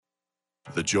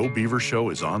The Joe Beaver Show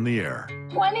is on the air.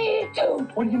 22.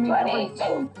 What do you mean?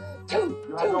 22.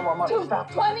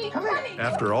 20.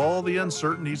 After all the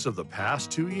uncertainties of the past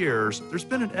 2 years, there's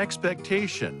been an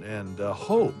expectation and a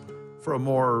hope for a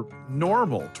more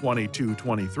normal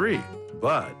 22-23.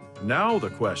 But now the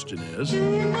question is, Do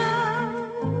you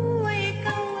know where you're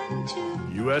going to?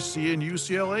 USC and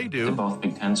UCLA do. They're both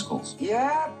Big Ten schools.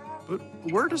 Yeah. But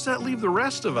where does that leave the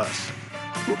rest of us?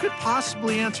 Who could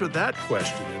possibly answer that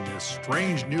question in this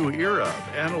strange new era of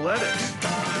analytics?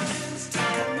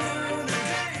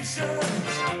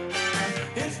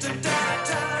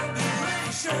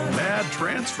 Mad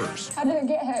transfers. How did it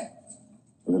get here?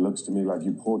 Well, it looks to me like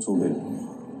you portaled it.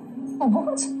 Oh,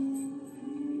 what?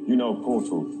 You know,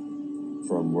 portal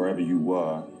from wherever you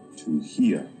were to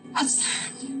here. What's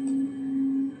that?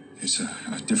 It's a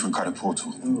different kind of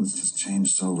portal. It's just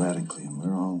changed so radically, and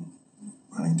we're all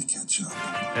running to catch up.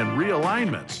 And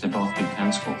realignments. They're both Big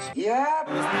Ten schools. Yeah.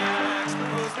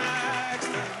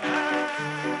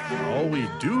 All we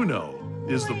do know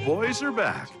is the boys are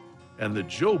back, and the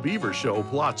Joe Beaver Show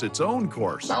plots its own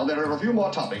course. Now, there are a few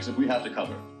more topics that we have to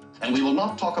cover. And we will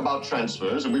not talk about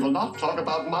transfers, and we will not talk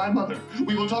about my mother.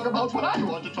 We will talk about what I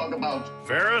want to talk about.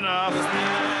 Fair enough.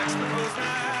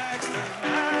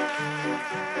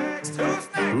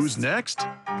 Who's next?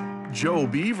 Joe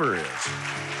Beaver is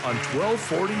on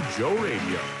 1240 Joe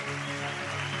Radio.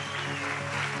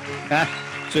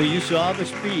 So you saw the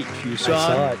speech. You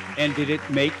saw it. And did it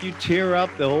make you tear up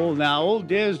the whole, now, old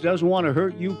Diz doesn't want to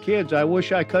hurt you kids. I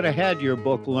wish I could have had your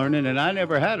book learning, and I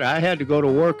never had it. I had to go to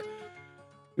work.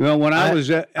 You know, when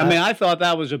I thought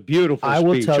that was a beautiful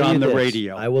speech on the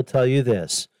radio. I will tell you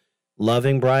this.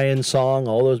 Loving Brian's song,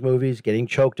 all those movies, getting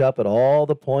choked up at all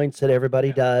the points that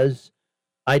everybody does.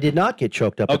 I did not get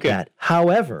choked up at that.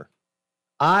 However,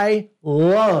 I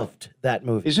loved that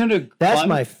movie. Isn't it That's fun?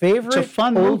 my favorite It's a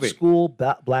fun old movie. school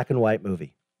black and white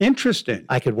movie. Interesting.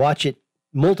 I could watch it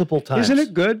multiple times. Isn't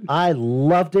it good? I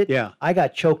loved it. Yeah. I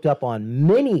got choked up on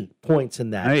many points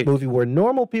in that movie where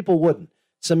normal people wouldn't.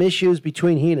 Some issues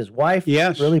between he and his wife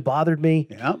really bothered me.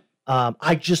 Yeah.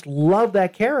 I just love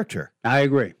that character. I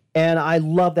agree. And I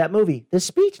love that movie. The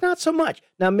speech, not so much.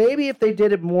 Now, maybe if they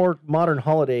did it more modern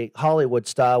Hollywood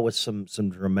style with some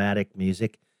dramatic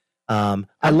music.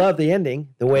 I love the ending,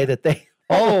 the way that they...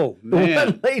 Oh, man.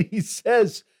 One lady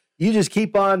says, you just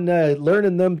keep on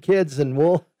learning them kids and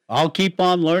I'll keep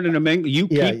on learning them English. You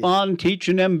keep on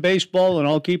teaching them baseball, and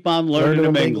I'll keep on learning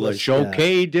them English.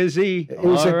 Okay, Dizzy? It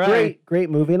was great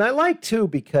movie. And I like, too,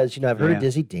 because, I've heard of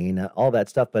Dizzy Dean, all that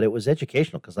stuff, but it was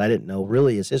educational because I didn't know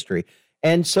really his history.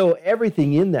 And so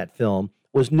everything in that film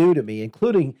was new to me,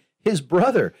 including his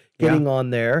brother getting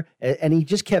on there, and he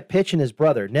just kept pitching his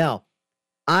brother. Now,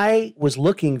 I was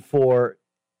looking for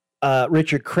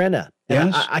Richard Crenna.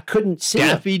 And I couldn't see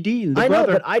Daffy Dean, the I know,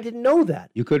 brother. but I didn't know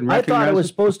that. You couldn't I recognize thought it was him?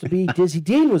 supposed to be Dizzy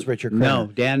Dean was Richard Crenna. No,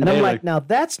 Dan And I'm Bailey. like, now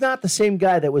that's not the same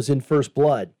guy that was in First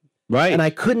Blood. Right. And I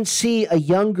couldn't see a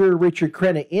younger Richard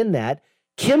Crenna in that.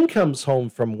 Kim comes home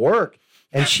from work,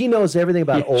 and she knows everything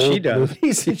about old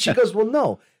movies. And she goes, well,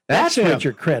 no, that's him.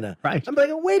 Richard Crenna. Right. I'm like,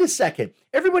 wait a second.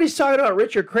 Everybody's talking about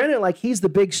Richard Crenna like he's the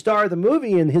big star of the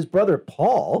movie, and his brother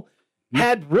Paul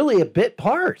had really a bit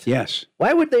part. Yes.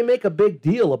 Why would they make a big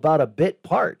deal about a bit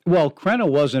part? Well, Crenna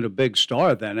wasn't a big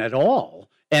star then at all.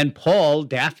 And Paul,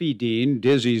 Daffy Dean,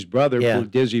 Dizzy's brother,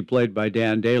 Dizzy played by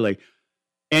Dan Daly.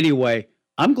 Anyway,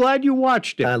 I'm glad you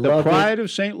watched it. The Pride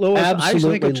of St. Louis. Absolutely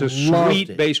I think it's a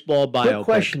sweet baseball biopic. Quick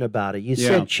question about it. You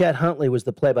said Chet Huntley was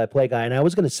the play-by-play guy, and I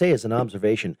was going to say as an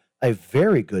observation, a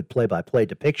very good play-by-play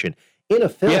depiction in a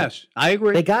film. Yes, I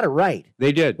agree. They got it right.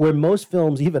 They did. Where most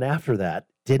films, even after that,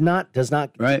 does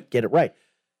not get it right.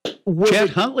 Chet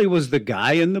Huntley was the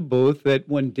guy in the booth that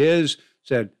when Diz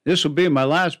said, this will be my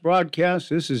last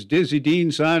broadcast, this is Dizzy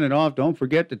Dean signing off, don't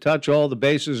forget to touch all the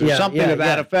bases, or something to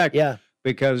that effect. Yeah.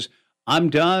 Because I'm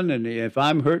done, and if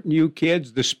I'm hurting you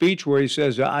kids, the speech where he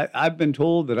says, I've been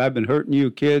told that I've been hurting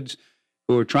you kids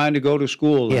who are trying to go to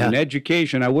school and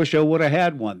education. I wish I would have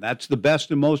had one. That's the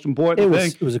best and most important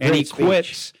thing. It was a great and he speech.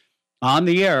 quits on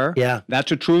the air. Yeah.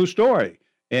 That's a true story.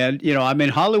 And,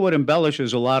 Hollywood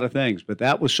embellishes a lot of things, but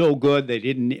that was so good they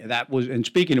didn't, and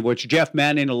speaking of which, Jeff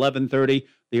Manning, 1130,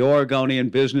 the Oregonian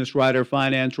business writer,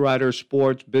 finance writer,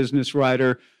 sports business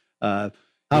writer. How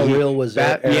real was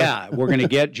that? Yeah, we're going to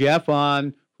get Jeff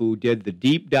on, who did the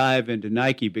deep dive into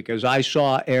Nike, because I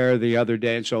saw Air the other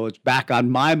day, and so it's back on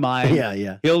my mind.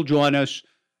 Yeah. He'll join us.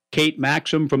 Kate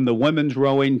Maxim from the women's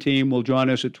rowing team will join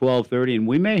us at 12:30, and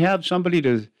we may have somebody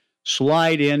to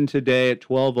slide in today at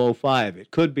 12:05. It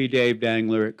could be Dave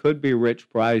Dangler. It could be Rich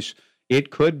Price.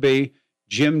 It could be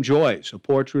Jim Joyce, a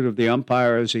portrait of the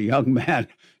umpire as a young man.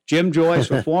 Jim Joyce,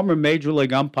 a former Major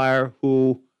League umpire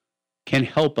who can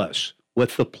help us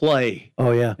with the play.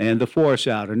 Oh, yeah. And the force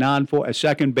out, a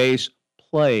second base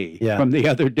play from the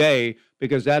other day,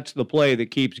 because that's the play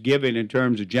that keeps giving in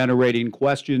terms of generating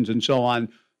questions and so on.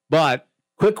 But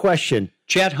quick question.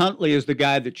 Chet Huntley is the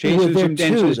guy that chases him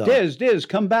and says, Diz,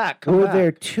 come back, come back. Were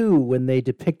there two when they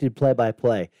depicted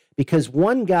play-by-play? Because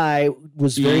one guy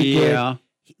was very good.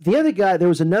 The other guy, there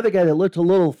was another guy that looked a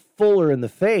little fuller in the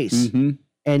face,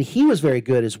 and he was very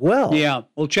good as well. Yeah.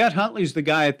 Well, Chet Huntley's the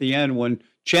guy at the end when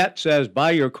Chet says, buy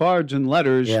your cards and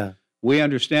letters. Yeah. We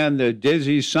understand that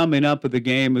Dizzy's summing up of the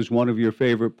game is one of your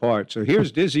favorite parts. So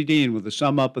here's Dizzy Dean with the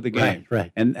sum up of the game.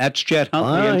 Right. And that's Chet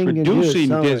Huntley introducing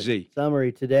Dizzy.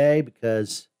 Summary today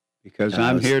because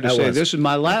I'm here to say this is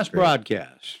my last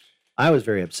broadcast. I was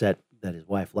very upset that his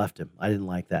wife left him. I didn't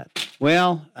like that.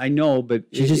 Well, I know, but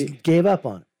she just gave up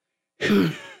on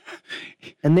it.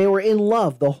 And they were in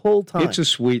love the whole time. It's a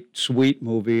sweet, sweet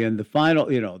movie. And the final,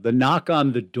 the knock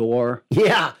on the door.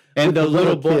 Yeah. And the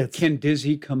little boy, can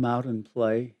Dizzy come out and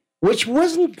play? Which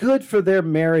wasn't good for their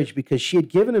marriage because she had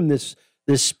given him this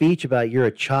speech about you're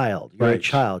a child. You're a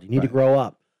child. You need to grow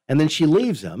up. And then she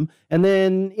leaves him. And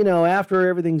then, after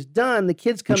everything's done, the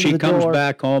kids come to the door. She comes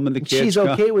back home and the kids she's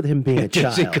okay with him being a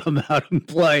child. Dizzy come out and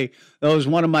play. That was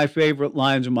one of my favorite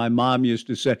lines my mom used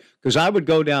to say. Because I would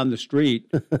go down the street.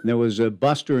 And there was a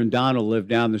Buster and Donna lived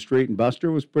down the street. And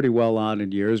Buster was pretty well on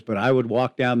in years. But I would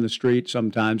walk down the street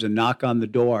sometimes and knock on the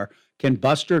door. Can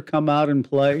Buster come out and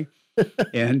play?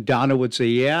 And Donna would say,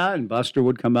 yeah, and Buster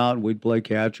would come out and we'd play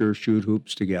catch or shoot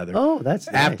hoops together. Oh, that's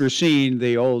nice. After seeing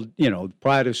the old,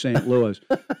 Pride of St. Louis.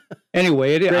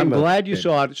 Anyway, I'm glad you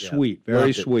saw it. Sweet,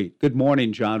 very sweet. Good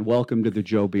morning, John. Welcome to the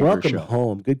Joe Beaver Show. Welcome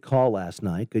home. Good call last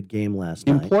night. Good game last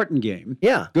night. Important game.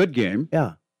 Yeah. Good game.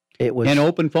 Yeah. It was. And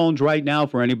open phones right now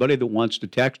for anybody that wants to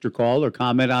text or call or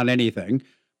comment on anything.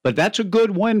 But that's a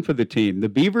good win for the team. The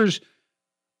Beavers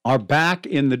are back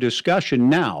in the discussion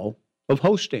now of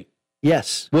hosting.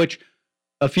 Yes. Which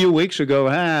a few weeks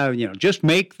ago, just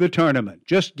make the tournament.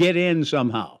 Just get in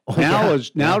somehow.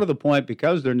 Now to the point,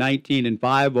 because they're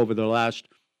 19-5 over the last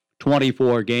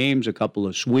 24 games, a couple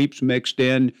of sweeps mixed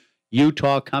in,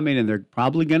 Utah coming, and they're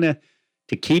probably going to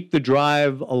keep the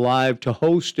drive alive to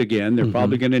host again. They're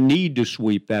probably going to need to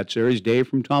sweep that series. Dave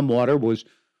from Tumwater was,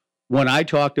 when I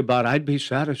talked about I'd be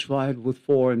satisfied with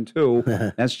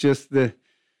 4-2, that's just that's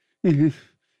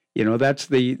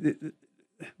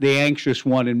the anxious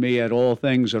one in me at all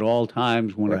things at all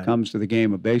times when it comes to the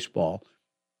game of baseball.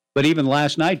 But even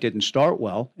last night didn't start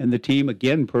well, and the team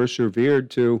again persevered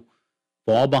to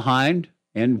fall behind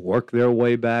and work their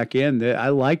way back in. I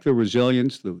like the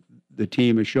resilience the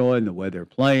team is showing, the way they're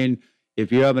playing.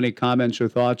 If you have any comments or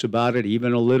thoughts about it,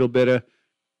 even a little bit of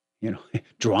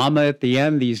drama at the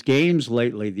end, these games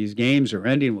are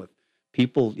ending with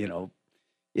people,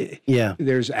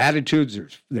 there's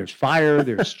attitudes, there's fire,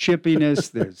 there's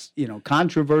chippiness, there's,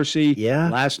 controversy. Yeah.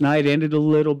 Last night ended a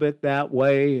little bit that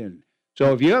way. And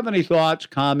so if you have any thoughts,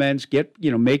 comments,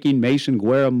 making Mason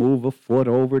Guerra move a foot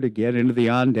over to get into the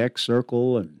on-deck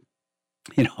circle and,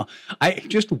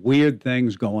 just weird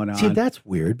things going on. See, that's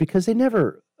weird because they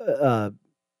never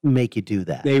make you do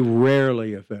that. They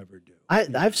rarely, if ever, do.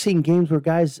 I've seen games where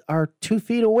guys are 2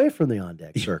 feet away from the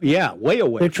on-deck circle. Yeah, way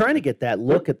away. They're trying to get that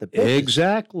look at the pitches.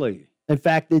 Exactly. In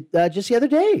fact, just the other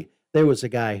day, there was a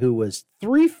guy who was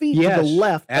 3 feet to the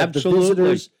left of the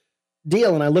visitor's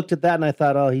deal, and I looked at that and I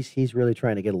thought, oh, he's really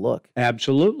trying to get a look.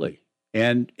 Absolutely.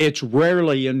 And it's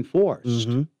rarely enforced.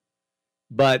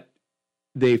 But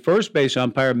the first base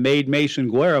umpire made Mason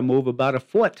Guerra move about a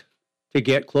foot to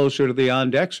get closer to the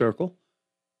on-deck circle.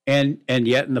 And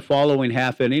yet in the following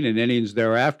half inning and innings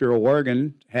thereafter,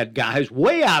 Oregon had guys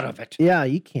way out of it. Yeah,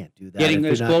 you can't do that. Getting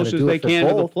as close as they can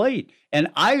to the plate. And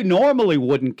I normally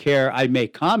wouldn't care. I may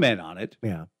comment on it.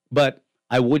 Yeah. But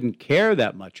I wouldn't care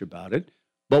that much about it.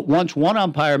 But once one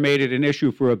umpire made it an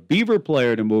issue for a Beaver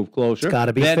player to move closer, it's got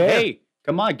to be then, fair. Hey,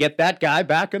 come on, get that guy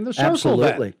back in the circle.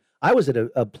 Absolutely. Then. I was at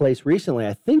a place recently.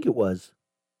 I think it was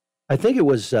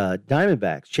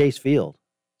Diamondbacks, Chase Field.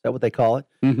 Is that what they call it?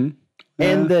 Mm-hmm.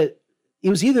 And it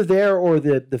was either there or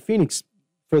the Phoenix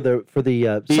for the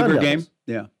Beaver game,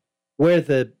 where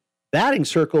the batting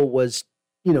circle was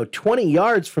 20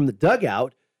 yards from the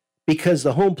dugout because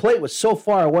the home plate was so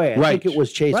far away. I think it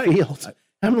was Chase Field.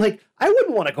 I'm like, I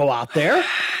wouldn't want to go out there.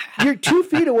 You're 2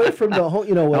 feet away from the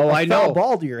home, a foul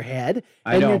ball to your head,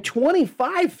 and you're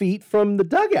 25 feet from the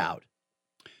dugout.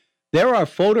 There are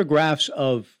photographs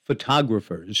of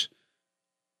photographers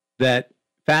that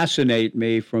fascinate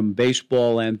me from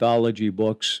baseball anthology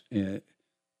books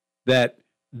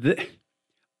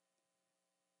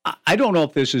I don't know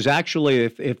if this is actually,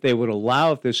 if they would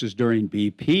allow, if this is during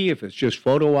BP, if it's just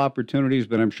photo opportunities,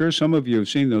 but I'm sure some of you have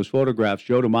seen those photographs,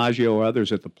 Joe DiMaggio or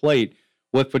others at the plate,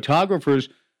 with photographers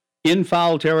in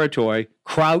foul territory,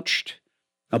 crouched,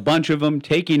 a bunch of them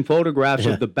taking photographs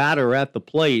of the batter at the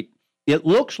plate. It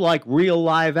looks like real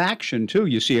live action, too.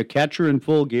 You see a catcher in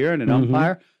full gear and an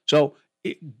umpire. So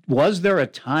was there a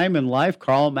time in life,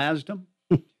 Carl Masdam?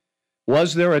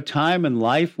 Was there a time in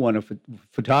life when a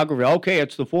photographer, okay,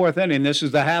 it's the fourth inning, this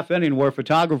is the half inning where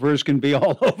photographers can be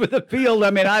all over the field? I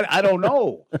mean, I don't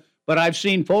know. But I've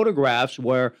seen photographs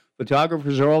where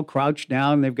photographers are all crouched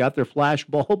down, they've got their flash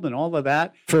bulb and all of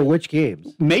that. For which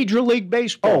games? Major League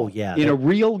Baseball. Oh, yeah. In a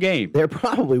real game. There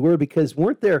probably were, because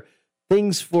weren't there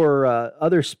things for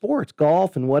other sports,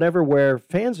 golf and whatever, where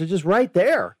fans are just right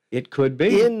there. It could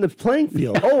be. In the playing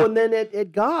field. And then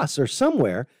at Goss or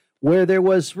somewhere, where there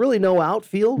was really no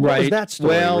outfield. What was that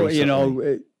story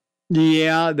recently?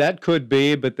 Yeah, that could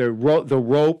be, but the rope,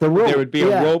 there would be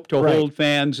a rope to hold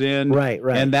fans in. Right.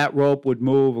 And that rope would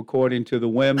move according to the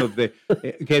whim of the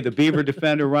Beaver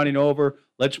defender running over.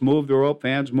 Let's move the rope,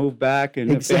 fans move back. And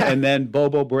then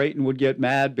Bobo Brayton would get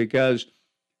mad because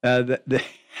Bobo,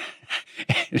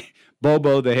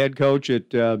 the head coach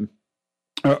at,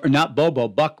 not Bobo,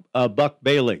 Buck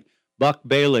Bailey. Buck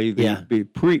Bailey, the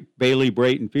pre-Bailey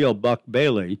Brayton Field, Buck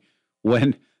Bailey,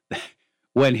 when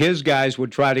his guys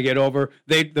would try to get over,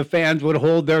 the fans would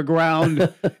hold their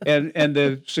ground, and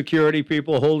the security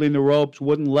people holding the ropes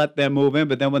wouldn't let them move in.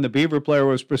 But then when the Beaver player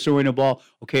was pursuing a ball,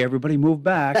 okay, everybody move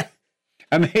back.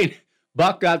 I mean,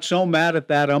 Buck got so mad at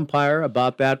that umpire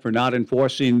about that for not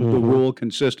enforcing the rule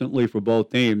consistently for both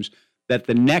teams that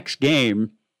the next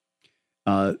game,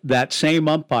 that same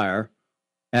umpire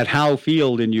at Howe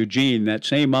Field in Eugene, that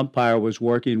same umpire was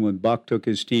working when Buck took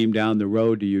his team down the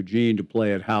road to Eugene to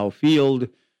play at Howe Field.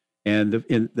 And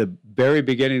in the very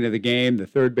beginning of the game, the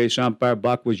third base umpire,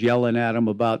 Buck, was yelling at him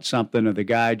about something, and the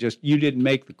guy you didn't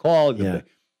make the call. Yeah.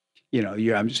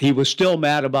 He was still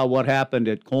mad about what happened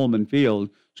at Coleman Field.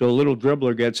 So a little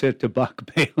dribbler gets hit to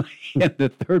Buck Bailey in the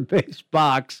third base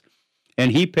box,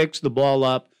 and he picks the ball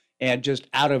up and just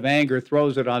out of anger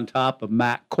throws it on top of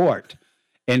Matt Court,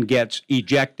 and gets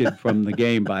ejected from the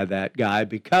game by that guy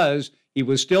because he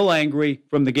was still angry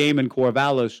from the game in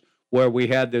Corvallis where we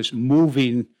had this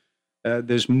moving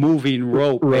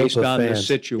rope based on the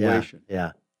situation.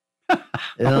 Yeah.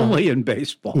 Only in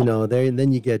baseball.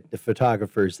 Then you get the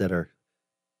photographers that are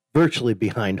virtually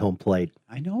behind home plate.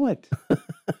 I know it.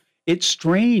 It's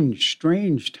strange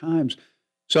times.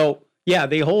 So, yeah,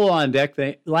 the whole on deck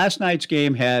thing. Last night's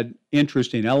game had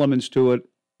interesting elements to it,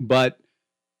 but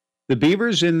the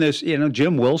Beavers in this,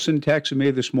 Jim Wilson texted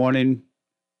me this morning.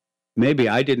 Maybe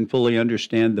I didn't fully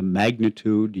understand the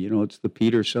magnitude. It's the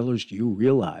Peter Sellers. Do you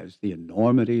realize the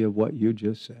enormity of what you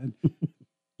just said?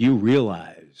 You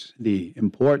realize the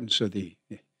importance of the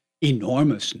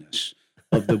enormousness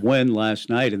of the win last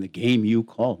night and the game you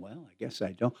called. Well, I guess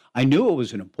I don't. I knew it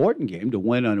was an important game to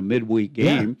win on a midweek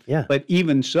game. Yeah. But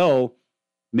even so,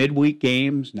 midweek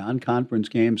games, non-conference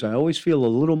games, I always feel a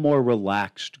little more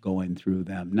relaxed going through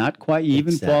them. Not quite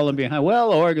even falling behind.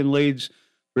 Well, Oregon leads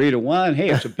 3-1. Hey,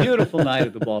 it's a beautiful night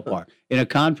at the ballpark. In a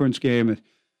conference game,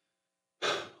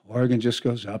 Oregon just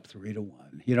goes up 3-1.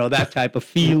 That type of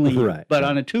feeling. Right. But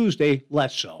on a Tuesday,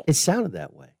 less so. It sounded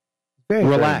that way. Very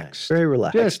relaxed. Very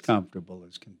relaxed. Just comfortable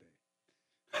as can be.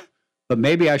 But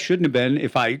maybe I shouldn't have been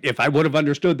if I would have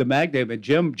understood the magnitude.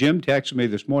 Jim texted me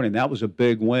this morning. That was a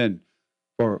big win.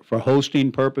 For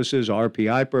hosting purposes,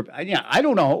 RPI purposes. Yeah, I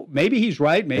don't know. Maybe he's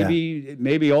right.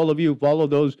 Maybe all of you follow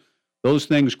those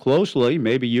things closely.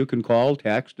 Maybe you can call,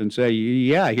 text, and say,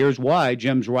 yeah, here's why.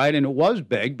 Jim's right, and it was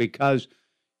big because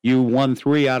you won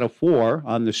 3 out of 4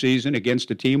 on the season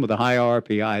against a team with a higher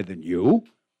RPI than you.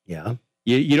 Yeah.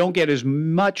 You don't get as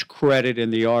much credit in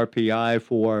the RPI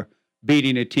for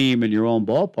beating a team in your own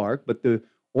ballpark, but the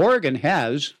Oregon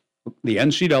has the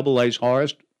NCAA's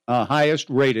highest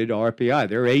rated RPI.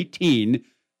 They're 18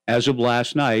 as of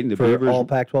last night. And the For Beavers, all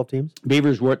Pac-12 teams?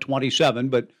 Beavers were at 27,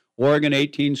 but Oregon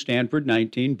 18, Stanford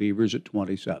 19, Beavers at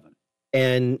 27.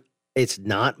 And it's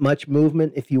not much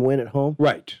movement if you win at home?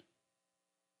 Right.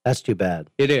 That's too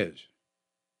bad. It is.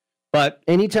 But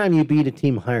anytime you beat a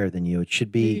team higher than you, it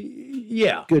should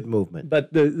be good movement.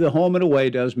 But the home and away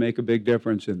does make a big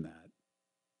difference in that.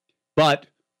 But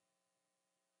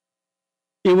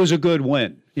it was a good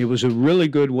win. It was a really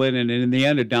good win, and in the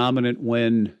end, a dominant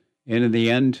win. And in the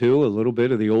end, too, a little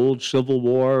bit of the old Civil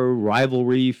War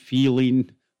rivalry feeling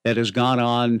that has gone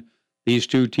on. These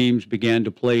two teams began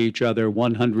to play each other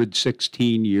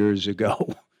 116 years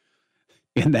ago.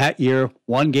 in that year,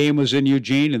 one game was in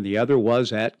Eugene and the other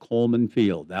was at Coleman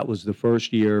Field. That was the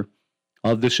first year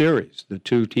of the series. The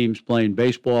two teams playing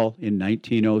baseball in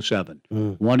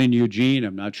 1907. One in Eugene.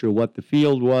 I'm not sure what the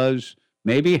field was.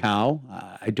 Maybe how.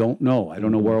 I don't know. I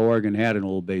don't know where Oregon had an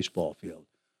old baseball field.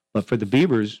 But for the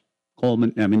Beavers,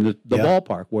 Coleman, the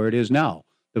ballpark where it is now,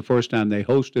 the first time they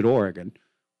hosted Oregon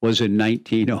was in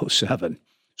 1907.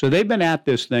 So they've been at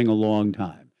this thing a long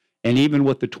time. And even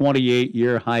with the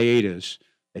 28-year hiatus,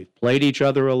 they've played each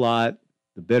other a lot,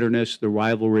 the bitterness, the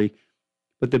rivalry.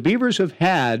 But the Beavers have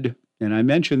had, and I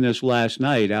mentioned this last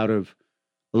night, just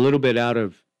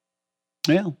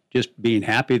being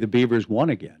happy the Beavers won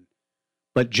again.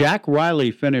 But Jack Riley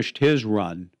finished his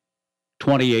run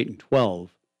 28-12,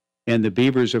 and the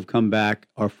Beavers have come back,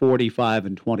 are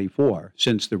 45-24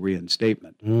 since the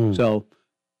reinstatement. So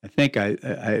I think I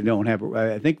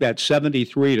think that's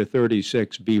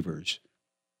 73-36 Beavers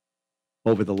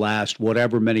over the last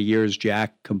whatever many years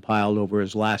Jack compiled over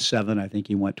his last 7. I think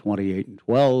he went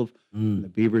 28-12. The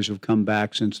Beavers have come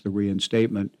back since the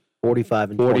reinstatement.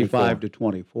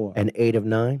 45-24. And 8 of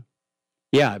 9?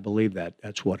 Yeah, I believe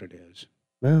that's what it is.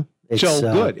 Well, it's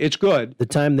good. It's good. The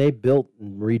time they built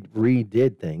and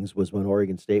redid things was when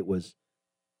Oregon State was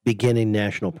beginning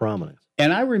national prominence.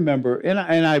 And I remember, and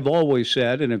I've always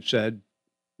said and have said,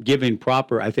 giving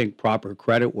proper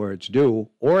credit where it's due,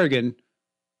 Oregon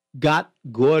got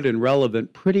good and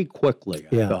relevant pretty quickly,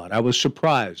 I thought. I was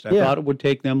surprised. I thought it would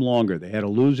take them longer. They had a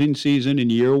losing season in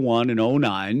year one in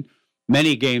 2009,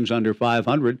 many games under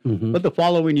 500, but the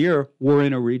following year, we're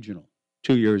in a regional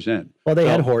 2 years in. Well, they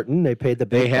had Horton. They paid the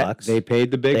big bucks. They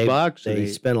paid the big bucks. They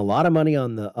spent a lot of money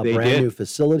on a brand new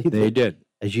facility. They did.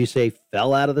 As you say,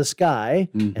 fell out of the sky,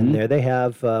 and there they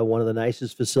have one of the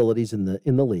nicest facilities in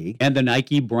the league. And the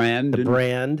Nike brand.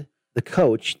 The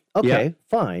coach. Okay,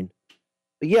 fine.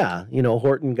 But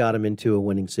Horton got them into a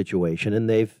winning situation, and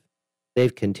they've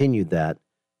continued that.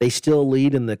 They still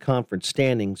lead in the conference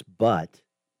standings, but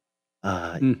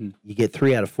you get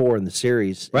 3 out of 4 in the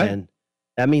series, and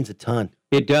that means a ton.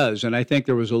 It does, and I think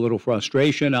there was a little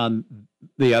frustration on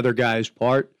the other guy's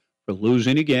part for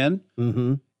losing again.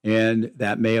 And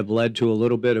that may have led to a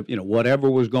little bit of,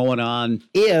 whatever was going on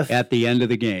at the end of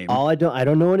the game. I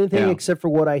don't know anything except for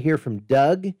what I hear from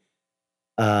Doug.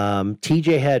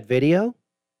 TJ had video.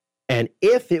 And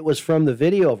if it was from the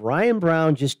video of Ryan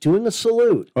Brown just doing a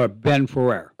salute. Or Ben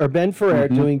Ferrer.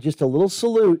 Doing just a little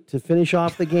salute to finish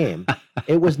off the game,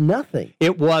 it was nothing.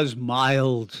 It was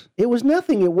mild. It was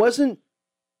nothing. It wasn't.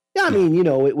 Yeah,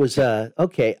 it was,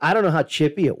 okay. I don't know how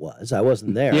chippy it was. I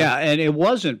wasn't there. Yeah, and it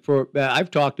wasn't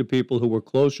I've talked to people who were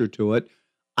closer to it.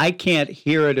 I can't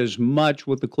hear it as much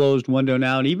with the closed window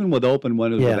now, and even with open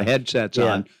windows with the headsets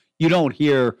on, you don't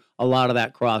hear a lot of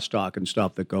that crosstalk and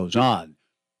stuff that goes on.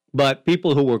 But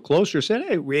people who were closer said,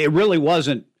 hey, it really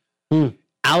wasn't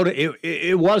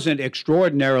it wasn't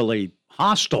extraordinarily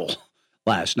hostile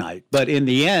last night. But in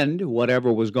the end,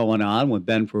 whatever was going on with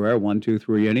Ben Ferrer,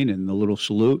 1-2-3 inning, and the little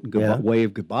salute and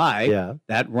wave goodbye,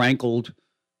 that rankled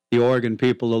the Oregon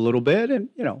people a little bit. And,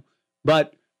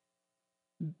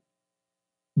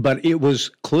 but it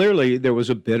was clearly there was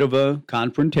a bit of a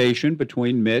confrontation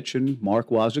between Mitch and Mark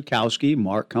Wasikowski.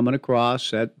 Mark coming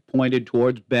across, pointed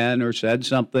towards Ben or said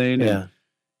something.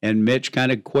 And Mitch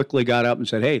kind of quickly got up and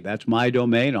said, hey, that's my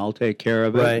domain. I'll take care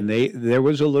of it. Right. And there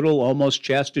was a little almost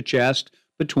chest to chest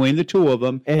between the two of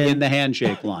them in the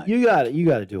handshake line. You got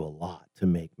to do a lot to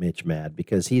make Mitch mad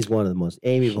because he's one of the most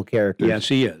amiable characters. Yes,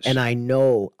 he is. And I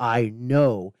know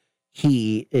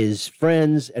he is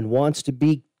friends and wants to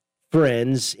be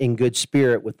friends in good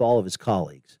spirit with all of his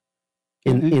colleagues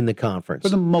in the conference. For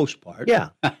the most part. Yeah.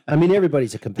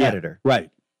 Everybody's a competitor.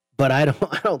 Right. But I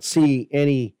don't see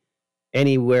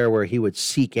anywhere where he would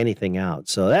seek anything out.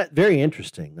 So that's very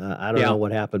interesting. I don't know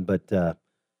what happened, but it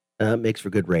makes for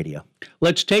good radio.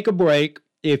 Let's take a break.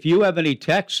 If you have any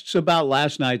texts about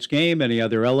last night's game, any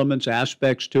other elements,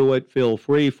 aspects to it, feel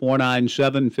free,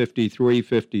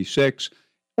 497-5356,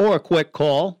 or a quick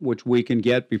call, which we can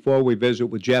get before we visit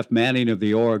with Jeff Manning of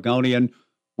the Oregonian.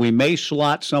 We may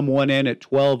slot someone in at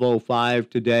 12:05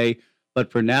 today,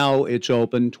 but for now it's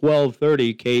open.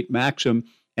 12:30, Kate Maxim.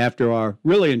 After our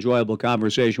really enjoyable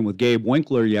conversation with Gabe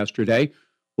Winkler yesterday,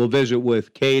 we'll visit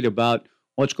with Kate about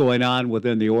what's going on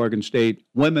within the Oregon State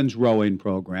women's rowing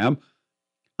program.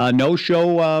 No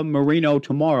show Marino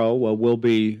tomorrow. We'll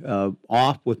be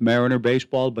off with Mariner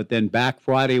baseball, but then back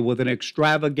Friday with an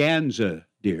extravaganza,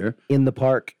 dear. In the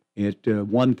park. At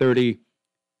 130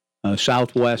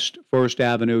 Southwest 1st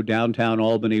Avenue, downtown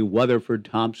Albany, Weatherford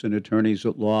Thompson Attorneys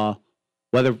at Law.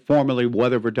 Formerly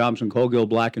Weatherford Thompson, Cogill,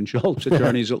 Black & Schultz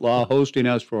Attorneys at Law, hosting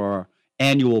us for our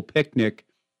annual picnic,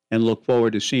 and look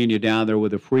forward to seeing you down there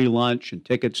with a free lunch and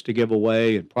tickets to give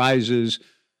away and prizes,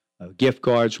 gift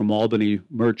cards from Albany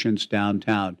merchants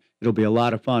downtown. It'll be a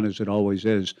lot of fun, as it always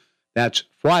is. That's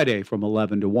Friday from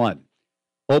 11 to 1.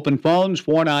 Open phones,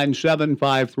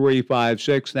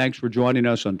 497-5356. Thanks for joining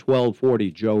us on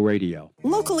 1240 Joe Radio.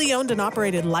 Locally owned and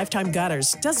operated Lifetime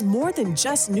Gutters does more than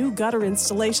just new gutter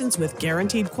installations with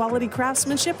guaranteed quality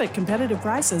craftsmanship at competitive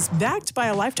prices backed by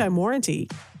a lifetime warranty.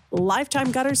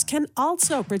 Lifetime Gutters can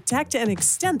also protect and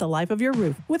extend the life of your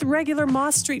roof with regular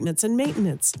moss treatments and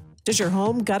maintenance. Does your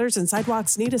home, gutters, and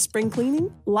sidewalks need a spring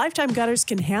cleaning? Lifetime Gutters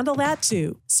can handle that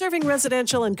too. Serving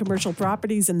residential and commercial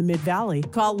properties in the Mid-Valley,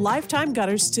 call Lifetime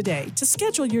Gutters today to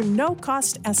schedule your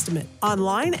no-cost estimate.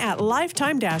 Online at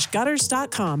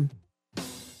lifetime-gutters.com.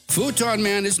 Futon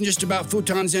Man isn't just about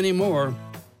futons anymore.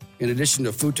 In addition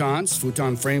to futons,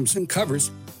 futon frames, and covers,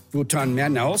 Futon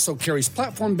Man now also carries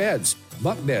platform beds,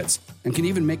 bunk beds, and can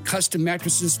even make custom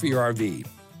mattresses for your RV.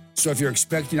 So if you're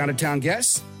expecting out-of-town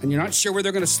guests and you're not sure where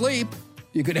they're going to sleep,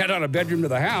 you could head out a bedroom to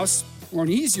the house, or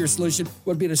an easier solution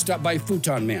would be to stop by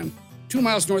Futon Man, 2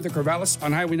 miles north of Corvallis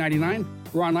on Highway 99,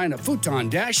 or online at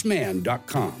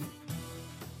futon-man.com.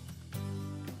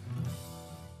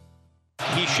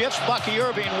 He shifts Bucky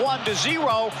Irving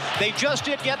 1-0. They just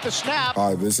did get the snap.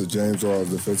 Hi, this is James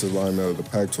Rawls, defensive lineman of the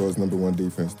Pac-12's #1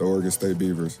 defense, the Oregon State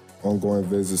Beavers. Ongoing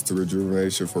visits to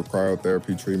Rejuvenation for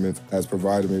cryotherapy treatments has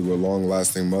provided me with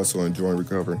long-lasting muscle and joint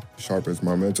recovery, sharpens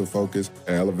my mental focus,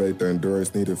 and elevate the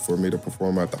endurance needed for me to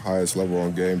perform at the highest level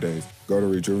on game days. Go to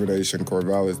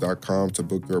rejuvenationcorvallis.com to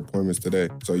book your appointments today,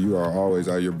 so you are always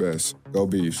at your best. Go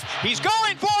Beavs. He's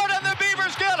going for it, and the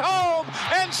Beavers get home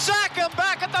and sack him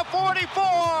back at the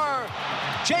 44.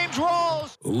 James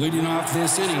Rawls. Leading off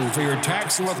this inning for your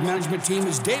tax and wealth management team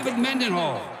is David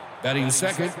Mendenhall. Batting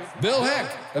second, Bill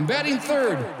Heck. And batting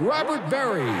third, Robert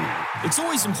Berry. It's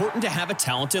always important to have a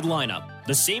talented lineup.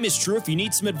 The same is true if you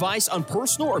need some advice on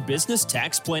personal or business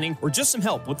tax planning or just some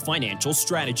help with financial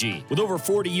strategy. With over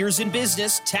 40 years in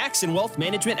business, Tax and Wealth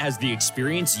Management has the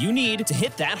experience you need to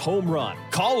hit that home run.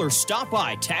 Call or stop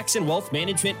by Tax and Wealth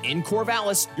Management in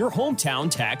Corvallis, your hometown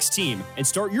tax team, and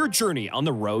start your journey on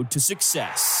the road to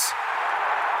success.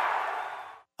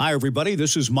 Hi, everybody.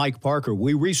 This is Mike Parker.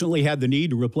 We recently had the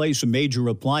need to replace some major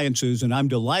appliances, and I'm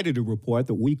delighted to report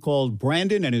that we called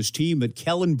Brandon and his team at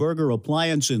Kellenberger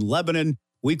Appliance in Lebanon.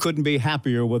 We couldn't be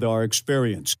happier with our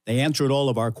experience. They answered all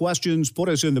of our questions, put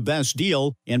us in the best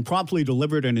deal, and promptly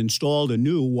delivered and installed a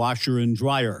new washer and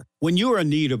dryer. When you're in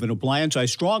need of an appliance, I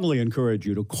strongly encourage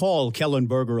you to call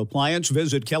Kellenberger Appliance,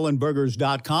 visit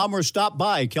kellenbergers.com, or stop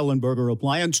by Kellenberger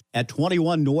Appliance at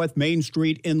 21 North Main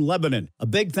Street in Lebanon. A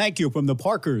big thank you from the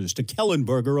Parkers to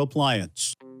Kellenberger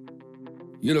Appliance.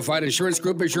 Unified Insurance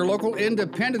Group is your local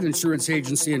independent insurance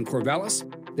agency in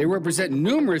Corvallis. They represent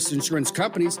numerous insurance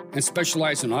companies and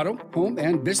specialize in auto, home,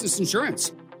 and business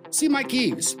insurance. See Mike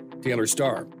Eves, Taylor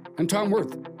Starr, and Tom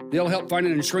Worth. They'll help find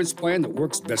an insurance plan that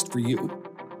works best for you.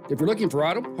 If you're looking for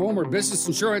auto, home, or business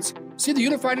insurance, see the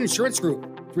Unified Insurance Group,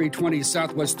 320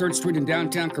 Southwest 3rd Street in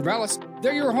downtown Corvallis.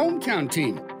 They're your hometown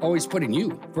team, always putting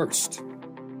you first.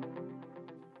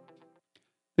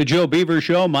 The Joe Beaver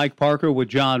Show, Mike Parker with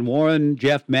John Warren.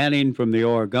 Jeff Manning from the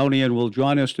Oregonian will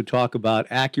join us to talk about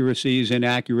accuracies,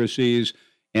 inaccuracies,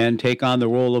 and take on the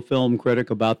role of film critic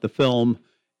about the film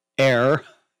Air,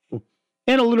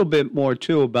 and a little bit more,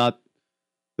 too, about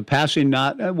the passing,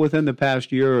 not within the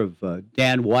past year, of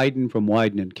Dan Wyden from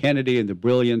Wyden and Kennedy and the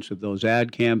brilliance of those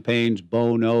ad campaigns,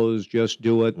 Bo Knows, Just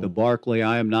Do It, the Barkley,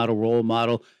 I Am Not a Role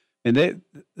Model. And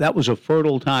that was a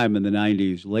fertile time in the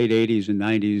 90s, late 80s and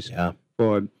 90s. Yeah.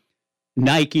 For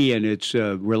Nike and its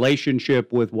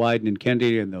relationship with Wyden and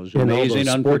Kennedy and those amazing,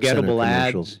 unforgettable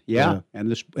ads. Yeah.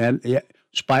 And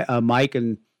Mike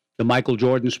and the Michael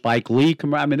Jordan, Spike Lee.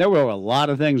 I mean, there were a lot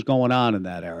of things going on in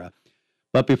that era.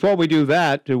 But before we do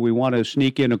that, we want to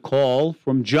sneak in a call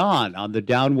from John on the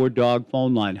Downward Dog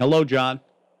phone line. Hello, John.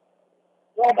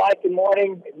 Well, Mike, good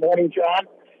morning. Good morning, John.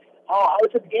 I was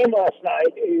at the game last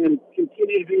night and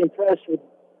continue to be impressed with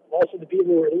most of the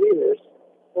Beaver relievers.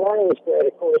 Warren was great,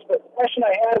 of course, but the question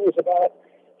I had was about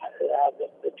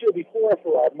the two before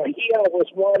for Mejia was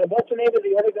one, and what's the name of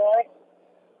the other guy,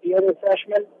 the other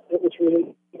freshman that was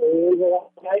really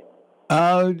last night?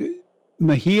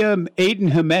 Mejia, Aiden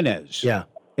Jimenez. Yeah.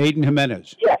 Aiden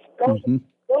Jimenez. Yes, those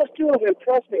two have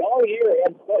impressed me all year,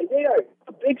 and they are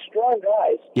big, strong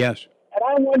guys. Yes. And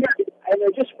I wondered, and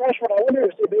they're just freshmen, I wonder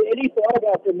if there's any thought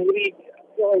about them maybe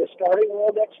filling a starting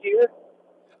role next year?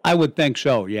 I would think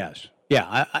so, yes.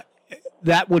 Yeah,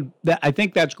 I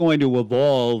think that's going to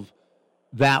evolve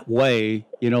that way.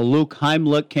 Luke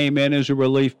Heimlich came in as a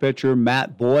relief pitcher.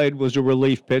 Matt Boyd was a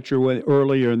relief pitcher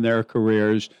earlier in their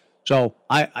careers. So,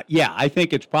 I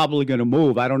think it's probably going to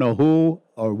move. I don't know who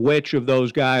or which of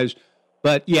those guys.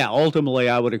 But, ultimately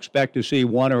I would expect to see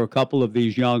one or a couple of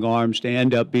these young arms to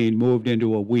end up being moved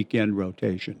into a weekend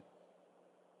rotation.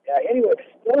 Yeah, anyway,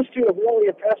 those two have really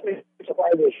impressed me so far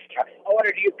this year. I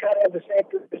wonder, do you kind of have the same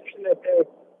position that there's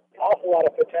an awful lot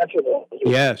of potential?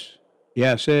 Yes.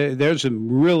 There's some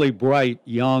really bright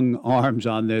young arms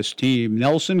on this team.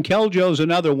 Nelson Keljo's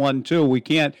another one, too.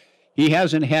 He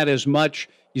hasn't had as much.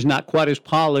 He's not quite as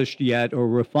polished yet or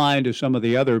refined as some of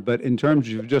the other, but in terms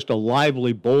of just a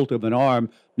lively bolt of an arm,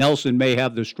 Nelson may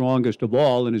have the strongest of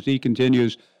all, and as he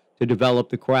continues to develop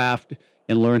the craft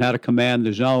and learn how to command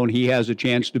the zone, he has a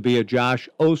chance to be a Josh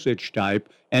Osich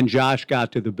type, and Josh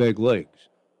got to the big leagues.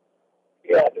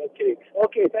 Yeah, okay.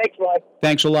 Okay, thanks, Mike.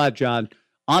 Thanks a lot, John.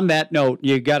 On that note,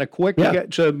 you got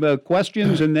get some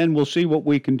questions, and then we'll see what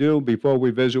we can do before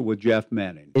we visit with Jeff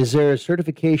Manning. Is there a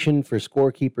certification for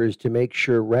scorekeepers to make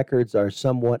sure records are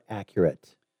somewhat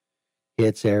accurate?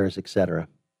 Hits, errors, etc.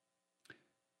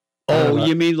 Oh,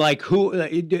 you mean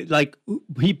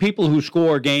people who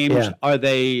score games, are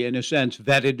they, in a sense,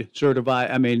 vetted,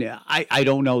 certified? I mean, I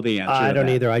don't know the answer. I don't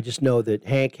either. I just know that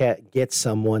Hank gets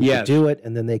someone to do it,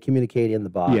 and then they communicate in the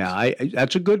box. Yeah,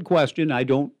 that's a good question. I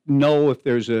don't know if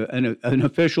there's an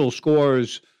official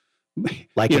scores.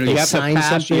 Like if they sign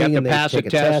something you have to and pass they take a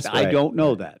test. Right. I don't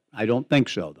know that. I don't think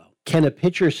so, though. Can a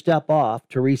pitcher step off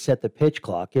to reset the pitch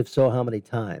clock? If so, how many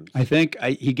times? I think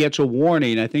he gets a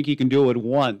warning. I think he can do it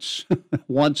once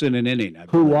in an inning.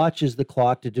 Who watches the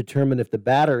clock to determine if the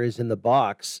batter is in the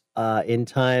box in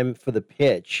time for the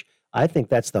pitch? I think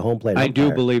that's the home plate umpire. I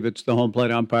do believe it's the home plate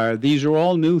umpire. These are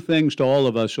all new things to all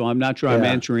of us, so I'm not sure I'm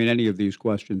answering any of these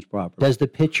questions properly. Does the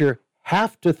pitcher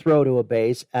have to throw to a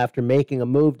base after making a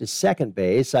move to second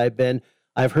base?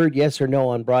 I've heard yes or no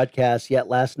on broadcast, yet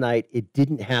last night it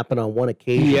didn't happen on one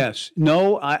occasion. Yes.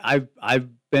 No, I've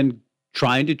been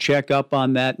trying to check up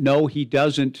on that. No, he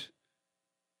doesn't.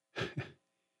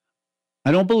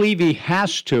 I don't believe he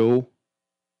has to.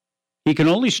 He can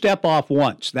only step off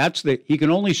once. He can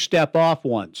only step off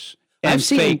once. And I've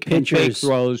seen pitchers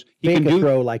throws. He can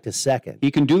throw like to second. He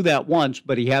can do that once,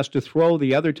 but he has to throw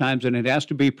the other times, and it has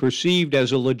to be perceived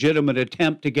as a legitimate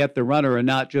attempt to get the runner and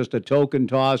not just a token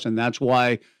toss. And that's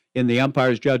why, in the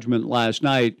umpire's judgment last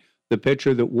night, the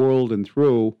pitcher that whirled and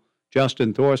threw,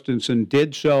 Justin Thorstensen,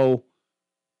 did so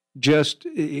just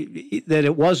that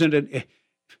it wasn't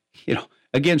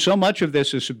Again, so much of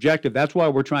this is subjective. That's why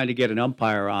we're trying to get an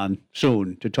umpire on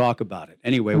soon to talk about it.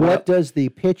 Anyway, what does the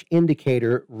pitch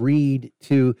indicator read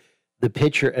to the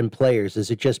pitcher and players?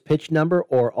 Is it just pitch number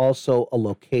or also a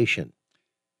location?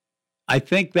 I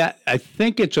think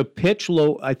it's a pitch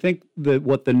low. I think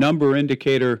what the number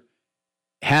indicator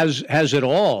has it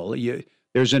all.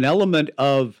 There's an element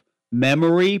of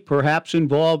memory perhaps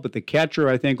involved, but the catcher,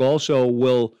 I think, also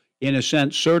will, in a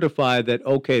sense, certify that,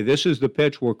 okay, this is the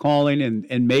pitch we're calling,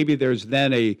 and maybe there's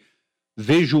then a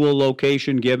visual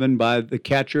location given by the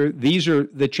catcher. These are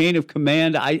the chain of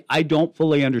command. I don't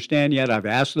fully understand yet. I've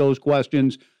asked those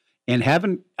questions and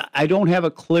I don't have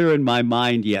it clear in my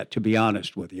mind yet, to be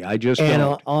honest with you. I just don't.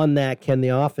 And on that, can the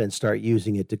offense start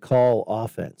using it to call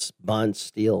offense, bunts,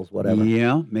 steals, whatever?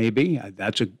 Yeah, maybe.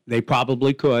 They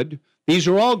probably could. These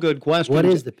are all good questions. What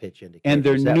is the pitch indicator? And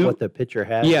they're is that what the pitcher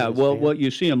has? Yeah, well, you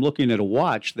see, I'm looking at a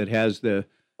watch that has the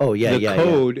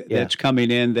code that's coming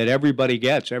in that everybody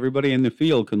gets. Everybody in the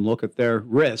field can look at their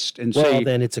wrist and see. Well,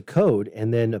 then it's a code,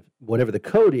 and then whatever the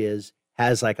code is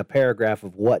has like a paragraph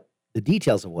of what the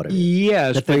details of what it is.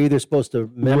 Yes. That they're either supposed to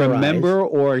remember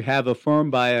or have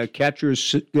affirmed by a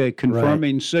catcher's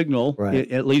confirming signal,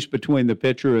 at least between the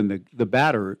pitcher and the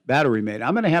battery mate.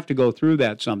 I'm going to have to go through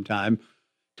that sometime.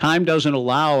 Time doesn't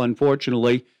allow,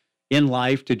 unfortunately, in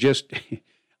life to just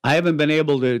 – I haven't been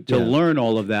able to learn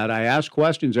all of that. I ask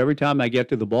questions every time I get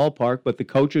to the ballpark, but the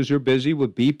coaches are busy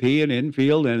with BP and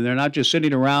infield, and they're not just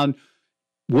sitting around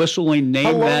whistling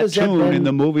Name That Tune in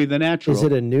the movie The Natural. Is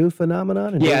it a new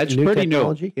phenomenon? It's pretty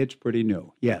technology? New. It's pretty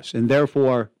new, yes. And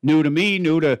therefore, new to me,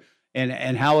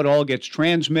 and how it all gets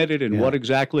transmitted and what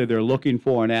exactly they're looking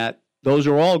for and at. Those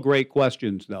are all great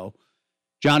questions, though.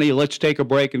 Johnny, let's take a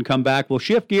break and come back. We'll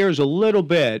shift gears a little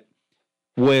bit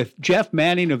with Jeff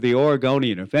Manning of the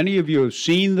Oregonian. If any of you have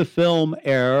seen the film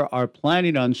Air, are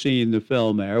planning on seeing the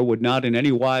film Air, would not in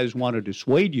any wise want to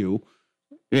dissuade you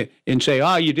and say,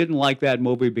 you didn't like that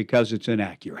movie because it's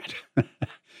inaccurate.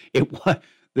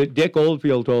 Dick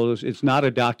Oldfield told us it's not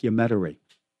a documentary,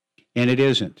 and it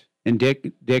isn't. And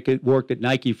Dick worked at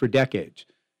Nike for decades.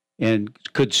 and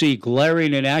could see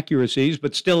glaring inaccuracies,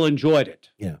 but still enjoyed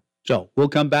it. Yeah. So we'll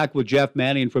come back with Jeff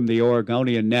Manning from the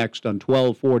Oregonian next on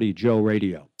 1240 Joe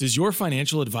Radio. Does your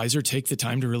financial advisor take the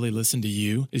time to really listen to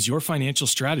you? Is your financial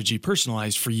strategy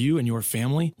personalized for you and your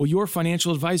family? Will your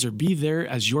financial advisor be there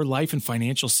as your life and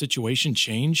financial situation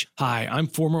change? Hi, I'm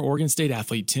former Oregon State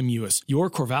athlete Tim Ewis,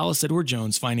 your Corvallis Edward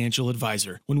Jones financial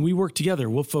advisor. When we work together,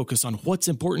 we'll focus on what's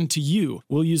important to you.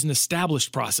 We'll use an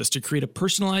established process to create a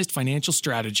personalized financial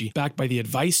strategy backed by the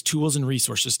advice, tools, and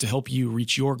resources to help you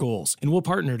reach your goals. And we'll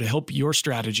partner to help your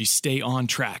strategy stay on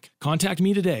track. Contact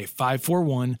me today,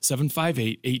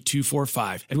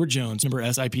 541-758-8245. Edward Jones, member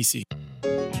SIPC.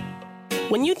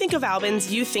 When you think of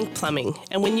Albans, you think plumbing.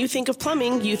 And when you think of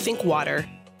plumbing, you think water.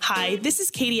 Hi, this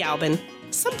is Katie Albin.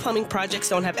 Some plumbing projects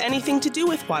don't have anything to do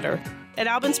with water. At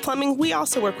Albin's Plumbing, we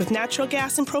also work with natural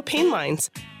gas and propane lines.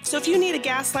 So if you need a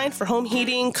gas line for home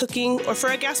heating, cooking, or for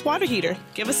a gas water heater,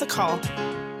 give us a call.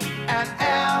 At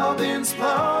Albin's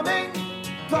Plumbing,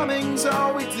 plumbing's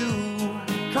all we do.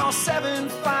 Call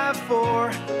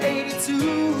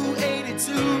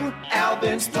 754-8282,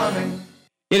 Albin's Plumbing.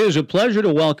 It is a pleasure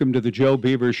to welcome to the Joe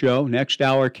Beaver Show. Next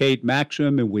hour, Kate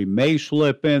Maxim, and we may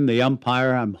slip in the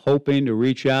umpire. I'm hoping to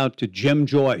reach out to Jim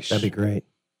Joyce. That'd be great.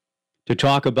 To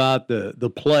talk about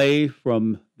the play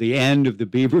from the end of the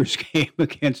Beavers game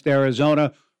against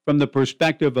Arizona from the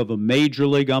perspective of a major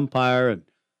league umpire and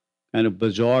kind of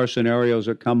bizarre scenarios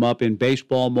that come up in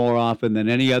baseball more often than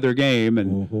any other game,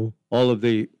 and all of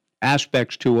the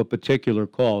aspects to a particular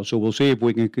call. So we'll see if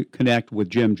we can connect with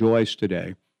Jim Joyce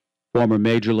today, former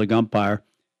major league umpire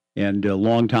and a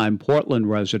longtime Portland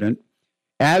resident,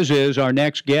 as is our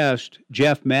next guest,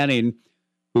 Jeff Manning,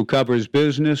 who covers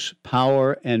business,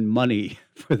 power, and money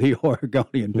for the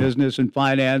Oregonian, business and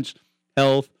finance,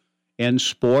 health, and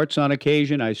sports on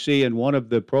occasion. I see in one of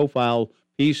the profile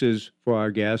pieces for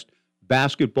our guest,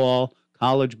 basketball,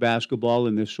 college basketball,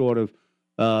 in this sort of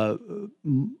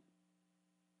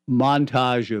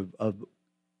montage of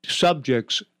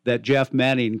subjects that Jeff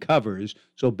Manning covers.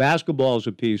 So basketball is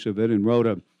a piece of it, and wrote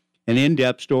an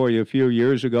in-depth story a few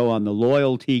years ago on the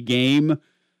loyalty game,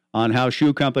 on how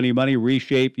shoe company money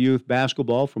reshaped youth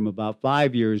basketball from about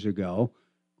 5 years ago.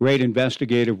 Great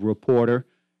investigative reporter,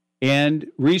 and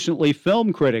recently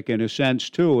film critic in a sense,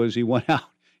 too, as he went out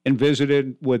and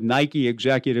visited with Nike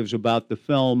executives about the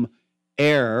film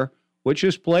Air, which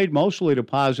has played mostly to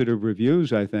positive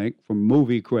reviews, I think, from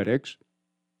movie critics.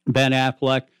 Ben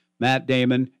Affleck, Matt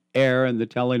Damon, Air, and the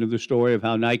telling of the story of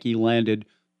how Nike landed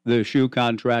the shoe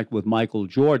contract with Michael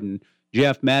Jordan.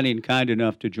 Jeff Manning, kind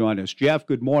enough to join us. Jeff,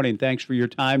 good morning. Thanks for your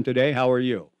time today. How are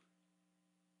you?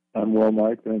 I'm well,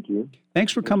 Mike. Thank you.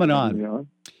 Thanks for coming on.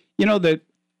 You know, that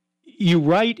you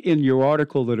write in your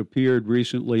article that appeared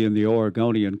recently in the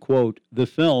Oregonian, quote, "The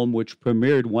film, which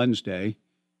premiered Wednesday,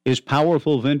 is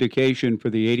powerful vindication for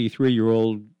the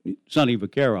 83-year-old Sonny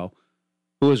Vaccaro,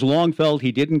 who has long felt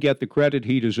he didn't get the credit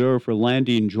he deserved for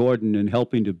landing Jordan and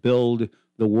helping to build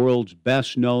the world's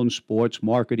best-known sports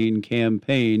marketing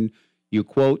campaign." You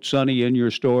quote Sonny in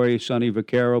your story, Sonny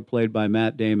Vaccaro, played by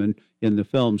Matt Damon in the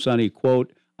film. Sonny,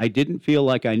 quote, "I didn't feel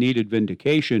like I needed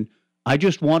vindication. I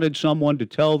just wanted someone to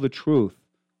tell the truth,"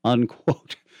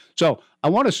 unquote. So I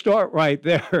want to start right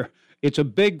there. It's a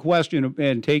big question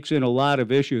and takes in a lot of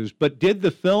issues. But did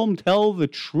the film tell the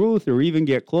truth or even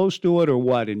get close to it, or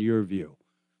what, in your view?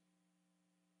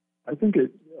 I think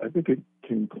it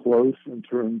came close in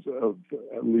terms of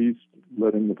at least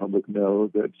letting the public know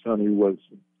that Sonny was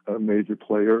a major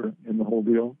player in the whole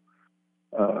deal.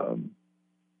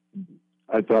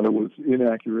 I thought it was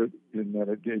inaccurate in that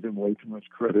it gave him way too much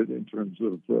credit in terms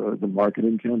of the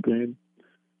marketing campaign.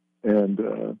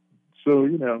 And so,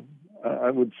 you know, I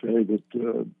would say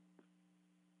that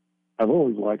I've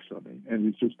always liked Sonny, and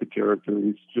he's just a character.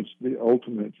 He's just the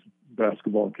ultimate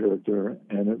basketball character.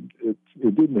 And it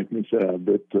did make me sad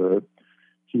that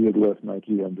he had left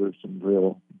Nike under some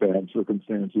real bad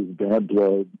circumstances, bad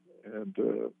blood,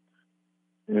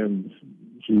 and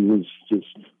he was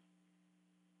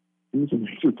a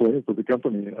major player for the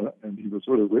company, and he was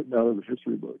sort of written out of the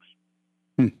history books.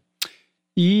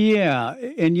 Yeah,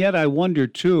 and yet I wonder,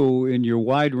 too, in your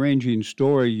wide-ranging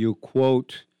story, you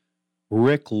quote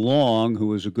Rick Long, who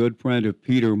was a good friend of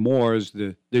Peter Moore's,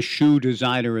 the shoe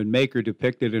designer and maker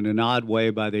depicted in an odd way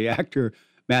by the actor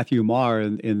Matthew Marr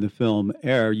in the film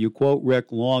Air. You quote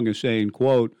Rick Long as saying,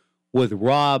 quote, "With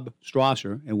Rob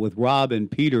Strasser and with Rob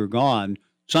and Peter gone,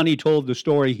 Sonny told the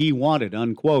story he wanted,"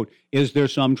 unquote. Is there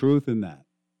some truth in that?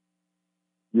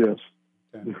 Yes,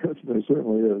 there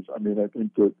certainly is. I mean, I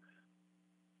think that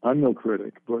I'm no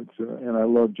critic, but and I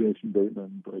love Jason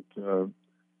Bateman, but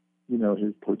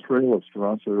his portrayal of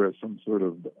Strasser as some sort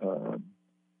of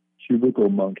cubicle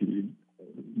monkey,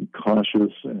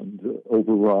 cautious and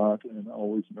overwrought and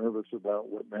always nervous about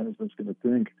what management's going to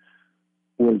think,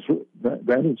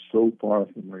 that is so far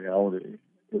from reality.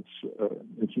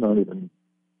 It's not even,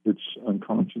 it's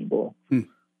unconscionable. And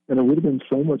it would have been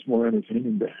so much more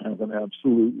entertaining to have an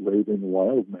absolute raving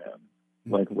wild man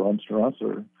like Rob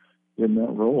Strasser in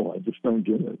that role. I just don't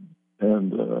get it.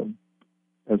 And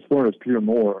as far as Pierre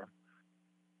Moore,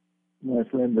 my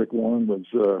friend Rick Long was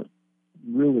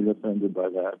really offended by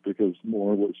that, because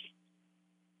Moore was,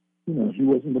 he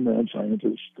wasn't a mad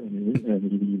scientist, and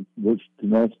he did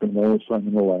not spend all his time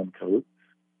in a lab coat.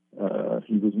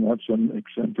 He was not some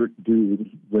eccentric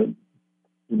dude that,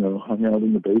 hung out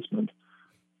in the basement.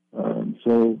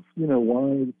 So,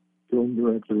 why film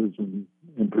directors and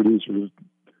producers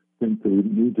think they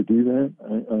need to do that,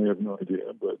 I have no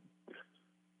idea. But,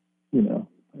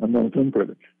 I'm not a film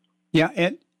critic. Yeah,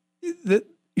 and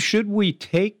should we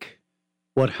take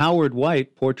what Howard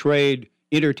White portrayed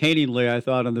entertainingly, I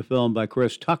thought, in the film by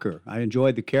Chris Tucker? I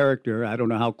enjoyed the character. I don't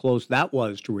know how close that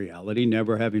was to reality,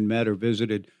 never having met or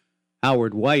visited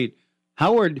Howard White.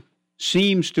 Howard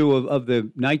seems to, of the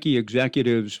Nike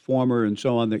executives, former and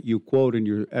so on, that you quote in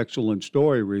your excellent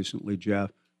story recently,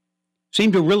 Jeff,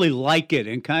 seemed to really like it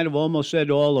and kind of almost said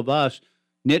to all of us,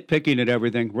 nitpicking at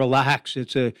everything, relax.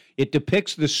 It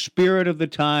depicts the spirit of the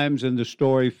times and the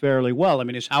story fairly well. I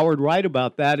mean, is Howard right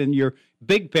about that in your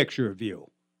big picture view?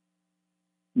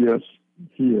 Yes,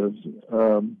 he is.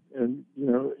 And,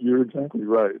 you're exactly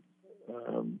right.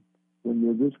 When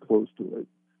you're this close to it,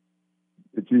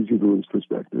 it's easy to lose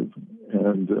perspective.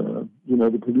 And,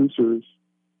 the producers,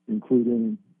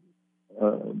 including,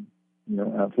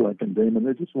 Affleck and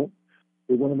Damon,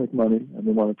 they want to make money and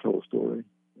they want to tell a story.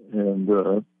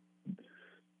 And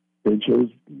they chose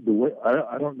the way.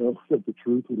 I don't know if the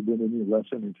truth would have been any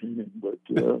less entertaining, but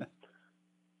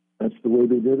that's the way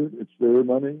they did it. It's their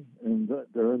money, and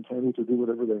they're entitled to do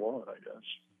whatever they want, I guess.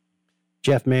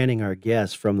 Jeff Manning, our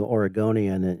guest from the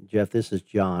Oregonian. And Jeff, this is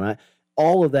John.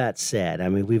 All of that said, I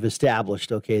mean, we've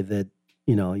established, okay, that,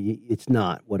 it's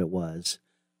not what it was.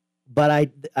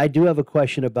 But I do have a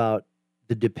question about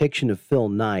the depiction of Phil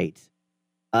Knight,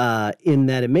 in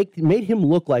that it made him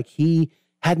look like he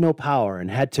had no power and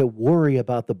had to worry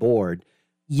about the board.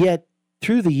 Yet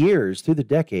through the years, through the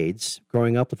decades,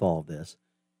 growing up with all of this,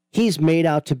 he's made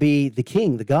out to be the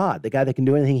king, the god, the guy that can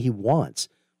do anything he wants.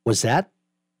 Was that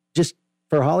just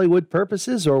for Hollywood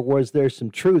purposes, or was there some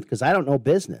truth? Because I don't know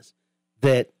business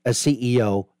that a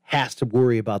CEO has to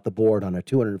worry about the board on a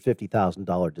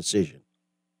 $250,000 decision.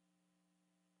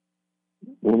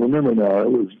 Well, remember now,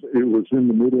 it was in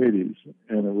the mid-'80s,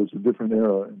 and it was a different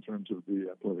era in terms of the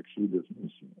athletic shoe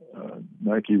business.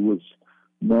 Nike was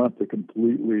not the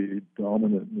completely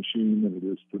dominant machine that it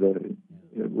is today.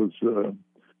 It was, it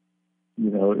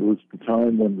was the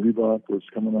time when Reebok was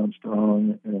coming on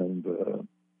strong, and the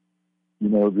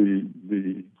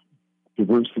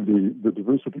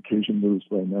diversification moves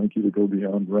by Nike to go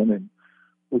beyond running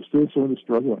was still sort of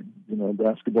struggling.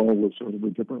 Basketball was sort of a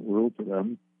different world for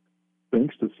them.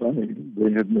 Thanks to Sonny,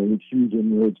 they had made huge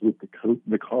inroads with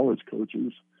the college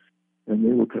coaches, and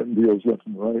they were cutting deals left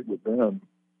and right with them.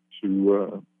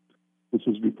 This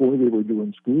was before they were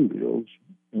doing school deals,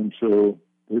 and so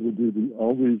they would do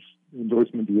all these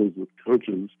endorsement deals with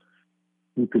coaches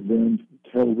who could then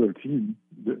tell their team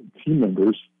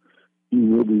members, you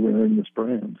will be wearing this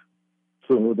brand.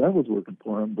 So that was working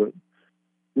for them, but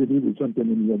they needed something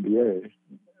in the NBA,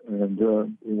 and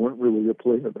they weren't really a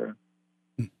player there.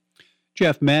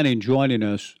 Jeff Manning joining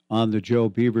us on the Joe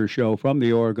Beaver Show from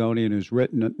the Oregonian has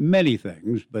written many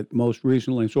things, but most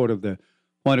recently sort of the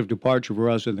point of departure for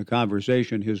us in the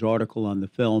conversation, his article on the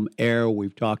film Air.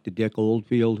 We've talked to Dick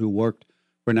Oldfield, who worked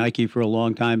for Nike for a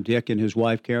long time. Dick and his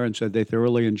wife Karen said they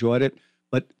thoroughly enjoyed it,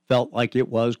 but felt like it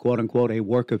was, quote-unquote, a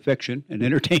work of fiction, an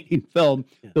entertaining film.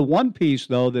 Yeah. The one piece,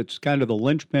 though, that's kind of the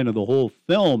linchpin of the whole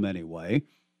film anyway,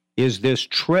 is this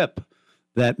trip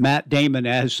that Matt Damon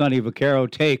as Sonny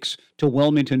Vaccaro takes to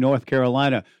Wilmington, North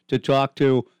Carolina, to talk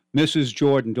to Mrs.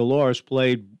 Jordan, Dolores,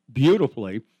 played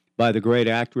beautifully by the great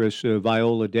actress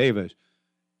Viola Davis.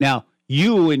 Now,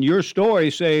 you in your story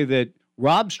say that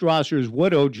Rob Strasser's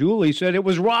widow, Julie, said it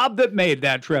was Rob that made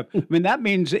that trip. I mean, that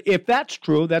means if that's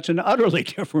true, that's an utterly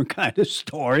different kind of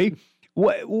story.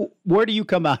 Where do you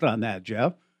come out on that,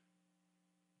 Jeff?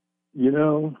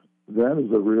 That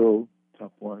is a real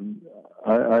tough one.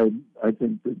 I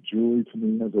think that Julie, to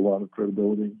me, has a lot of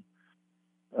credibility,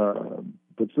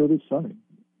 but so does Sonny.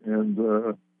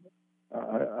 And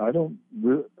I don't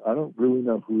really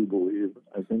know who to believe.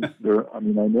 I think I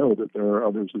know that there are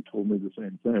others who told me the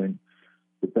same thing,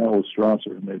 but that was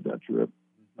Strasser who made that trip.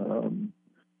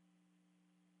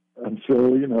 And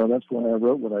so, that's why I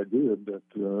wrote what I did, that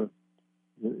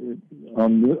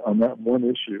on that one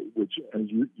issue, which, as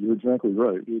you're exactly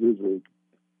right, it is a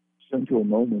central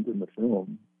moment in the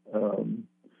film.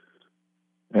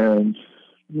 And,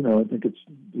 I think it's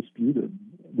disputed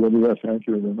whether that's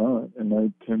accurate or not. And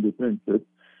I tend to think that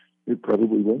it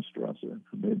probably was Strasser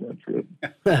who made that trip.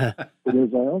 But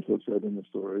as I also said in the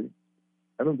story,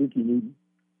 I don't think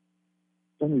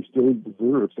Sonny still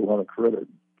deserves a lot of credit.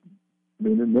 I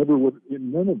mean,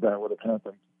 none of that would have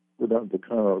happened without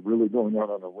Vaccaro really going out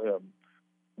on a limb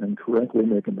and correctly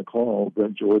making the call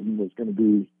that Jordan was going to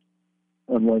be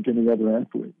unlike any other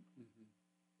athlete.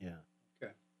 Yeah.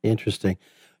 Okay. Interesting.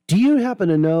 Do you happen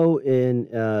to know, in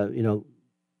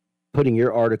putting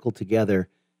your article together,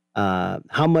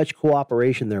 how much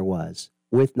cooperation there was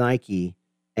with Nike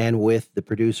and with the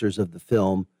producers of the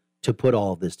film to put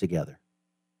all of this together?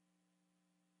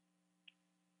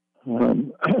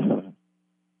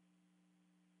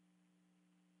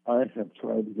 I have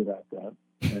tried to get at that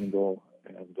angle,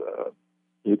 and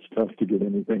it's tough to get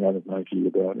anything out of Nike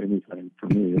about anything, for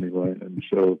me anyway. And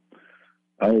so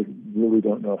I really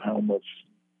don't know how much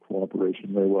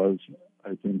cooperation there was.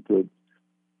 I think that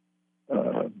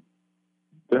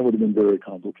that would have been very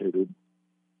complicated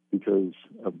because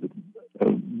of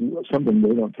something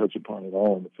they don't touch upon at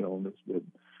all in the film is that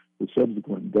the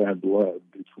subsequent bad blood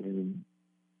between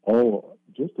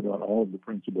just about all of the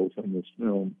principals in this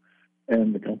film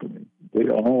and the company.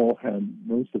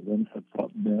 Most of them had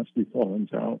fought nasty falling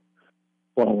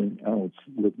outs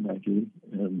with Nike.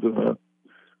 And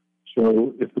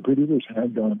so if the producers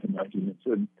had gone to Nike and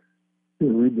said,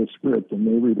 "Here, read the script," and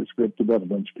they read a script about a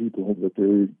bunch of people that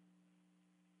they,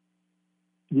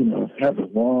 have a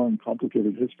long,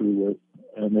 complicated history with,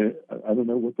 and I don't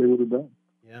know what they would have done.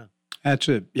 Yeah.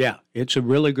 It's a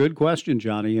really good question,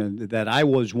 Johnny, and that I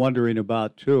was wondering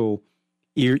about too.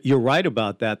 You're right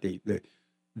about that.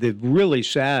 The really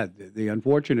sad, the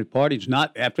unfortunate parties,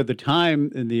 not after the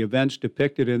time and the events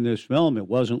depicted in this film. It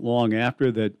wasn't long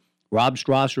after that Rob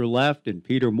Strasser left and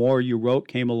Peter Moore, you wrote,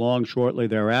 came along shortly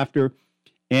thereafter.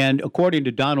 And according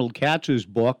to Donald Katz's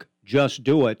book, Just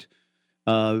Do It,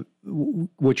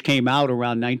 which came out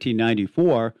around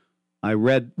 1994, I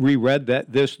reread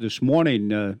this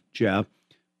morning, Jeff.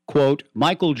 Quote,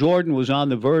 Michael Jordan was on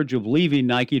the verge of leaving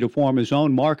Nike to form his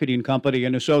own marketing company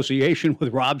in association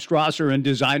with Rob Strasser and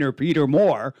designer Peter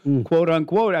Moore, quote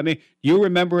unquote. I mean, you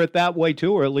remember it that way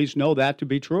too, or at least know that to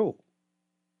be true?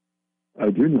 I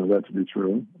do know that to be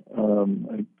true.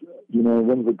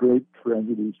 One of the great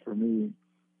tragedies for me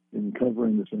in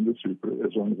covering this industry for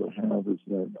as long as I have is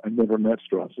that I never met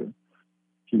Strasser.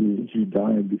 He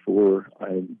died before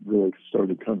I really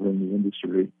started covering the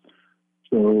industry.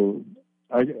 So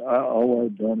all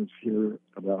I've done is hear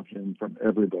about him from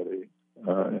everybody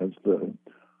as the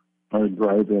hard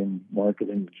driving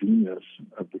marketing genius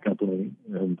of the company,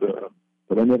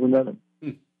 but I never met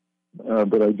him.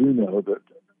 But I do know that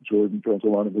Jordan felt a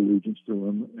lot of allegiance to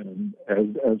him,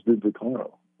 and as did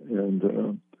Vaccaro,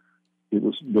 and they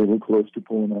were close to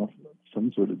pulling off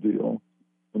some sort of deal,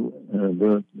 and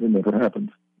it never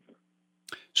happened.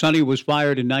 Sonny was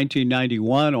fired in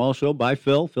 1991 also by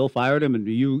Phil. Phil fired him, and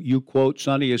you quote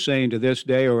Sonny as saying to this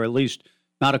day, or at least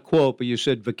not a quote, but you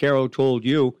said Vaccaro told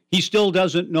you he still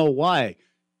doesn't know why.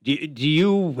 Do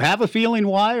you have a feeling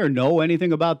why or know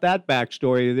anything about that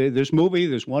backstory? This movie,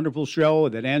 this wonderful show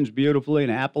that ends beautifully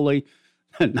and happily,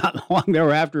 and not long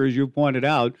thereafter, as you pointed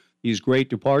out, these great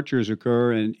departures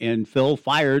occur, and Phil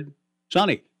fired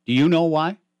Sonny. Do you know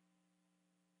why?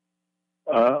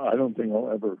 I don't think I'll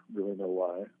ever really know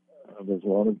why. There's a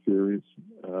lot of theories,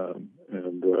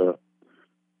 and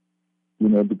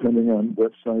depending on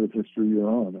what side of history you're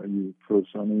on, are you pro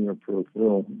Sonny or pro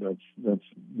Phil? That's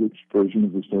which version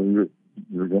of the story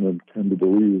you're going to tend to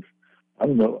believe. I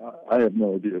don't know. I have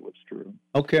no idea what's true.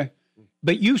 Okay,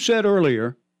 but you said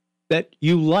earlier that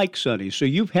you like Sonny, so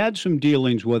you've had some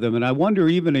dealings with him, and I wonder,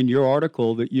 even in your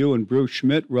article that you and Bruce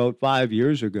Schmidt wrote 5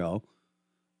 years ago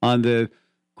on the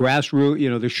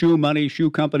grassroots, the shoe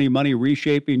company money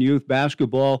reshaping youth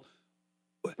basketball.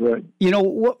 Right.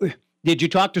 What did you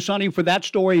talk to Sonny for that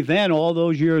story then? All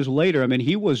those years later, I mean,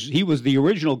 he was the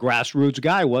original grassroots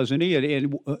guy, wasn't he?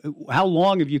 And how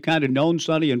long have you kind of known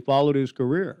Sonny and followed his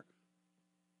career?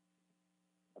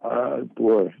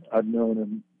 Boy, I've known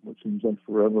him what seems like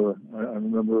forever. I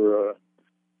remember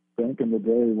back in the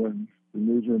day when the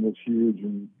newsroom was huge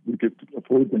and we could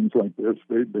afford things like this.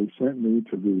 They sent me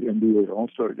to the NBA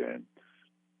All-Star game.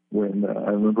 when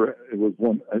I remember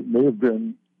it may have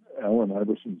been Allen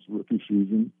Iverson's rookie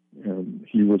season, and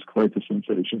he was quite the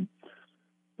sensation.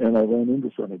 And I ran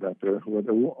into Sonny back there, who I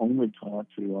only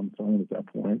talked to on the phone at that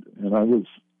point, and I was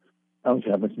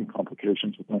having some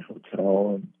complications with my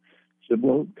hotel, and said,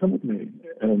 "Well, come with me."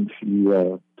 And he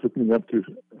took me up to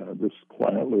this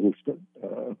quiet little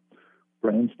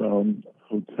brownstone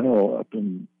hotel up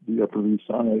in the Upper East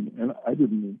Side, and I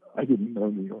didn't know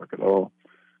New York at all.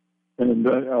 And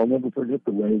I'll never forget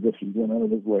the way that he went out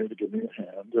of his way to give me a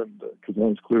hand, and because I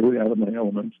was clearly out of my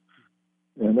element,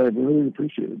 and I really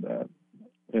appreciated that.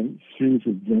 And he's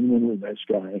a genuinely nice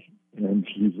guy, and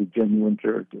he's a genuine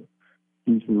character.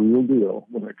 He's the real deal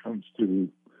when it comes to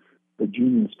a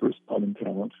genius for spotting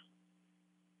talent.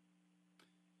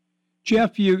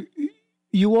 Jeff,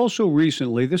 you also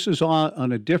recently, this is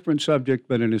on a different subject,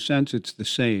 but in a sense it's the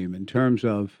same in terms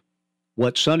of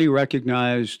what Sonny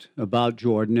recognized about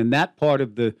Jordan, and that part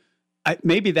of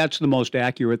maybe that's the most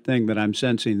accurate thing that I'm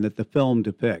sensing that the film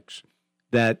depicts,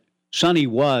 that Sonny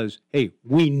was, hey,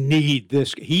 we need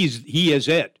this. He is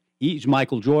it. He's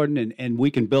Michael Jordan, and we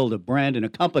can build a brand and a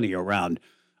company around,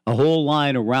 a whole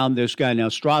line around this guy. Now,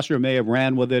 Strasser may have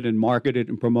ran with it and marketed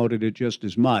and promoted it just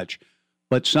as much,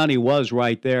 but Sonny was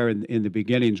right there in the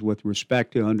beginnings with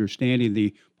respect to understanding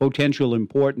the potential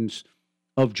importance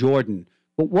of Jordan.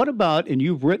 But what about, and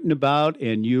you've written about,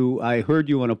 and I heard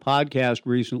you on a podcast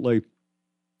recently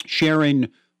sharing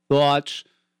thoughts.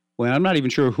 Well, I'm not even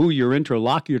sure who your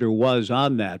interlocutor was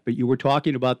on that, but you were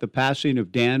talking about the passing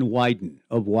of Dan Wieden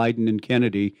of Wieden and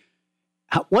Kennedy.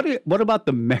 What about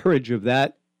the marriage of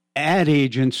that ad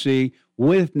agency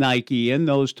with Nike in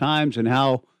those times, and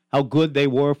how good they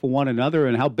were for one another,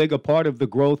 and how big a part of the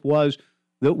growth was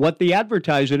what the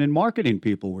advertising and marketing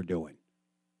people were doing?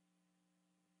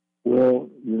 Well,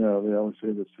 they always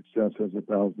say that success has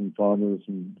 1,000 fathers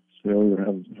and failure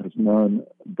has none.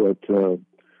 But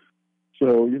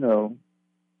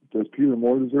does Peter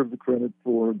Moore deserve the credit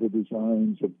for the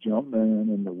designs of Jumpman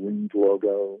and the Winged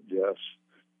logo? Yes.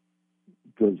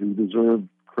 Does he deserve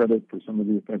credit for some of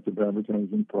the effective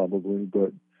advertising? Probably.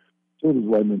 But so does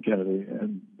Wieden and Kennedy,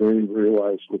 and they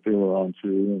realized what they were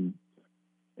onto,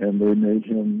 and they made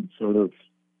him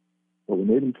they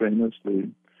made him famous. They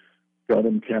got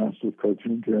him cast with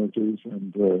cartoon characters,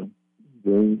 and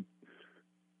they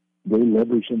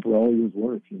leveraged him for all he was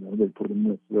worth. They put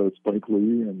him with Spike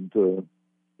Lee, and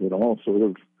it all sort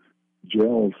of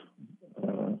gelled.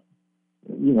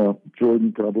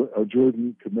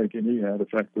 Jordan could make any ad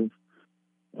effective,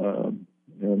 and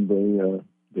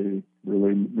they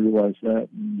really realized that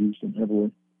and used him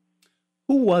heavily.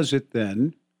 Who was it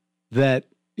then that?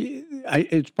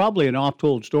 It's probably an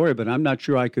oft-told story, but I'm not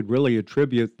sure I could really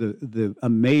attribute the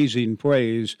amazing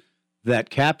phrase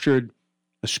that captured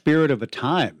a spirit of a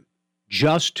time.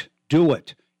 Just do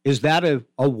it. Is that a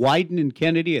Wieden and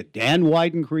Kennedy, a Dan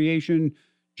Wieden creation,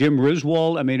 Jim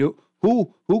Riswold? I mean,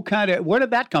 where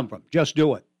did that come from? Just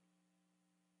do it.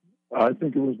 I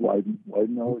think it was Wieden.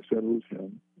 Wieden always said it was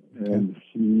him, and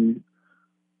he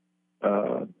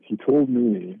told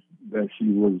me that he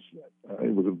was.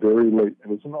 It was it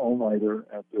was an all-nighter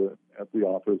at the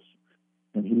office,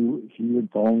 and he had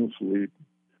fallen asleep,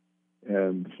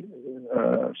 and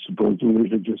supposedly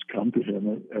it had just come to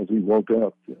him as he woke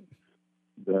up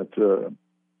that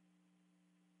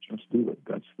just do it.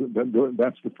 That's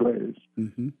the phrase.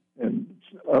 Mm-hmm. And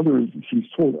he's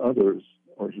told others,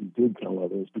 or he did tell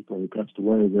others before he passed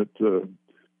away, that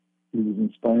he was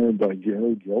inspired by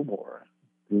Gary Gilmore,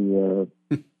 the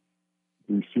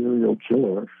serial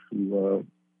killer who,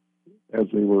 as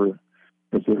they were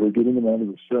getting him out of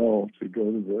the cell to go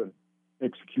to the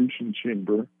execution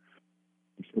chamber,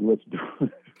 he said, "Let's do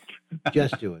it."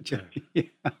 Just do it.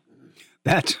 Yeah.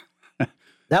 That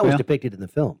was depicted in the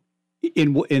film.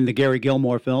 In the Gary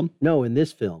Gilmore film? No, in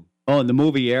this film. Oh, in the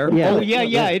movie Air? Yeah,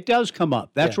 yeah, it does come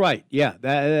up. That's right. Yeah,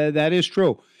 that is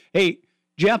true. Hey,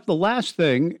 Jeff, the last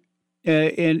thing,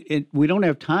 and we don't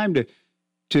have time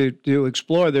to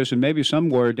explore this, and maybe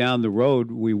somewhere down the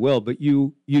road we will, but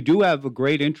you do have a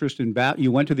great interest in you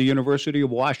went to the University of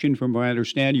Washington, from what I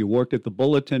understand. You worked at the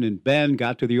Bulletin in Bend,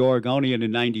 got to the Oregonian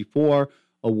in '94,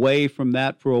 away from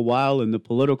that for a while in the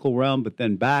political realm, but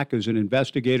then back as an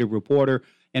investigative reporter.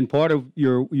 And part of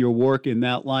your work in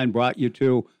that line brought you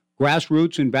to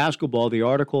Grassroots in Basketball, the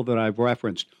article that I've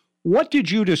referenced. What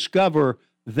did you discover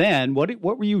then? What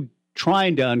were you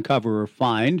trying to uncover or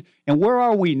find? And where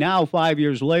are we now 5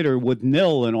 years later with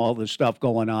NIL and all this stuff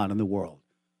going on in the world?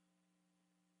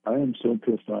 I am so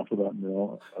pissed off about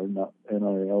NIL, or not NIL,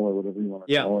 or whatever you want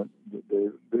to call it.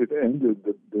 They've ended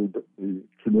the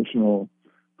traditional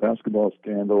basketball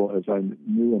scandal as I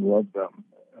knew and loved them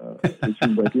It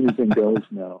seems like anything goes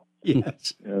now.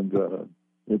 Yes. And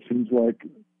it seems like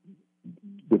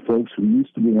the folks who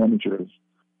used to be amateurs,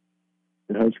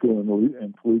 the high school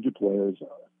and collegiate players,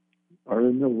 are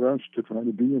in no rush to try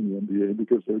to be in the NBA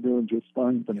because they're doing just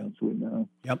fine financially now.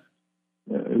 Yep.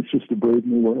 It's just a brave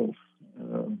new world.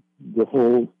 The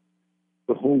whole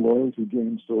loyalty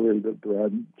game story that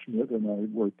Brad Schmidt and I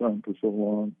worked on for so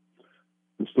long,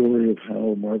 the story of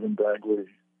how Marvin Bagley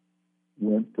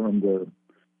went from the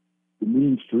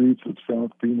mean streets of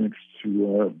South Phoenix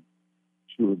to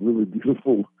a really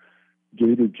beautiful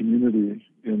gated community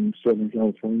in Southern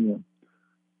California.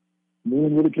 No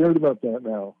one would have cared about that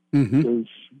now because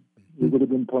it would have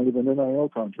been part of an NIL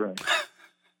contract.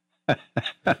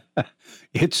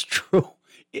 It's true.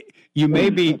 You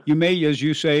may, as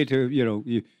you say,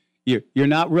 you're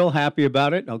not real happy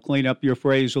about it. I'll clean up your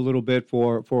phrase a little bit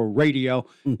for radio.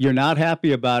 You're not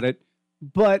happy about it,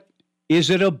 but is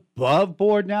it above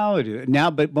board now?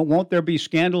 But won't there be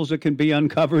scandals that can be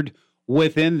uncovered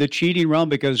within the cheating realm?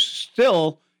 Because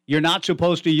still, you're not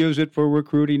supposed to use it for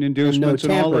recruiting inducements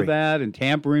and all of that, and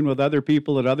tampering with other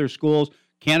people at other schools.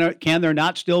 Can there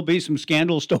not still be some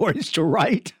scandal stories to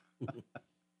write?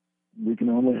 We can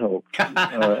only hope.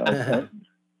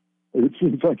 It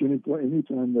seems like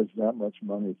anytime there's that much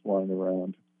money flying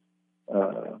around,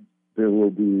 there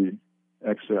will be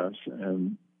excess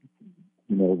and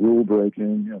rule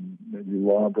breaking and maybe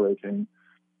law breaking.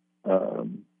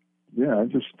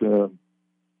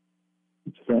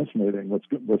 It's fascinating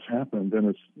what's happened,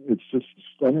 and it's just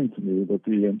stunning to me that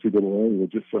the NCAA was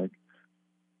just like,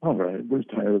 all right, we're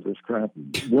tired of this crap,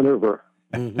 whatever.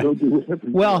 Go do whatever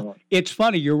you want. It's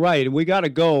funny. You're right, and we got to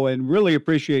go. And really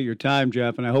appreciate your time,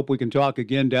 Jeff. And I hope we can talk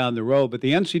again down the road. But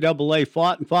the NCAA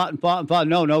fought and fought and fought and fought.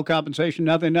 No compensation,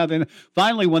 nothing.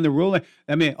 Finally, when the ruling,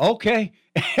 okay.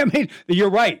 You're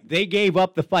right. They gave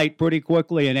up the fight pretty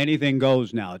quickly, and anything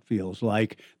goes now. It feels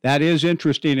like that is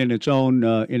interesting in its own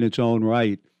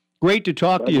right. Great to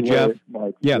talk to you, Jeff.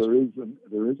 Mike, yes,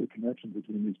 there is a connection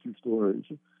between these two stories.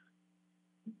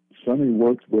 Sonny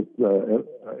worked with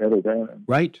Ed O'Bannon,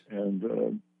 right?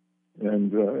 And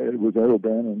it was Ed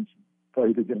O'Bannon's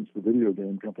fight against the video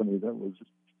game company that was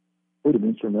sort of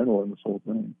instrumental in this whole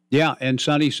thing. Yeah, and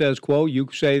Sonny says, quote, you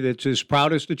say that's his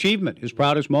proudest achievement, his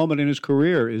proudest moment in his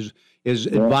career is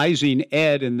advising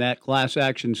Ed in that class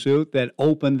action suit that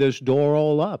opened this door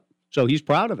all up. So he's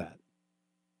proud of that.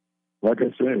 Like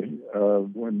I say,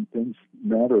 when things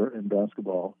matter in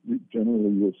basketball,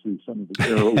 generally you'll see some of the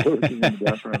arrow working in the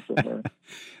background somewhere.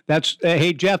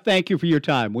 Hey, Jeff, thank you for your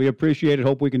time. We appreciate it.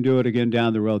 Hope we can do it again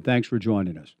down the road. Thanks for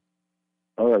joining us.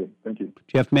 All right. Thank you.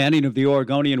 Jeff Manning of the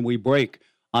Oregonian. We break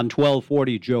on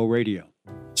 1240 Joe Radio.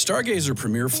 Stargazer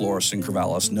Premier Florist in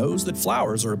Corvallis knows that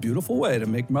flowers are a beautiful way to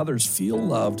make mothers feel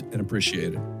loved and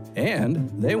appreciated. And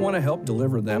they want to help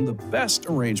deliver them the best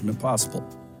arrangement possible.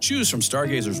 Choose from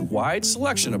Stargazer's wide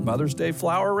selection of Mother's Day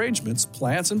flower arrangements,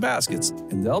 plants, and baskets,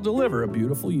 and they'll deliver a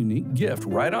beautiful, unique gift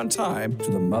right on time to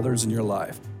the mothers in your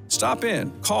life. Stop in,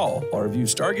 call, or view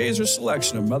Stargazer's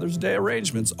selection of Mother's Day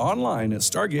arrangements online at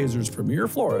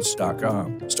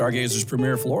stargazerspremierflorist.com. Stargazer's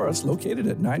Premier Florist, located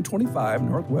at 925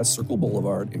 Northwest Circle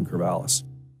Boulevard in Corvallis.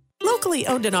 Locally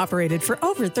owned and operated for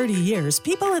over 30 years,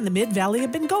 people in the Mid-Valley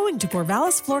have been going to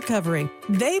Corvallis Floor Covering.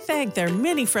 They thank their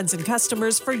many friends and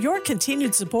customers for your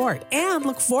continued support and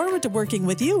look forward to working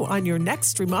with you on your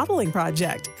next remodeling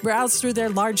project. Browse through their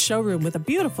large showroom with a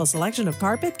beautiful selection of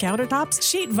carpet, countertops,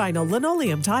 sheet vinyl,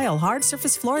 linoleum, tile, hard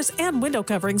surface floors, and window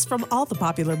coverings from all the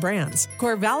popular brands.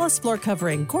 Corvallis Floor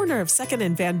Covering, corner of 2nd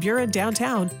and Van Buren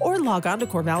downtown, or log on to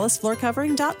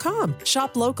CorvallisFloorCovering.com.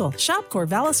 Shop local, shop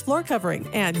Corvallis Floor Covering,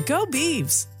 and go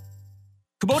Beavs!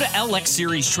 Kubota LX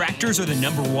Series tractors are the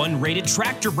 #1 rated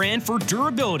tractor brand for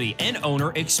durability and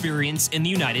owner experience in the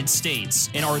United States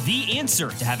and are the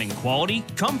answer to having quality,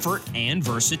 comfort, and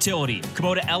versatility.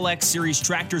 Kubota LX Series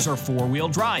tractors are 4-wheel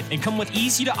drive and come with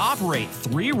easy-to-operate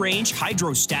 3-range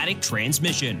hydrostatic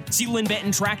transmission. See Lynn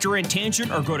Benton Tractor and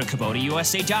Tangent or go to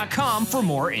KubotaUSA.com for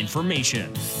more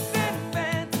information.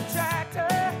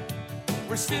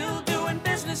 We're still doing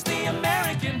business the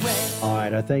American way. All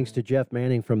right, our thanks to Jeff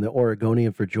Manning from the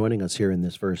Oregonian for joining us here in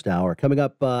this first hour. Coming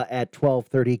up at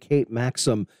 12:30, Kate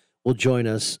Maxim will join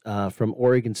us from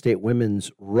Oregon State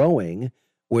Women's Rowing,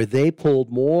 where they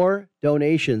pulled more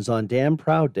donations on Damn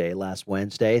Proud Day last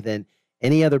Wednesday than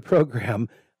any other program,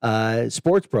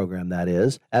 sports program that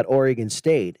is, at Oregon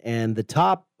State. And the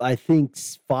top, I think,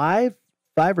 five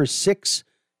or six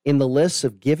in the list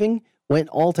of giving went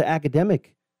all to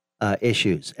academic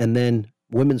issues. And then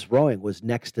women's rowing was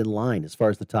next in line as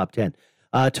far as the top 10.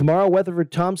 Tomorrow,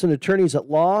 Weatherford Thompson attorneys at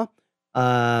law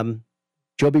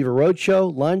Joe Beaver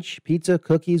Roadshow, lunch, pizza,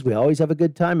 cookies. We always have a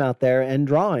good time out there, and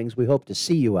drawings. We hope to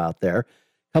see you out there.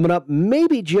 Coming up,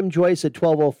 maybe Jim Joyce at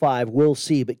 12:05. We'll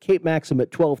see. But Kate Maxim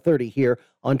at 12:30 here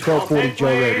on 1240 Joe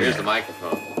Radio. Here's the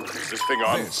microphone. Is this thing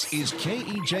on? This is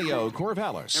KEJO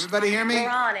Corvallis. Everybody hear me? We're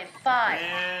on in 5.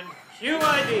 And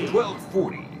QID.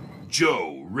 1240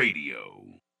 Joe Radio.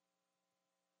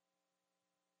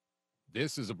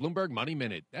 This is a Bloomberg Money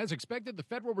Minute. As expected, the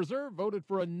Federal Reserve voted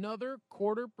for another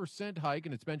 0.25% hike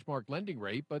in its benchmark lending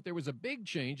rate, but there was a big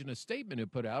change in a statement it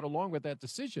put out along with that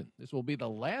decision. This will be the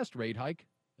last rate hike,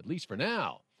 at least for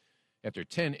now. After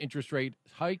 10 interest rate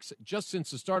hikes just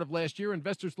since the start of last year,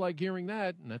 investors like hearing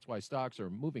that, and that's why stocks are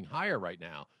moving higher right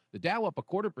now. The Dow up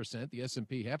 0.25%, the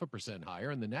S&P 0.5%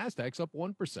 higher, and the Nasdaq's up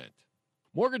 1%.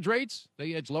 Mortgage rates,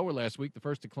 they edged lower last week, the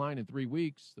first decline in 3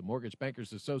 weeks. The Mortgage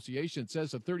Bankers Association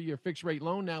says a 30-year fixed-rate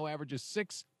loan now averages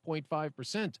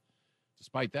 6.5%.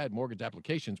 Despite that, mortgage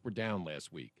applications were down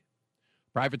last week.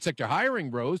 Private sector hiring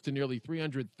rose to nearly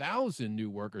 300,000 new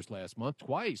workers last month,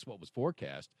 twice what was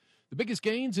forecast. The biggest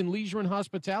gains in leisure and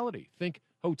hospitality. Think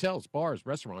hotels, bars,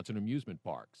 restaurants, and amusement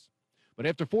parks. But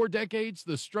after 4 decades,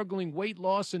 the struggling weight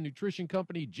loss and nutrition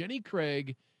company Jenny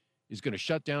Craig is going to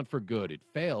shut down for good. It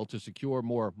failed to secure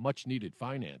more much-needed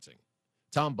financing.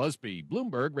 Tom Busby,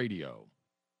 Bloomberg Radio.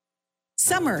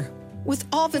 Summer, with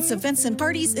all of its events and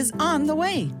parties, is on the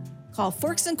way. Call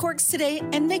Forks & Corks today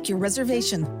and make your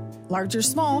reservation. Large or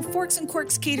small, Forks &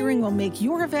 Corks Catering will make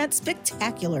your event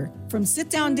spectacular. From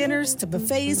sit-down dinners to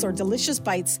buffets or delicious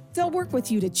bites, they'll work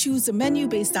with you to choose a menu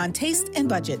based on taste and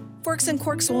budget. Forks &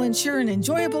 Corks will ensure an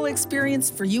enjoyable experience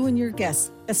for you and your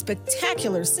guests. A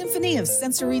spectacular symphony of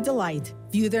sensory delight.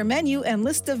 View their menu and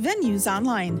list of venues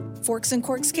online. Forks &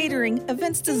 Corks Catering,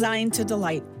 events designed to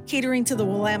delight. Catering to the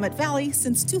Willamette Valley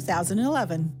since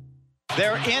 2011.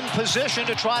 They're in position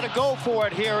to try to go for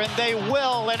it here, and they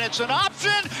will, and it's an option,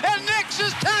 and Nix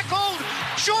is tackled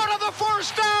short of the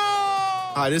first down!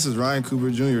 Hi, this is Ryan Cooper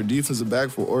Jr., defensive back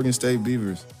for Oregon State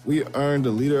Beavers. We earned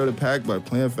the leader of the pack by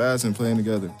playing fast and playing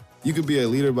together. You could be a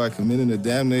leader by committing to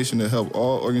Damn Nation to help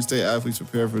all Oregon State athletes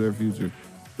prepare for their future.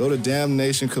 Go to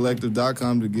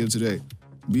damnationcollective.com to give today.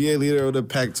 Be a leader of the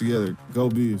pack together. Go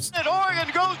Beavs. And Oregon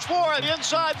goes for it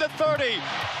inside the 30.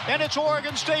 And it's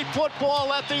Oregon State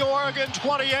football at the Oregon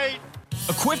 28.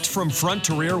 Equipped from front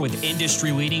to rear with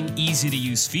industry-leading,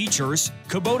 easy-to-use features,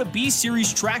 Kubota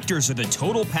B-Series tractors are the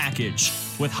total package.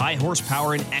 With high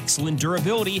horsepower and excellent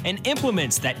durability and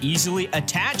implements that easily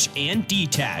attach and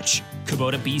detach.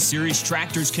 Kubota B-Series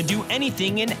tractors can do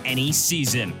anything in any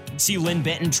season. See Lynn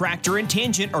Benton Tractor and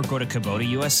Tangent or go to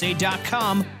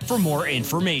KubotaUSA.com for more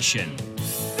information.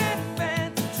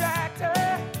 Benton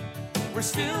Tractor, we're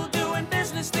still doing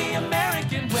business the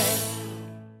American way.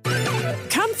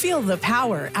 Come feel the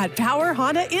power at Power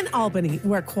Honda in Albany,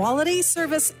 where quality,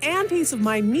 service, and peace of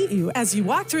mind meet you as you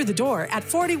walk through the door at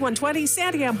 4120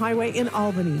 Santiam Highway in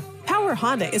Albany. Power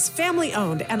Honda is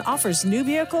family-owned and offers new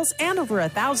vehicles and over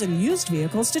 1,000 used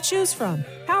vehicles to choose from.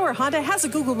 Power Honda has a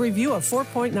Google review of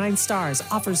 4.9 stars,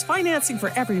 offers financing for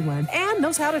everyone, and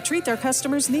knows how to treat their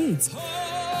customers' needs.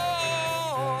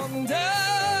 Honda.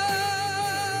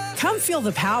 Come feel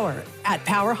the power at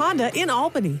Power Honda in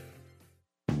Albany.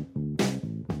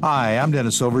 Hi, I'm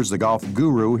Dennis Silvers, the golf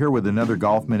guru, here with another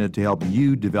Golf Minute to help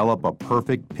you develop a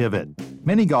perfect pivot.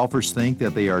 Many golfers think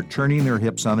that they are turning their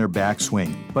hips on their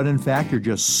backswing, but in fact, you're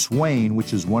just swaying,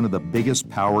 which is one of the biggest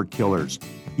power killers.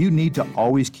 You need to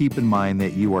always keep in mind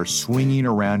that you are swinging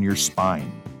around your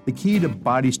spine. The key to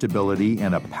body stability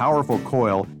and a powerful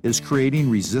coil is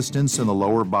creating resistance in the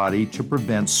lower body to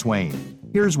prevent swaying.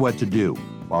 Here's what to do.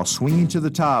 While swinging to the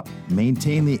top,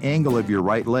 maintain the angle of your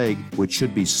right leg, which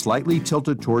should be slightly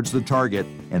tilted towards the target,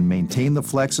 and maintain the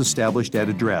flex established at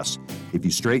address. If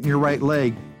you straighten your right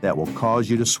leg, that will cause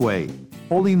you to sway.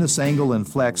 Holding this angle and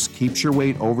flex keeps your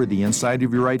weight over the inside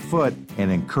of your right foot and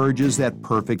encourages that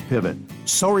perfect pivot.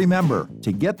 So remember,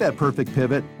 to get that perfect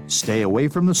pivot, stay away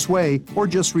from the sway, or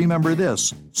just remember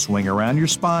this: swing around your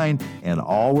spine and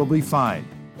all will be fine.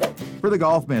 For the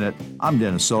Golf Minute, I'm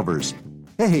Dennis Silvers.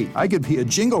 Hey, I could be a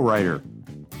jingle writer.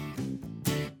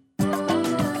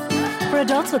 For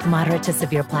adults with moderate to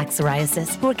severe plaque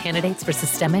psoriasis who are candidates for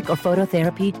systemic or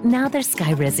phototherapy, now there's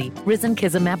Skyrizi,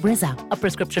 Risankizumab Riza, a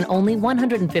prescription-only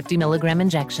 150 milligram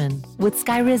injection. With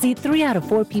Skyrizi, 3 out of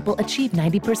 4 people achieve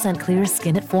 90% clear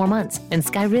skin at 4 months, and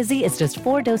Skyrizi is just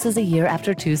 4 doses a year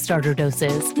after 2 starter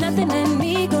doses. Nothing in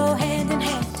me go hand in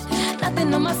hand.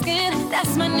 Nothing on my skin,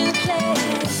 that's my new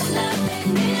place.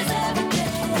 Nothing is everything.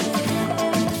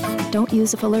 Don't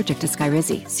use if allergic to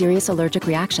Skyrizi. Serious allergic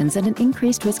reactions and an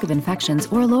increased risk of infections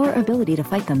or a lower ability to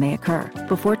fight them may occur.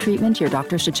 Before treatment, your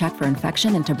doctor should check for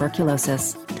infection and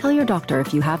tuberculosis. Tell your doctor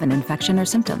if you have an infection or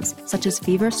symptoms, such as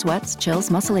fever, sweats, chills,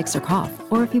 muscle aches, or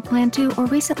cough, or if you plan to or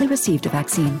recently received a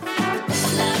vaccine.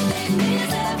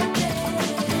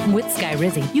 With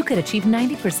Skyrizi, you could achieve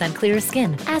 90% clearer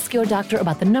skin. Ask your doctor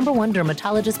about the #1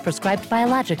 dermatologist prescribed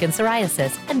biologic in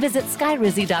psoriasis and visit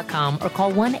skyrizi.com or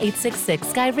call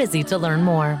 1-866-SKYRIZI to learn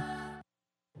more.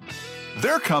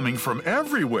 They're coming from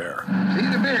everywhere.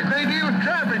 Seems to be a great deal of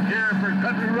traffic here for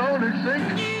Country Road, it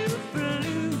seems.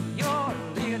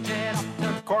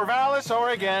 Corvallis,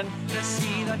 Oregon. To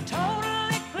see the total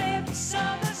eclipse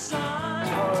of the sun. It's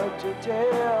hard to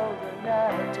tell the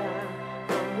night time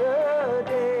from the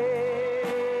day.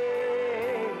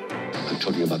 I'm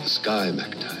talking about the sky,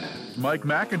 McIntyre. Mike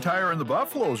McIntyre and the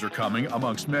Buffaloes are coming,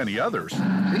 amongst many others.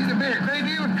 Seems to be a great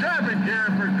deal of traffic here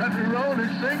for Country Road, it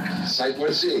seems. Sight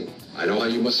worth seeing. I know how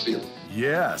you must feel.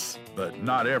 Yes, but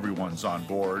not everyone's on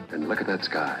board. And look at that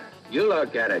sky. You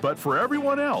look at it. But for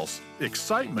everyone else,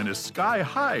 excitement is sky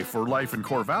high for life in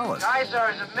Corvallis.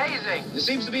 Star is amazing. There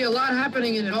seems to be a lot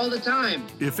happening in it all the time.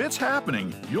 If it's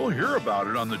happening, you'll hear about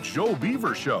it on the Joe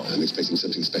Beaver Show. I'm expecting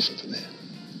something special from there.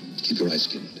 Keep your eyes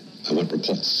skinned. I want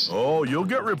reports. Oh, you'll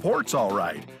get reports, all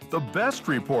right. The best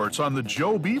reports on the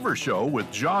Joe Beaver Show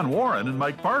with John Warren and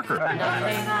Mike Parker. Nothing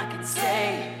I can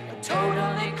say, a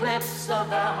total eclipse of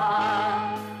the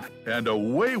heart. And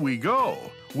away we go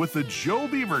with the Joe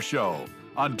Beaver Show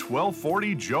on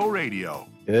 1240 Joe Radio.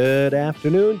 Good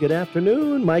afternoon. Good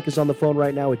afternoon. Mike is on the phone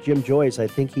right now with Jim Joyce. I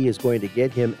think he is going to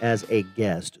get him as a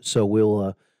guest. So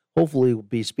we'll hopefully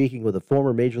be speaking with a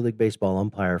former Major League Baseball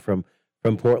umpire from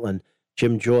Portland,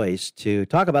 Jim Joyce, to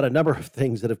talk about a number of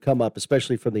things that have come up,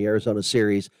 especially from the Arizona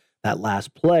series, that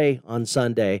last play on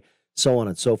Sunday, so on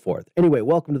and so forth. Anyway,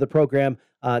 welcome to the program.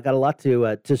 Got a lot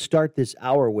to start this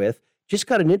hour with. Just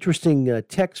got an interesting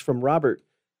text from Robert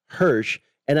Hirsch,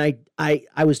 and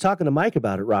I was talking to Mike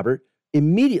about it, Robert,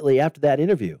 immediately after that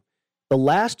interview. The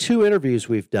last two interviews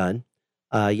we've done,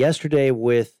 yesterday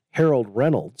with Harold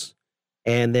Reynolds,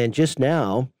 and then just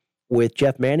now with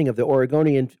Jeff Manning of the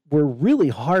Oregonian, were really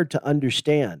hard to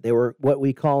understand. They were what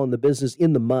we call in the business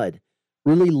in the mud,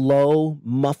 really low,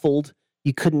 muffled.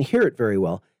 You couldn't hear it very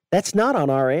well. That's not on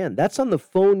our end. That's on the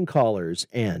phone caller's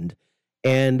end,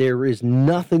 and there is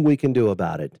nothing we can do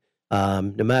about it.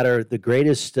 No matter the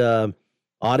greatest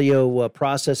audio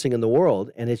processing in the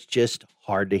world, and it's just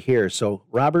hard to hear. So,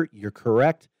 Robert, you're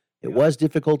correct. It was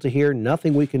difficult to hear.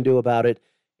 Nothing we can do about it,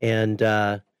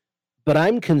 and but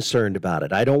I'm concerned about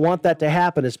it. I don't want that to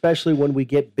happen, especially when we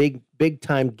get big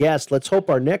time guests. Let's hope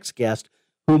our next guest,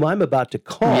 whom I'm about to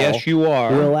call, yes, you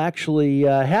are, will actually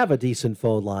have a decent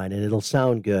phone line, and it'll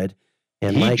sound good.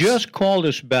 And he just called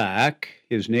us back.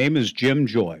 His name is Jim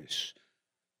Joyce.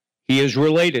 He is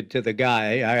related to the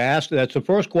guy I asked. That's the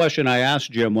first question I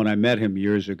asked Jim when I met him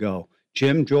years ago.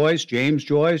 Jim Joyce, James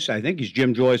Joyce. I think he's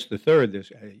Jim Joyce III.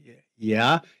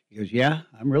 Yeah. He goes, yeah,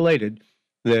 I'm related.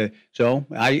 That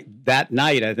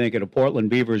night, I think, at a Portland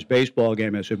Beavers baseball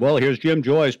game, I said, well, here's Jim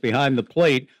Joyce behind the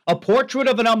plate. A portrait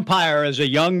of an umpire as a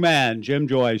young man, Jim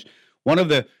Joyce.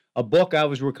 A book I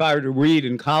was required to read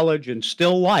in college and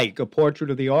still like, A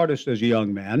Portrait of the Artist as a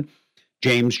Young Man,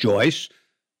 James Joyce.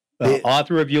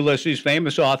 Author of Ulysses,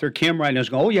 famous author. Kim right now is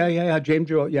going, oh, yeah, James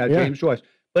Joyce. Yeah, James Joyce.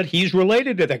 But he's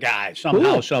related to the guy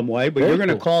somehow, some way. But you're going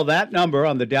to call that number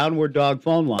on the Downward Dog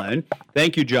phone line.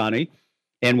 Thank you, Johnny.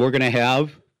 And we're going to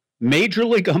have Major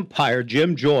League umpire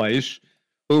Jim Joyce,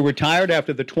 who retired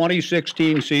after the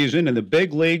 2016 season in the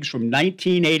big leagues from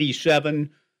 1987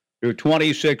 through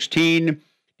 2016,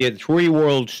 did 3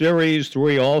 World Series,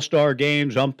 3 All-Star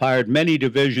games, umpired many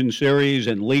division series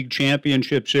and league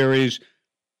championship series.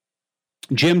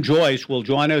 Jim Joyce will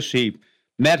join us. He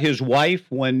met his wife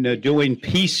when doing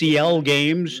PCL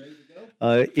games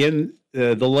in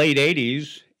the late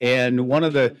 80s, and one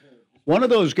of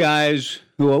those guys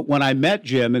who, when I met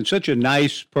Jim, and such a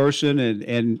nice person,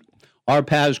 and our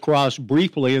paths crossed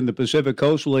briefly in the Pacific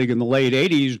Coast League in the late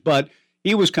 80s, but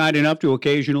he was kind enough to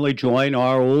occasionally join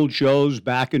our old shows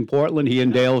back in Portland, he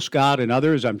and Dale Scott and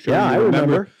others. I'm sure you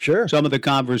remember some of the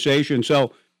conversation.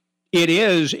 So it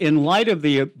is, in light of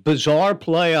the bizarre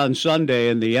play on Sunday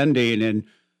and the ending, and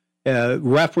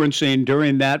referencing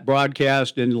during that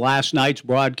broadcast and last night's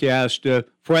broadcast,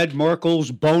 Fred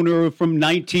Merkel's boner from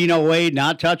 1908,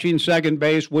 not touching second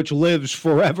base, which lives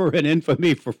forever in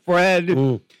infamy for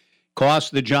Fred.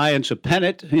 Cost the Giants a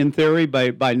pennant, in theory,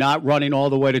 by not running all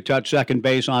the way to touch second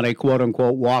base on a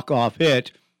quote-unquote walk-off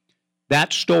hit.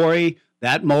 That story,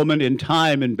 that moment in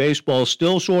time in baseball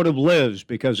still sort of lives,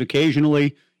 because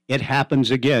occasionally it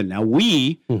happens again. Now,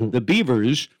 we, the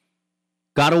Beavers,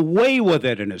 got away with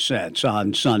it in a sense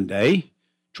on Sunday.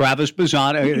 Travis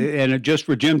Bazzana, and just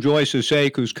for Jim Joyce's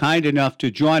sake, who's kind enough to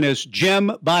join us.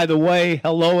 Jim, by the way,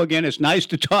 hello again. It's nice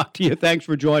to talk to you. Thanks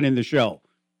for joining the show.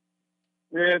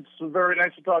 It's very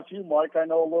nice to talk to you, Mike. I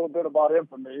know a little bit about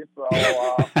infamy, so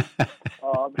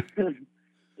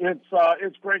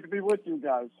it's great to be with you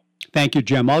guys. Thank you,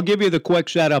 Jim. I'll give you the quick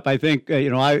setup. I think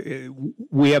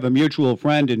we have a mutual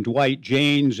friend in Dwight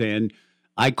Janes, and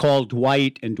I called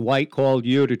Dwight, and Dwight called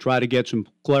you to try to get some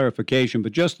clarification.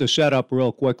 But just the setup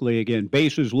real quickly again.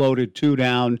 Bases loaded, 2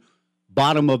 down,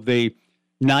 bottom of the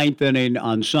 9th inning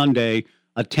on Sunday,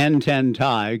 a 10-10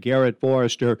 tie. Garrett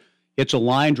Forrester hits a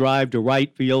line drive to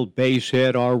right field, base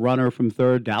hit. Our runner from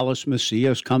third, Dallas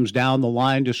Macias, comes down the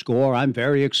line to score. I'm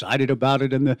very excited about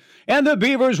it. And the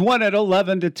Beavers won at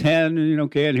 11-10.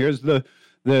 Okay, and here's the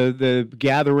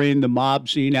gathering, the mob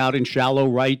scene out in shallow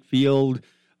right field.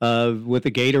 With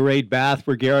a Gatorade bath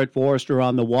for Garrett Forrester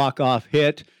on the walk-off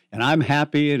hit, and I'm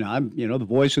happy, and I'm, the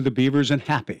voice of the Beavers and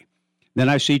happy. Then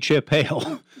I see Chip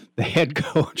Hale, the head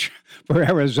coach for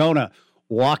Arizona,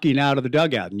 walking out of the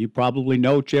dugout. And you probably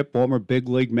know Chip, former big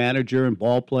league manager and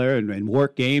ball player, and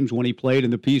worked games when he played in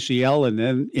the PCL and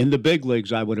then in the big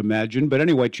leagues, I would imagine. But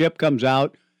anyway, Chip comes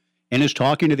out and is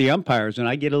talking to the umpires, and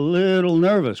I get a little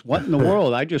nervous. What in the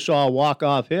world? I just saw a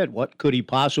walk-off hit. What could he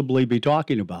possibly be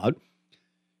talking about?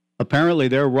 Apparently,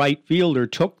 their right fielder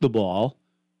took the ball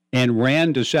and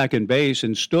ran to second base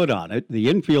and stood on it. The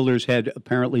infielders had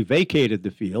apparently vacated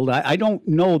the field. I don't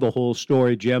know the whole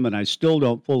story, Jim, and I still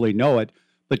don't fully know it.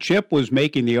 But Chip was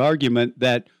making the argument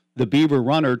that the Beaver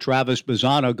runner, Travis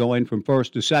Bazzana, going from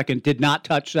first to second, did not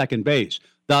touch second base.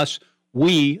 Thus,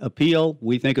 we appeal.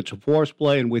 We think it's a forced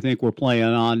play, and we think we're playing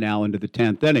on now into the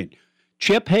 10th inning.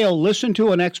 Chip Hale listened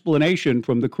to an explanation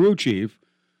from the crew chief,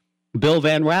 Bill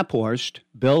Van Raphorst.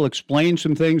 Bill explained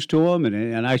some things to him,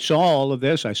 and I saw all of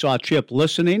this. I saw Chip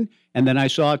listening, and then I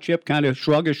saw Chip kind of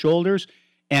shrug his shoulders,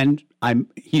 and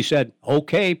he said,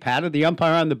 okay, patted the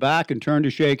umpire on the back and turned to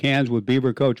shake hands with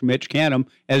Beaver coach Mitch Canham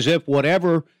as if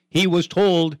whatever he was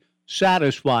told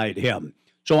satisfied him.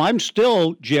 So I'm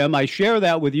still, Jim, I share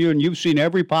that with you, and you've seen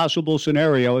every possible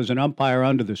scenario as an umpire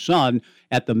under the sun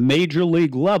at the major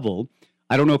league level.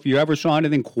 I don't know if you ever saw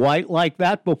anything quite like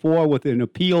that before with an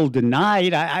appeal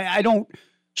denied. I don't.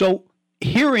 So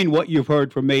hearing what you've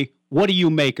heard from me, what do you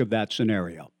make of that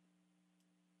scenario?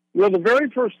 Well, the very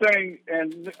first thing,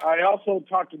 and I also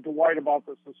talked to Dwight about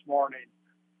this morning,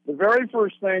 the very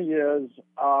first thing is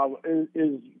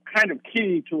kind of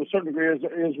key to a certain degree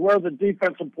is where the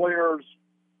defensive players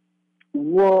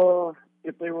were,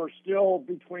 if they were still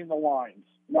between the lines.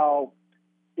 Now,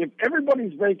 if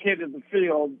everybody's vacated the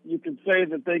field, you could say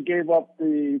that they gave up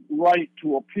the right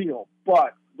to appeal.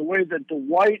 But the way that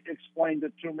Dwight explained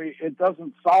it to me, it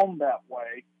doesn't sound that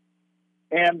way.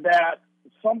 And that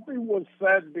something was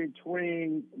said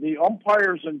between the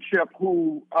umpires and Chip,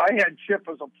 who I had Chip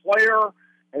as a player,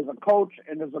 as a coach,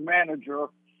 and as a manager.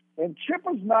 And Chip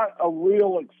is not a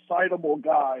real excitable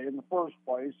guy in the first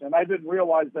place. And I didn't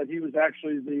realize that he was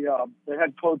actually the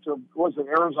head coach of, was it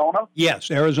Arizona?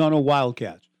 Yes, Arizona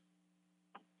Wildcats.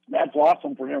 That's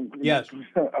awesome for him. Yes.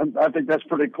 I think that's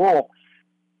pretty cool.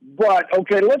 But,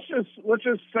 okay, let's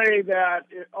just say that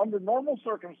under normal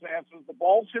circumstances, the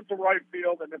balls hit the right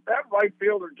field, and if that right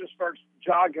fielder just starts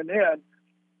jogging in,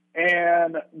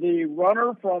 and the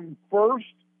runner from first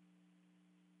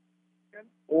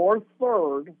or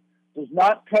third does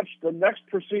not touch the next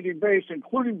preceding base,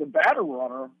 including the batter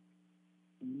runner,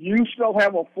 you still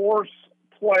have a force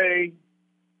play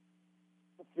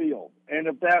field. And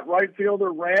if that right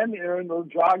fielder ran in or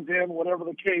jogged in, whatever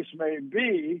the case may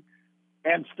be,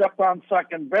 and stepped on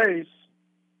second base,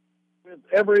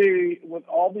 with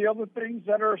all the other things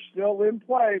that are still in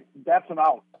play, that's an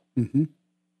out. Mm-hmm.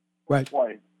 Right.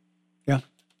 Play. Yeah.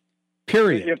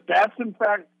 Period. If that's in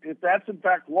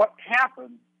fact what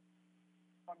happened,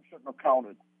 I shouldn't have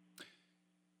counted.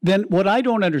 Then what I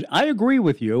don't understand, I agree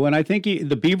with you, and I think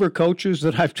the Beaver coaches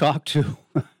that I've talked to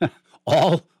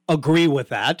all agree with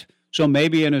that. So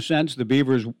maybe in a sense the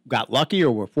Beavers got lucky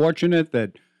or were fortunate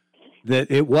that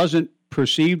it wasn't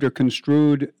perceived or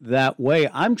construed that way.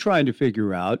 I'm trying to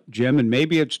figure out, Jim, and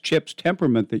maybe it's Chip's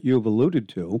temperament that you've alluded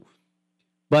to,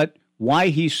 but why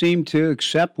he seemed to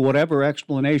accept whatever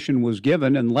explanation was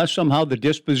given unless somehow the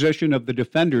disposition of the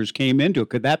defenders came into it.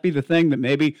 Could that be the thing that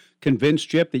maybe convinced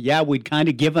Chip that, yeah, we'd kind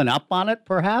of given up on it,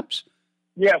 perhaps?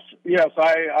 Yes.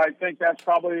 I think there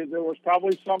was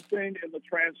probably something in the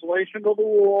translation of the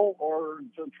rule or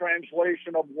the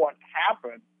translation of what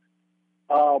happened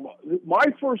My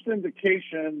first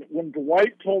indication, when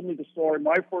Dwight told me the story,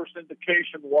 my first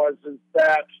indication is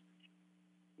that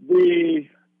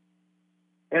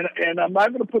and I'm not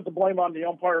going to put the blame on the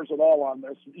umpires at all on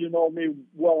this. You know me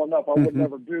well enough. I would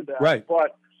never do that. Right.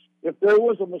 But if there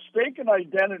was a mistaken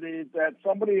identity that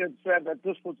somebody had said that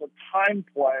this was a time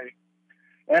play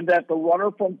and that the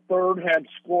runner from third had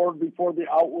scored before the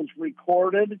out was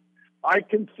recorded, I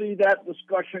can see that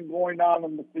discussion going on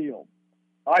in the field.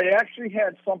 I actually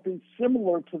had something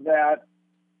similar to that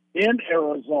in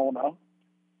Arizona,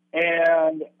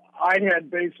 and I had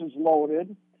bases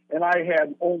loaded, and I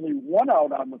had only one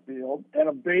out on the field and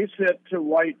a base hit to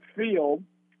right field.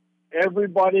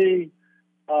 Everybody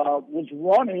was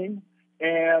running,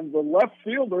 and the left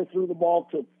fielder threw the ball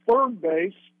to third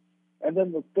base, and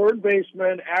then the third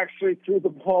baseman actually threw the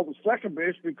ball to second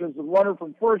base because the runner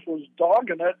from first was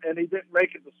dogging it, and he didn't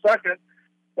make it to second.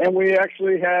 And we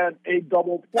actually had a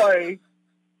double play.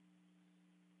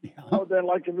 Then,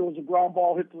 like if it was a ground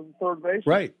ball hit to the third base,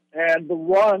 right? And the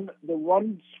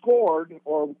run scored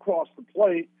or crossed the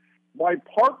plate. My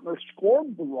partner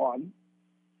scored the run,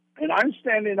 and I'm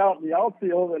standing out in the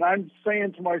outfield, and I'm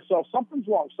saying to myself, "Something's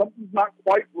wrong. Something's not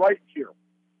quite right here."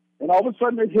 And all of a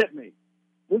sudden, it hit me.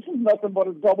 This is nothing but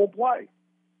a double play.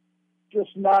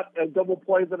 Just not a double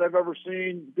play that I've ever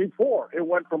seen before. It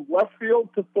went from left field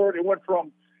to third. It went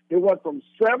from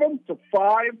 7 to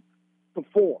 5 to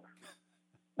 4,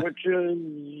 which is,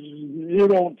 you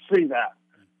don't see that.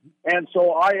 And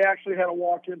so I actually had to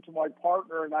walk into my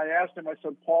partner and I asked him, I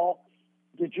said, "Paul,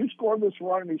 did you score this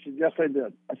run?" And he said, "Yes, I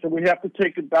did." I said, "We have to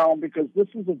take it down because this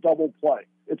is a double play.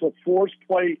 It's a forced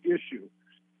play issue."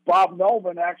 Bob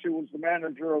Melvin actually was the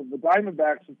manager of the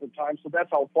Diamondbacks at the time, so that's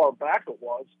how far back it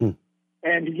was.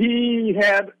 And he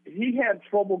had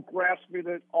trouble grasping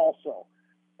it also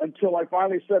until I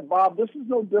finally said, "Bob, this is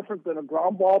no different than a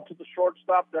ground ball to the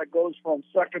shortstop that goes from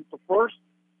second to first.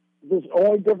 The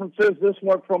only difference is this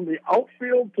went from the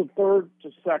outfield to third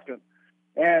to second.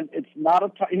 And it's not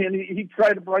and he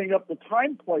tried to bring up the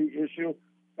time play issue.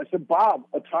 I said, "Bob,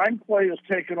 a time play is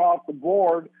taken off the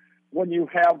board when you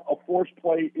have a forced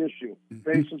play issue.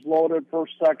 Bases loaded,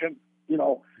 first, second,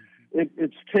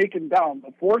 it's taken down.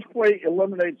 The forced play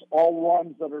eliminates all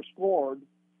runs that are scored."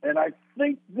 And I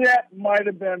think that might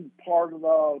have been part of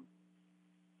the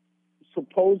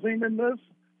supposing in this,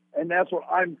 and that's what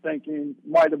I'm thinking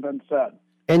might have been said.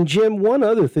 And Jim, one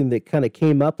other thing that kind of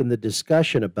came up in the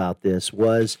discussion about this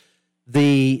was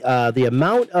the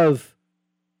amount of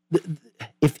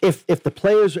if the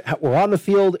players were on the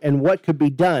field and what could be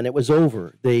done, it was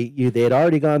over. They had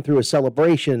already gone through a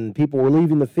celebration, people were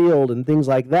leaving the field and things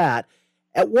like that.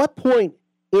 At what point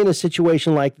in a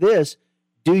situation like this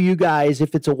do you guys,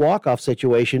 if it's a walk-off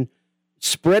situation,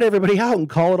 spread everybody out and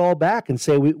call it all back and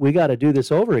say, we got to do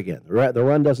this over again? The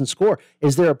run doesn't score.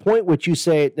 Is there a point which you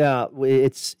say, no,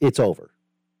 it's over?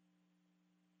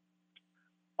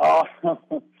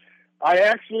 I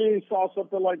actually saw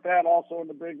something like that also in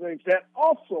the big leagues. That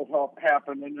also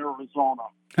happened in Arizona.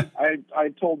 I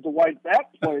told Dwight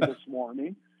that play this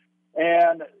morning,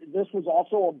 and this was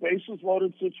also a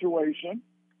bases-loaded situation,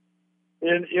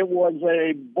 and it was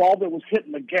a ball that was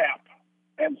hitting the gap.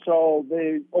 And so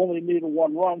they only needed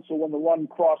one run. So when the run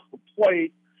crossed the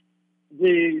plate,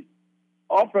 the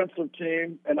offensive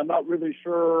team, and I'm not really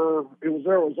sure, it was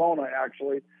Arizona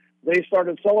actually, they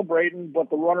started celebrating,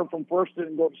 but the runner from first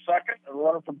didn't go to second, and the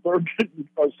runner from third didn't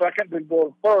go second, didn't go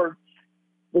to third.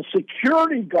 The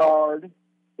security guard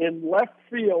in left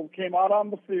field came out on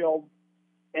the field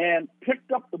and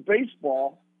picked up the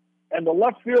baseball, and the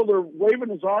left fielder waving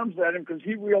his arms at him because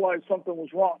he realized something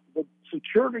was wrong. The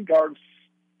security guard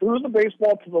threw the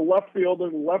baseball to the left fielder,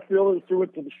 the left fielder threw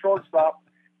it to the shortstop,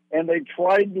 and they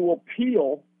tried to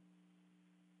appeal,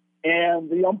 and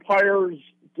the umpires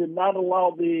did not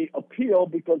allow the appeal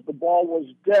because the ball was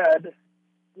dead,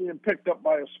 being picked up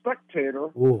by a spectator.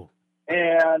 Ooh.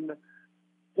 And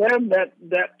then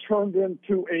that turned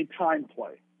into a time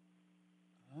play.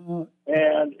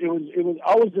 And it was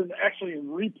I was actually in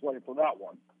replay for that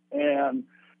one.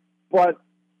 But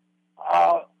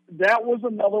that was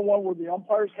another one where the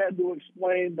umpires had to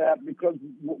explain that because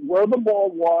where the ball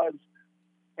was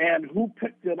and who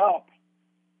picked it up,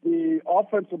 the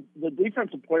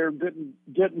defensive player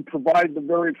didn't provide the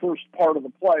very first part of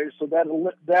the play, so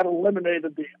that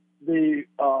eliminated the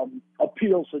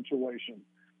appeal situation,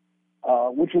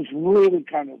 which was really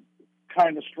kind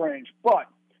of strange. But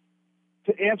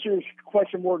to answer your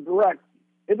question more direct,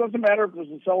 it doesn't matter if there's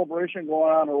a celebration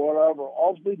going on or whatever.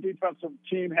 All the defensive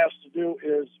team has to do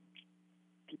is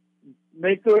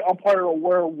make the umpire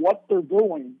aware of what they're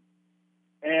doing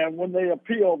And when they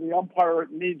appeal, the umpire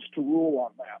needs to rule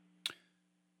on that.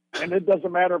 And it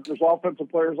doesn't matter if there's offensive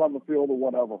players on the field or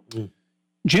whatever.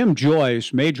 Jim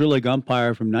Joyce, Major League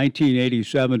umpire from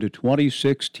 1987 to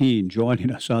 2016,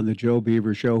 joining us on the Joe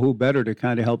Beaver Show. Who better to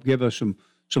kind of help give us some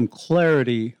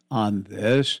clarity on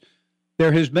this?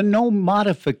 There has been no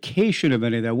modification of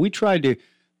any of that.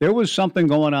 There was something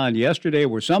going on yesterday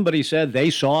where somebody said they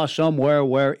saw somewhere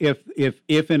where if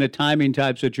in a timing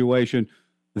type situation,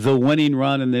 the winning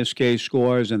run in this case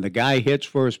scores and the guy hits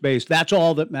first base, that's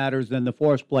all that matters. Then the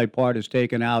force play part is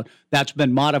taken out. That's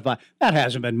been modified. That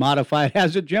hasn't been modified,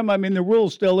 has it, Jim? I mean, the rule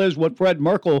still is what Fred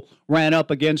Merkle ran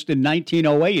up against in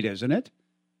 1908, isn't it?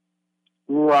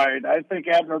 Right. I think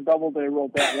Abner Doubleday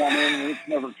wrote that one in, and it's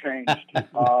never changed.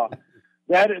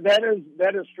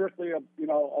 That is strictly a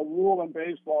rule in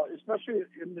baseball, especially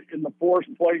in the force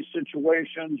play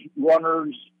situations,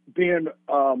 runners being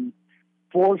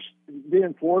forced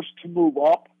to move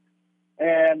up,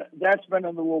 and that's been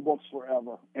in the rule books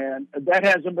forever, and that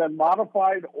hasn't been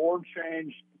modified or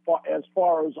changed as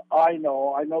far as I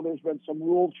know. I know there's been some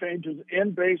rule changes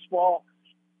in baseball,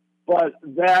 but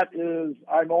that is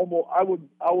I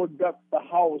would bet the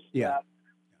house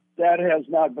that has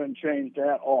not been changed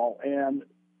at all, and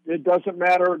it doesn't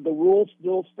matter. The rule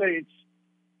still states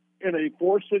in a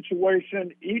force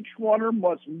situation, each runner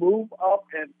must move up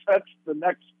and touch the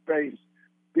next base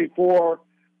before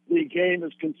the game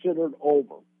is considered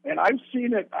over. And I've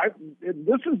seen it.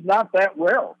 This is not that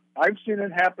rare. I've seen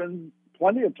it happen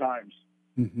plenty of times.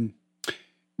 Mm-hmm.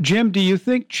 Jim, do you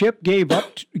think Chip gave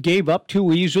up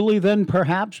too easily? Then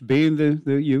perhaps, being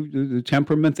the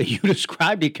temperament that you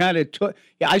described, he kind of took.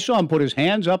 Yeah, I saw him put his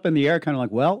hands up in the air, kind of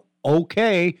like, well,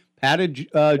 okay, patted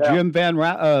Bill Van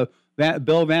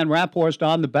Raphorst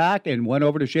on the back, and went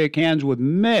over to shake hands with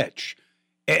Mitch.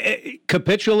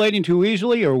 Capitulating too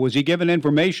easily, or was he given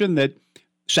information that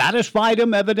satisfied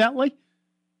him? Evidently.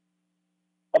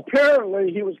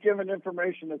 Apparently, he was given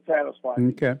information that satisfied him.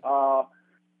 Okay.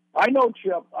 I know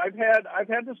Chip. I've had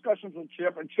discussions with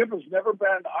Chip, and Chip has never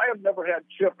been. I have never had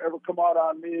Chip ever come out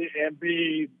on me and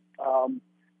be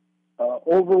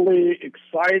overly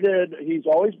excited. He's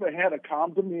always had a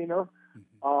calm demeanor.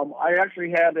 I actually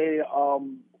had a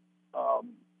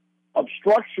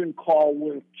obstruction call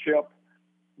with Chip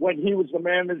when he was the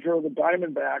manager of the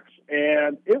Diamondbacks,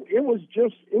 and it was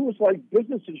like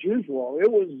business as usual. It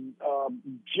was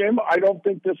Jim. I don't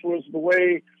think this was the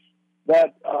way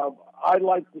that I'd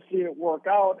like to see it work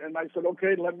out. And I said,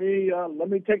 okay, let me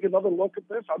take another look at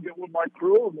this. I'll get with my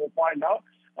crew and we'll find out.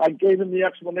 I gave him the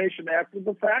explanation after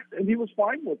the fact, and he was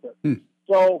fine with it.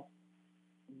 So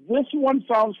this one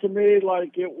sounds to me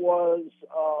like it was,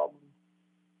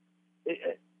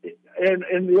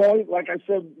 and the only, like I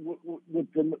said,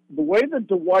 with the way that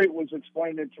Dwight was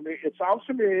explaining it to me, it sounds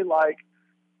to me like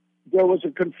there was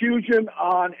a confusion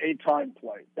on a time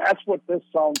play. That's what this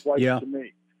sounds like to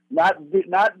me. Not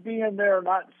being there,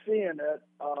 not seeing it.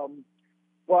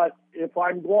 But if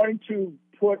I'm going to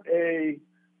put a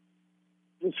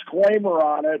disclaimer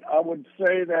on it, I would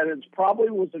say that it probably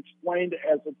was explained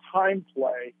as a time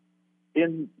play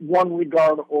in one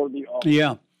regard or the other.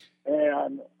 Yeah.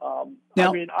 And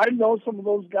I mean, I know some of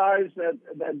those guys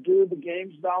that do the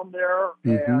games down there,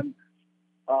 and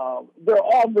they're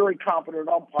all very competent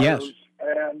umpires,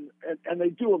 and they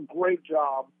do a great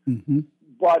job.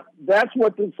 But that's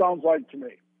what this sounds like to me.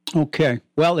 Okay.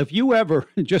 Well, if you ever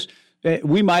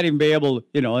we might even be able,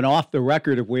 and off the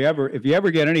record, if you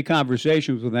ever get any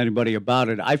conversations with anybody about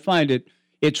it, I find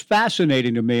it's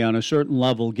fascinating to me on a certain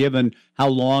level, given how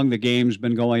long the game's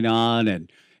been going on.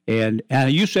 And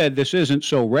you said this isn't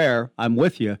so rare. I'm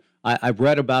with you. I've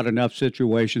read about enough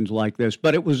situations like this,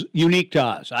 but it was unique to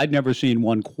us. I'd never seen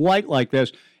one quite like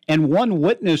this. And one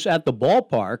witness at the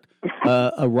ballpark,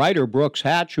 a writer, Brooks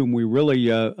Hatch, whom we really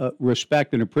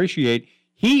respect and appreciate,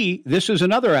 this is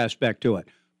another aspect to it.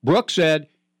 Brooks said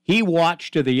he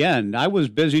watched to the end. I was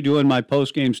busy doing my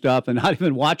post-game stuff and not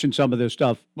even watching some of this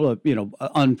stuff,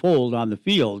 unfold on the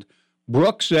field.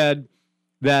 Brooks said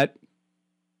that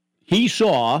he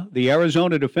saw the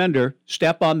Arizona defender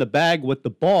step on the bag with the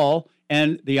ball,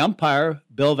 and the umpire,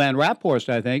 Bill Van Raphorst,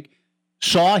 I think,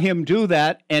 saw him do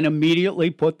that and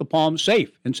immediately put the palm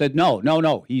safe and said,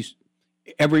 no, he's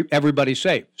everybody's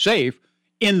safe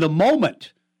in the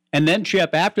moment. And then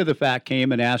Chip, after the fact,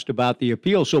 came and asked about the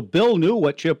appeal. So Bill knew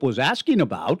what Chip was asking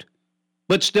about,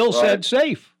 but still said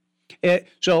safe.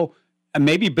 So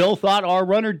maybe Bill thought our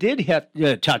runner did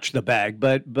touch the bag,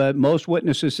 but most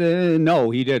witnesses say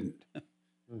no, he didn't.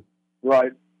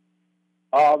 Right.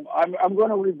 I'm going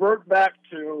to revert back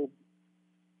to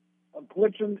a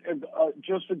glitch,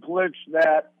 just a glitch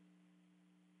that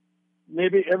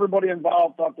maybe everybody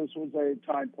involved thought this was a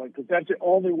time play, because that's the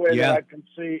only way that I can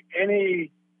see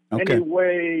any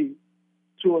way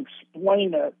to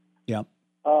explain it. Yeah.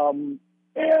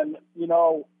 And, you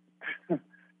know,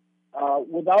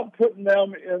 without putting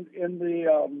them in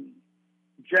the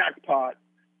jackpot,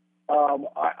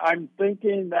 I'm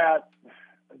thinking that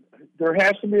there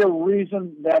has to be a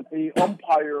reason that the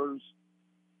umpires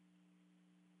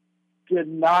did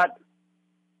not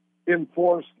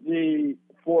enforce the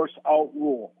force out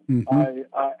rule. And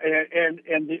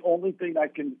the only thing I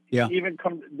can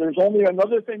there's only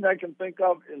another thing I can think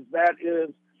of is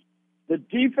the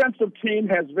defensive team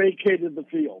has vacated the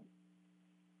field.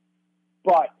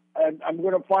 But I'm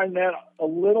going to find that a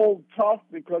little tough,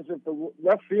 because if the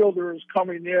left fielder is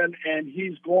coming in and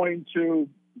he's going to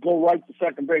go right to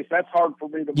second base, that's hard for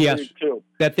me to believe too.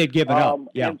 That they've given up.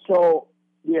 Yeah. And so,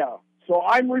 so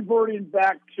I'm reverting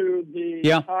back to the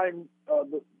time,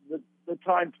 the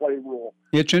time play rule.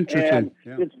 It's interesting.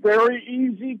 And it's very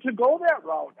easy to go that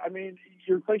route. I mean,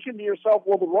 you're thinking to yourself,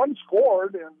 well, the run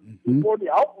scored and before the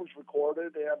out was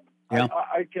recorded, and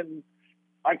I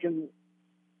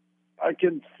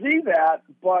can see that,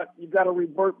 but you've got to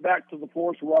revert back to the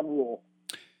force run rule.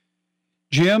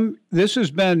 Jim, this has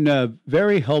been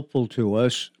very helpful to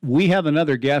us. We have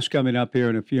another guest coming up here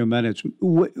in a few minutes.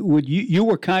 Would you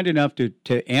were kind enough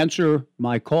to answer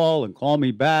my call and call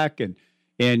me back, and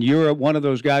you're one of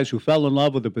those guys who fell in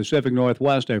love with the Pacific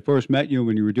Northwest. I first met you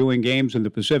when you were doing games in the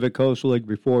Pacific Coast League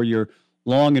before your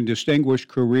long and distinguished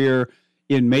career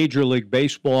in Major League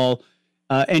Baseball.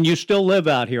 And you still live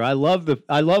out here. I love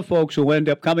folks who end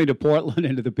up coming to Portland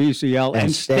into the PCL and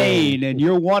staying. And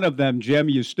you're one of them, Jim.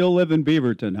 You still live in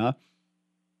Beaverton, huh?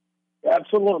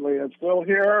 Absolutely. I'm still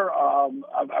here.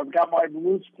 I've got my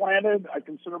roots planted. I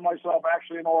consider myself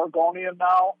actually an Oregonian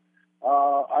now.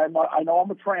 I know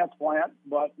I'm a transplant,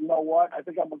 but you know what? I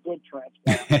think I'm a good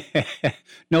transplant.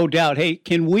 No doubt. Hey,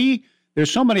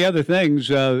 there's so many other things.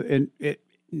 Can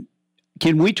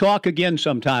we talk again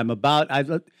sometime about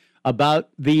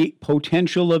the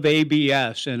potential of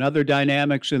ABS and other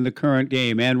dynamics in the current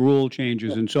game and rule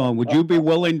changes and so on? Would you be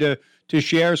willing to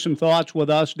share some thoughts with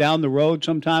us down the road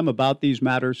sometime about these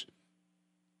matters?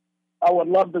 I would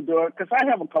love to do it, because I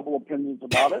have a couple opinions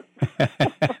about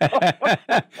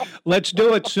it. Let's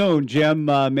do it soon, Jim.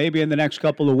 Maybe in the next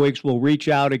couple of weeks we'll reach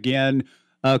out again.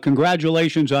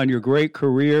 Congratulations on your great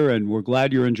career, and we're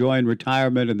glad you're enjoying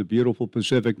retirement in the beautiful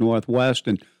Pacific Northwest.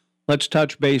 And let's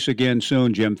touch base again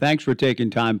soon, Jim. Thanks for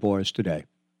taking time for us today.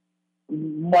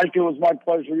 Mike, it was my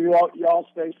pleasure. You all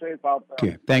stay safe out there.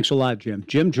 Okay. Thanks a lot, Jim.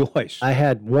 Jim Joyce. I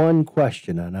had one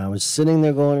question, and I was sitting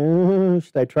there going,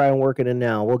 should I try and work it in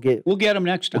now? We'll get him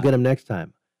next time. We'll get him next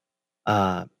time.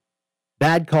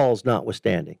 Bad calls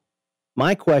notwithstanding.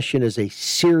 My question is a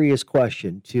serious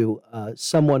question to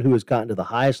someone who has gotten to the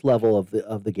highest level of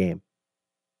the game.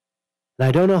 And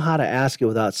I don't know how to ask it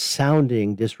without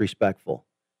sounding disrespectful,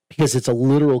 because it's a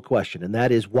literal question, and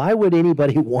that is, why would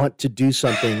anybody want to do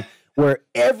something where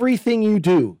everything you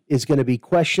do is going to be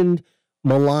questioned,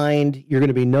 maligned? You're going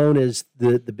to be known as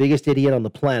the biggest idiot on the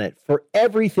planet for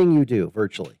everything you do,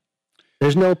 virtually.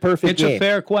 There's no perfect game. It's a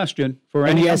fair question for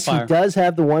any yes, umpire. He does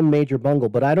have the one major bungle,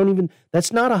 but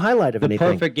that's not a highlight of anything.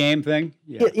 The perfect game thing?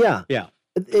 Yeah.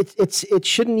 It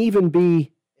shouldn't even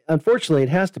be, unfortunately, it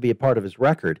has to be a part of his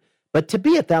record. But to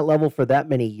be at that level for that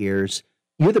many years,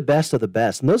 you're the best of the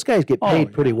best. And those guys get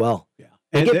paid pretty well. Yeah.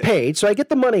 They get paid, so I get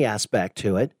the money aspect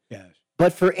to it. Yes.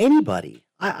 But for anybody,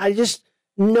 I just,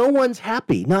 no one's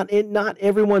happy. Not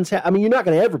everyone's happy. I mean, you're not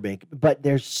going to ever make it, but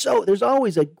there's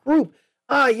always a group.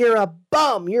 You're a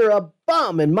bum.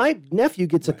 And my nephew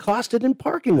gets accosted in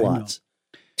parking lots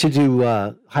to do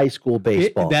high school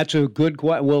baseball. That's a good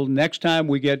question. Well, next time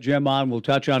we get Jim on, we'll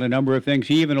touch on a number of things.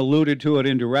 He even alluded to it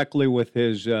indirectly with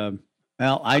his,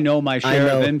 I know my share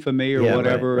of infamy or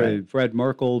whatever, right. Fred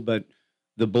Merkel, but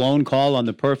the blown call on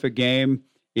the perfect game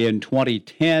in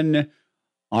 2010,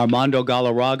 Armando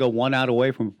Galarraga 1 out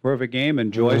away from a perfect game,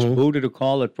 and Joyce booted a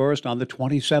call at first on the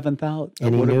 27th out.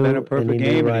 It would have been a perfect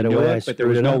game, and he knew it, but there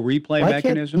was no replay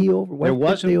mechanism. There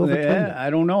wasn't. I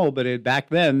don't know, but back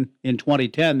then, in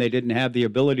 2010, they didn't have the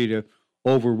ability to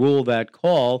overrule that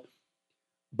call.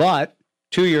 But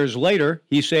 2 years later,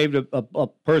 he saved a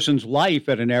person's life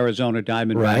at an Arizona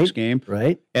Diamondbacks game.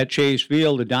 Right. At Chase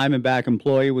Field, a Diamondback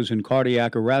employee was in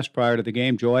cardiac arrest prior to the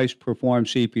game. Joyce performed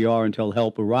CPR until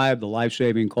help arrived. The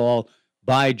life-saving call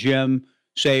by Jim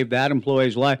saved that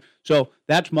employee's life. So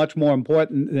that's much more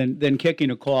important than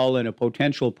kicking a call in a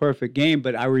potential perfect game.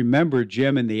 But I remember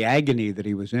Jim in the agony that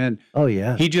he was in. Oh,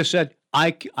 yeah. He just said,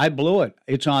 I blew it.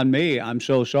 It's on me. I'm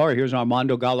so sorry. Here's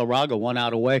Armando Galarraga 1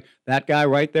 out away. That guy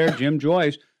right there, Jim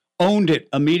Joyce, owned it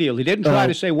immediately. Didn't try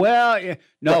to say, well,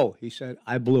 no. He said,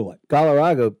 I blew it.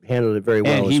 Galarraga handled it very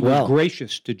well and as he well. was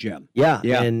gracious to Jim. Yeah.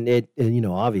 And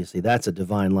obviously that's a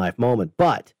divine life moment.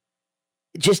 But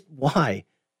just why?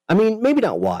 I mean, maybe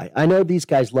not why. I know these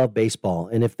guys love baseball,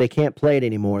 and if they can't play it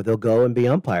anymore, they'll go and be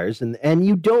umpires. And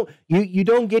you don't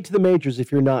get to the majors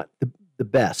if you're not the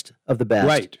best of the best.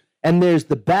 Right. And there's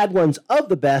the bad ones of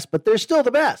the best, but they're still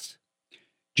the best.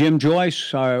 Jim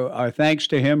Joyce, our thanks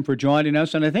to him for joining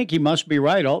us, and I think he must be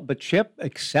right. But Chip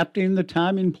accepting the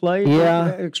time and play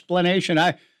explanation,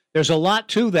 there's a lot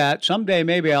to that. Someday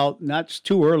maybe it's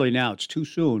too early now. It's too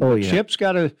soon. Oh, yeah. Chip's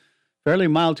got a fairly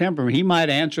mild temperament. He might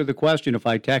answer the question if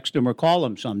I text him or call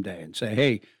him someday and say,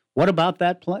 hey, what about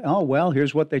that play? Oh, well,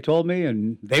 here's what they told me,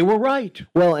 and they were right.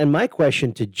 Well, and my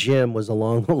question to Jim was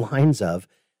along the lines of,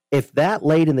 if that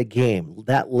late in the game,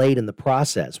 that late in the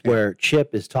process where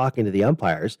Chip is talking to the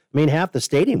umpires, I mean, half the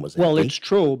stadium was empty. Well, it's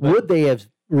true. But would they have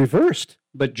reversed?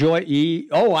 But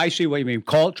I see what you mean.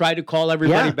 Try to call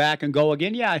everybody back and go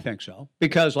again? Yeah, I think so.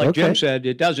 Because like Jim said,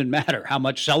 it doesn't matter how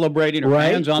much celebrating or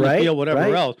fans on the field,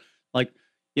 whatever else. Like,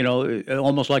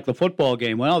 almost like the football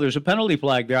game. Well, there's a penalty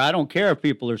flag there. I don't care if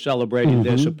people are celebrating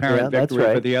this apparent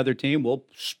victory for the other team. We'll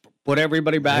put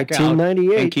everybody back out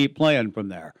and keep playing from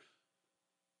there.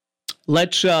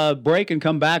 Let's break and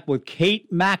come back with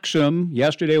Kate Maxim.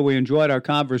 Yesterday, we enjoyed our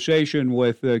conversation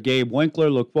with Gabe Winkler.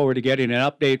 Look forward to getting an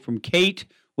update from Kate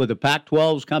with the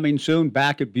Pac-12s coming soon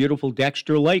back at beautiful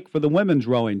Dexter Lake for the women's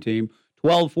rowing team.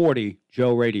 1240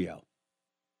 Joe Radio.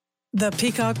 The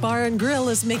Peacock Bar and Grill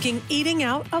is making eating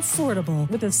out affordable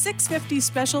with the $6.50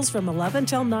 specials from 11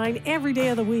 till 9 every day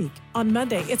of the week. On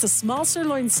Monday, it's a small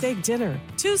sirloin steak dinner.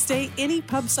 Tuesday, any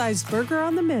pub-sized burger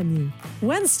on the menu.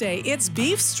 Wednesday, it's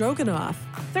beef stroganoff.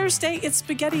 Thursday, it's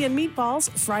spaghetti and meatballs.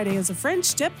 Friday is a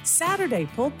French dip. Saturday,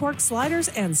 pulled pork sliders.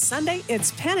 And Sunday,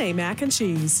 it's penne mac and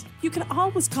cheese. You can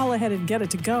always call ahead and get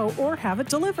it to go or have it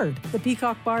delivered. The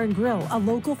Peacock Bar and Grill, a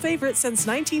local favorite since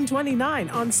 1929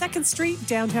 on 2nd Street,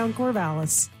 downtown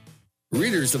Corvallis.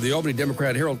 Readers of the Albany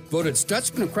Democrat-Herald voted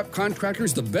Stutzman and Krupp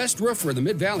Contractors the best roofer in the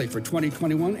Mid-Valley for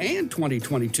 2021 and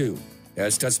 2022.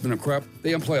 As Stutzman and Krupp,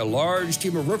 they employ a large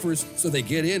team of roofers so they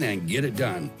get in and get it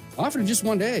done, often in just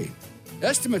one day.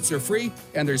 Estimates are free,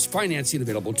 and there's financing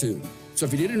available too. So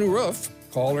if you need a new roof,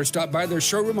 call or stop by their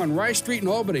showroom on Rice Street in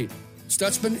Albany.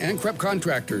 Stutzman and Krupp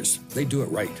Contractors. They do it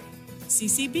right.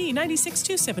 CCB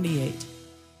 96278.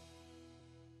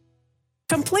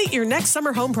 Complete your next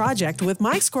summer home project with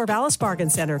Mike's Corvallis Bargain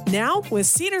Center. Now with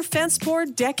cedar fence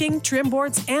board, decking, trim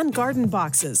boards, and garden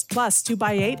boxes. Plus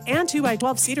 2x8 and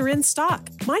 2x12 cedar in stock.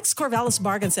 Mike's Corvallis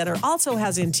Bargain Center also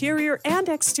has interior and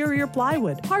exterior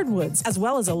plywood, hardwoods, as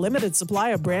well as a limited supply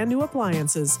of brand new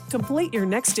appliances. Complete your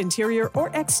next interior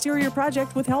or exterior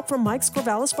project with help from Mike's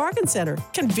Corvallis Bargain Center.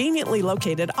 Conveniently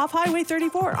located off Highway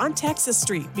 34 on Texas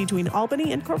Street between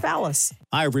Albany and Corvallis.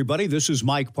 Hi, everybody. This is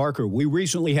Mike Parker. We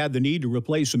recently had the need to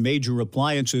replace some major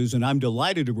appliances, and I'm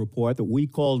delighted to report that we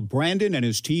called Brandon and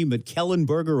his team at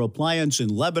Kellenberger Appliance in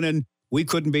Lebanon. We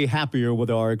couldn't be happier with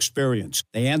our experience.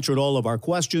 They answered all of our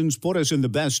questions, put us in the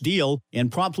best deal,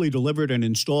 and promptly delivered and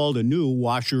installed a new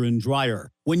washer and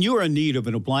dryer. When you're in need of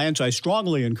an appliance, I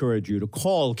strongly encourage you to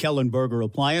call Kellenberger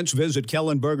Appliance, visit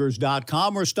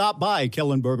kellenbergers.com, or stop by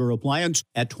Kellenberger Appliance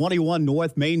at 21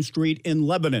 North Main Street in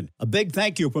Lebanon. A big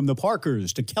thank you from the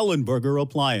Parkers to Kellenberger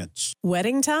Appliance.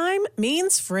 Wedding time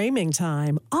means framing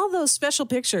time. All those special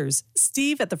pictures.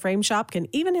 Steve at the Frame Shop can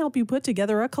even help you put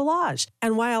together a collage.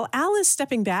 And while Al is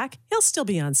stepping back, he'll still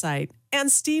be on site. And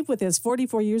Steve, with his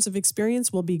 44 years of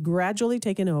experience, will be gradually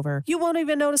taken over. You won't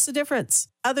even notice the difference,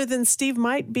 other than Steve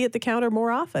might be at the counter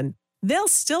more often. They'll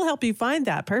still help you find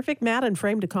that perfect mat and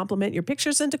frame to complement your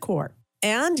pictures and decor.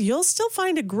 And you'll still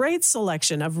find a great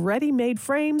selection of ready-made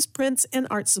frames, prints, and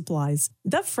art supplies.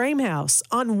 The Frame House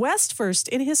on West 1st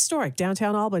in historic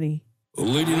downtown Albany.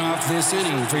 Leading off this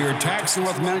inning for your tax and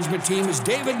wealth management team is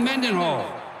David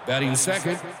Mendenhall. Batting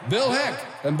second, Bill Heck.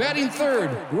 And batting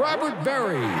third, Robert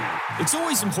Berry. It's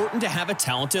always important to have a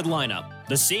talented lineup.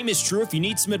 The same is true if you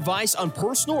need some advice on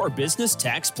personal or business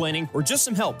tax planning or just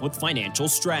some help with financial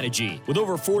strategy. With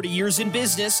over 40 years in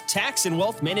business, Tax and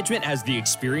Wealth Management has the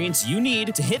experience you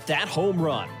need to hit that home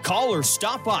run. Call or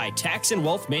stop by Tax and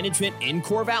Wealth Management in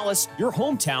Corvallis, your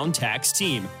hometown tax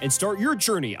team, and start your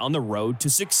journey on the road to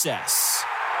success.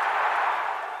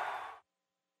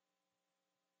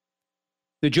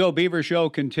 The Joe Beaver Show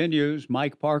continues.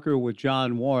 Mike Parker with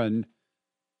John Warren.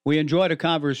 We enjoyed a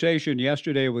conversation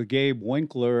yesterday with Gabe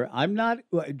Winkler.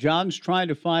 John's trying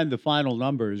to find the final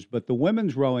numbers, but the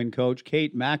women's rowing coach,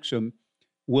 Kate Maxim,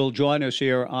 will join us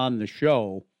here on the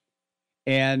show.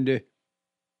 And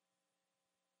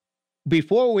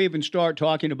Before we even start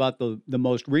talking about the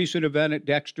most recent event at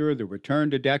Dexter, the return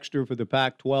to Dexter for the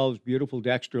Pac-12's beautiful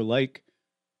Dexter Lake,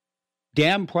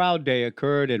 Damn Proud Day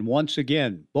occurred, and once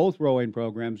again, both rowing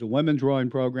programs, the women's rowing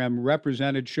program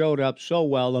represented, showed up so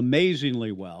well,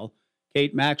 amazingly well.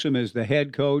 Kate Maxim is the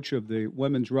head coach of the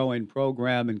women's rowing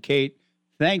program. And Kate,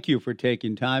 thank you for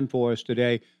taking time for us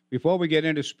today. Before we get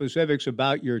into specifics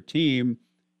about your team,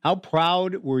 how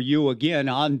proud were you again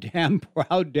on Damn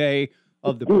Proud Day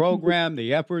of the program,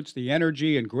 the efforts, the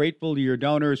energy, and grateful to your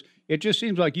donors? It just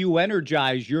seems like you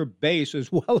energize your base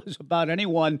as well as about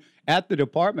anyone at the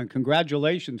department.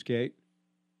 Congratulations, Kate.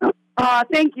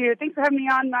 Thank you. Thanks for having me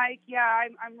on, Mike. Yeah,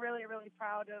 I'm really, really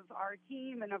proud of our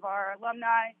team and of our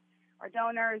alumni, our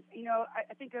donors. You know,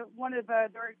 I think there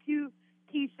were two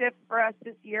key shifts for us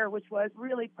this year, which was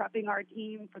really prepping our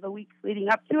team for the weeks leading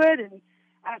up to it and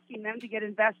asking them to get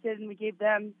invested. And we gave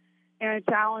them a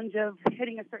challenge of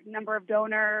hitting a certain number of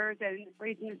donors and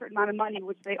raising a certain amount of money,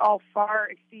 which they all far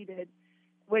exceeded,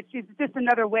 which is just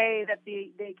another way that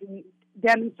they can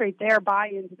demonstrate their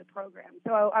buy-in to the program.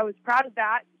 So I was proud of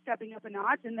that, stepping up a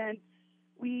notch. And then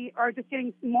we are just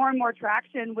getting more and more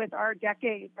traction with our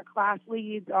decades, our class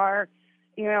leads, our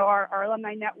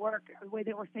alumni network, the way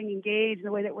that we're staying engaged,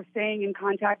 the way that we're staying in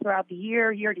contact throughout the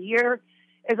year to year,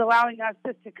 is allowing us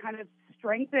just to kind of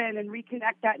strengthen and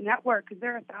reconnect that network, because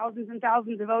there are thousands and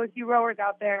thousands of OSU rowers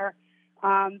out there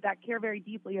that care very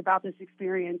deeply about this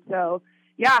experience. So,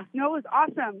 yeah, it was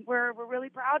awesome. We're really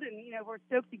proud, and we're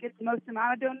stoked to get the most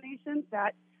amount of donations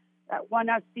that won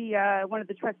us the one of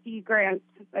the trustee grants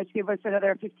that gave us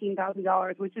another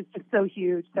 $15,000, which is just so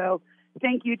huge. So,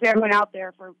 thank you to everyone out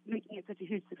there for making it such a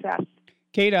huge success.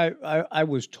 Kate, I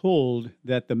was told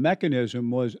that the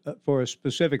mechanism was for a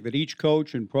specific, that each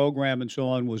coach and program and so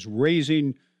on was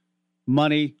raising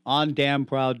money on Damn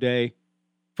Proud Day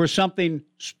for something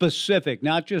specific,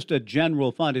 not just a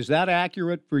general fund. Is that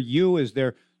accurate for you? Is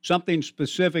there something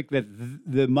specific that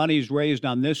the monies raised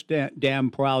on this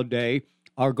Damn Proud Day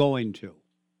are going to?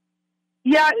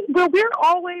 Yeah, well, we're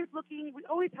always looking. We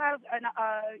always have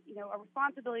a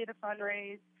responsibility to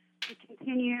fundraise, to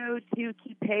continue to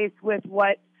keep pace with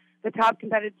what the top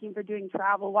competitive teams are doing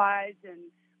travel-wise and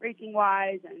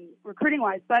racing-wise and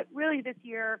recruiting-wise. But really this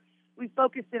year, we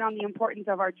focused in on the importance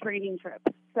of our training trips.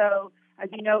 So, as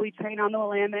you know, we train on the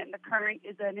Willamette, and the current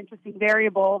is an interesting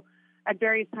variable at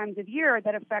various times of year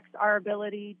that affects our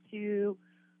ability to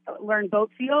learn boat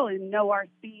feel and know our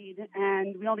speed.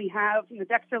 And we only have,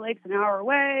 Dexter Lake's an hour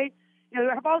away. We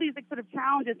have all these sort of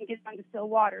challenges in getting onto still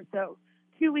water. So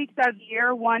 2 weeks out of the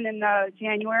year, one in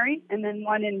January and then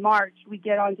one in March, we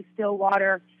get onto still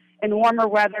water in warmer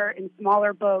weather in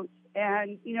smaller boats.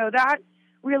 And, that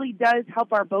really does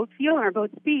help our boat feel and our boat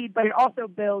speed, but it also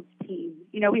builds team.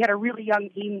 We had a really young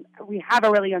team. We have a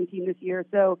really young team this year.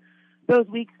 So those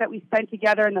weeks that we spent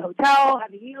together in the hotel,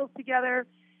 having meals together,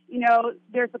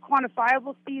 there's a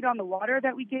quantifiable speed on the water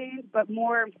that we gained, but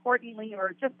more importantly,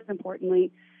 or just as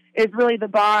importantly, is really the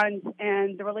bond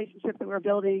and the relationship that we're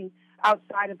building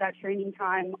outside of that training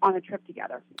time on a trip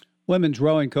together. Women's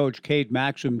rowing coach Kate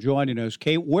Maxim joining us.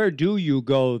 Kate, where do you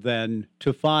go then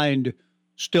to find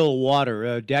still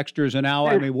water? Dexter's an hour.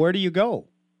 I mean, where do you go?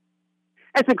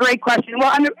 That's a great question.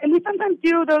 Well, and we sometimes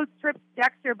do those trips to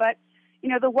Dexter, but,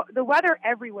 the weather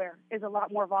everywhere is a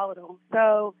lot more volatile.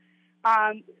 So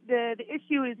the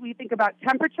issue is we think about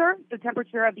temperature, the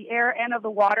temperature of the air and of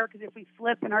the water, because if we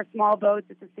slip in our small boats,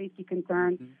 it's a safety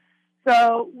concern. Mm-hmm.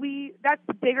 So that's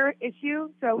the bigger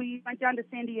issue. So we went down to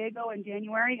San Diego in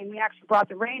January, and we actually brought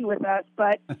the rain with us,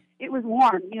 but it was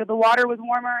warm. The water was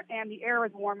warmer and the air was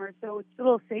warmer, so it's a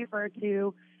little safer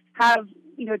to have,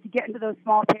 to get into those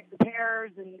small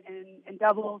pairs and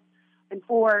doubles and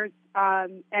fours.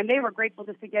 And they were grateful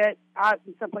just to get out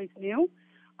in someplace new.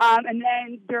 And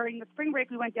then during the spring break,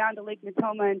 we went down to Lake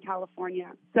Natoma in California.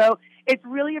 So it's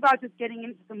really about just getting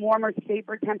into some warmer,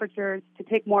 safer temperatures to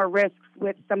take more risks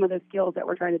with some of the skills that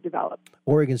we're trying to develop.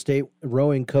 Oregon State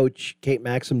rowing coach Kate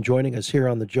Maxim joining us here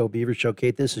on the Joe Beaver Show.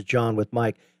 Kate, this is John with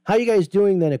Mike. How are you guys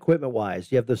doing then equipment-wise?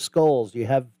 Do you have the sculls? Do you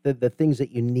have the things that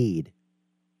you need?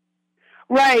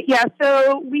 Right, yeah.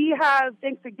 So we have,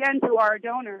 thanks again to our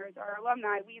donors, our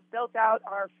alumni, we've built out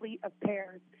our fleet of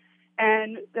pairs.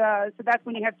 And so that's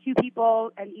when you have two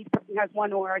people and each person has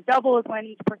one oar. A double is when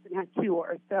each person has two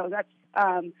oars. So that's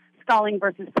sculling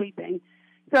versus sweeping.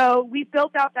 So we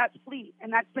built out that fleet,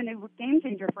 and that's been a game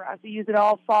changer for us. We use it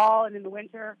all fall and in the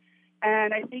winter.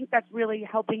 And I think that's really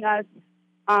helping us,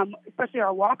 especially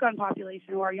our walk-on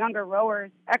population or our younger rowers,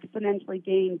 exponentially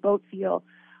gain boat feel.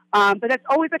 But that's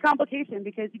always a complication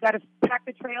because you got to pack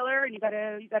the trailer and you got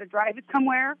to drive it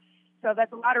somewhere. So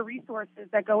that's a lot of resources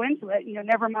that go into it.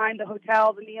 Never mind the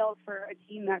hotel, the meals for a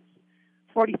team that's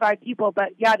 45 people. But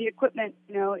yeah, the equipment,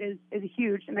 is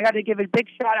huge. And I got to give a big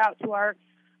shout out to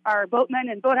our boatman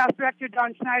and boathouse director,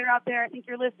 Don Schneider, out there. I think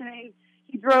you're listening.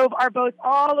 He drove our boats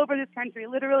all over this country,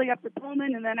 literally up to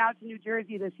Pullman and then out to New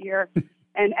Jersey this year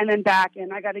and then back.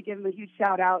 And I got to give him a huge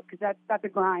shout out because that's a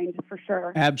grind for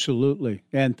sure. Absolutely.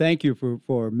 And thank you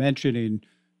for mentioning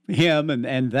him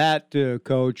and that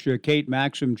coach, Kate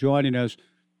Maxim, joining us.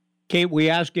 Kate, we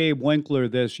asked Gabe Winkler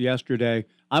this yesterday.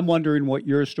 I'm wondering what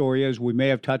your story is. We may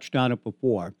have touched on it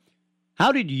before.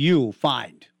 How did you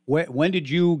find? When did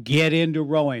you get into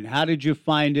rowing? How did you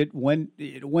find it? When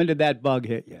did that bug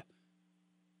hit you?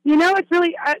 It's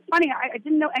really funny. I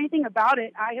didn't know anything about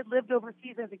it. I had lived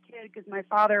overseas as a kid because my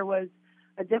father was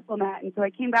a diplomat. And so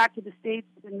I came back to the States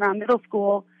around middle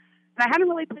school. And I hadn't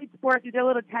really played sports. I did a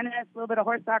little tennis, a little bit of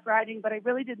horseback riding, but I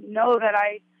really didn't know that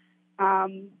I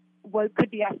could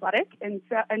be athletic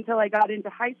until I got into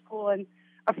high school. And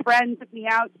a friend took me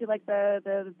out to like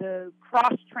the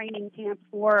cross training camp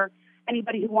for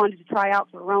anybody who wanted to try out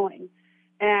for rowing.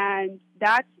 And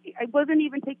I wasn't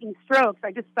even taking strokes.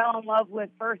 I just fell in love with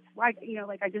I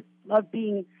just love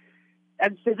being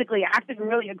physically active and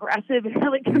really aggressive and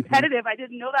really competitive. I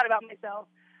didn't know that about myself.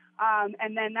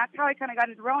 And then that's how I kind of got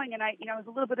into rowing. And I was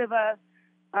a little bit of I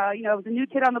was a new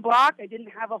kid on the block. I didn't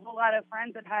have a whole lot of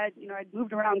friends that had, I'd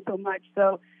moved around so much.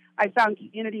 So I found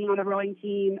community on the rowing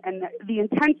team, and the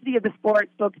intensity of the sport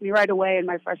spoke to me right away in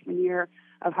my freshman year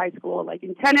of high school. Like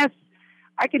in tennis,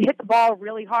 I could hit the ball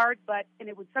really hard, and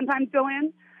it would sometimes go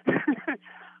in.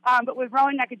 But with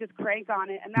rowing, I could just crank on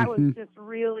it. And that was just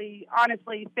really,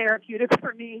 honestly, therapeutic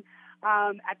for me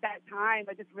at that time.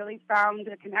 I just really found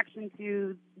a connection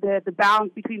to the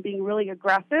balance between being really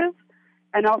aggressive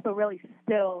and also really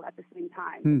still at the same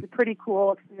time. It's a pretty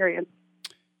cool experience.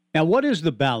 Now, what is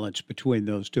the balance between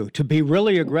those two? To be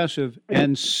really aggressive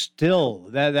and still,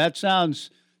 that sounds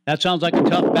like a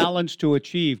tough balance to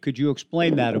achieve. Could you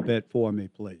explain that a bit for me,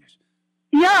 please?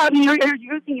 Yeah, you're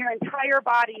using your entire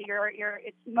body.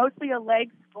 It's mostly a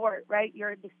leg sport, right?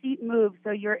 The seat moves,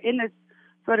 so you're in this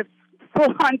sort of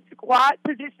full-on squat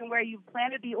position where you've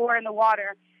planted the oar in the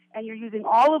water, and you're using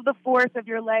all of the force of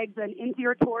your legs and into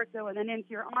your torso and then into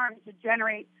your arms to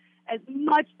generate as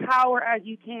much power as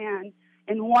you can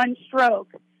in one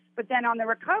stroke. But then on the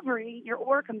recovery, your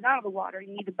oar comes out of the water.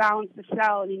 You need to balance the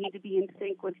shell, and you need to be in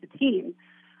sync with the team.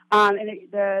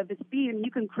 The speed,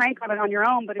 you can crank on it on your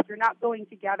own, but if you're not going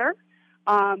together,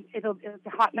 it's a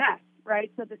hot mess,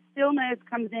 right? So the stillness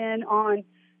comes in on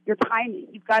your timing.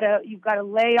 You've got to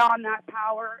lay on that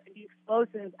power and be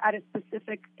explosive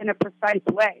in a precise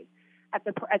way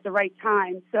at the right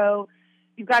time. So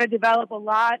you've got to develop a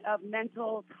lot of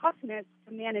mental toughness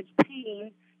to manage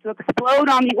pain, to explode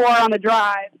on the oar on the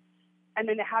drive, and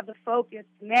then to have the focus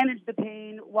to manage the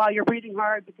pain while you're breathing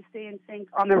hard, but to stay in sync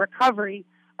on the recovery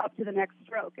up to the next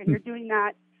stroke. And you're doing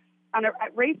that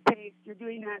at race pace. You're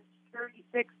doing that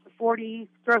 36 to 40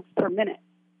 strokes per minute.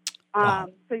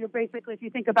 So you're basically, if you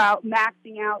think about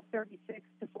maxing out 36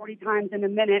 to 40 times in a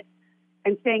minute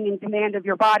and staying in command of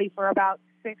your body for about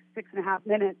 6.5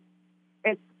 minutes,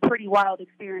 it's a pretty wild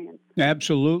experience.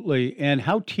 Absolutely. And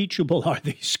how teachable are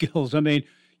these skills? I mean,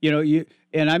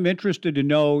 and I'm interested to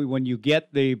know when you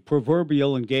get the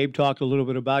proverbial, and Gabe talked a little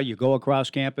bit about, you go across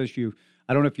campus,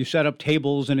 I don't know if you set up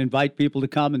tables and invite people to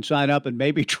come and sign up and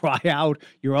maybe try out.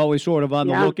 You're always sort of on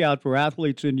the lookout for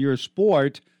athletes in your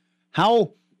sport.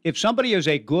 If somebody is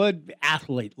a good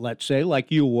athlete, let's say,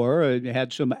 like you were, and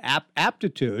had some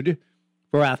aptitude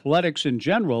for athletics in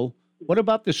general, what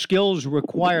about the skills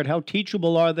required? How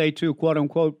teachable are they to, quote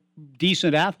unquote,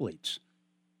 decent athletes?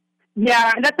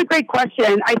 Yeah, that's a great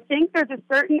question. I think there's a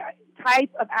certain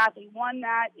type of athlete, one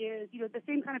that is, the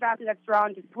same kind of athlete that's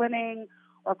drawn to swimming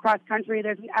or cross country.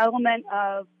 There's an element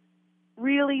of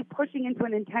really pushing into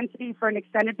an intensity for an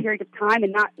extended period of time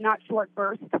and not short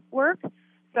burst work.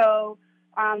 So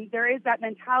there is that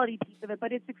mentality piece of it,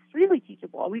 but it's extremely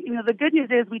teachable. The good news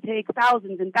is we take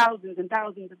thousands and thousands and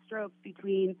thousands of strokes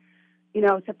between,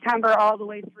 September all the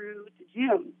way through to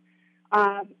June.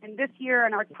 And this year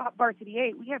in our top varsity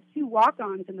 8, we have 2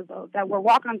 walk-ons in the boat that were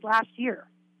walk-ons last year.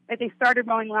 That they started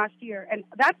rowing last year. And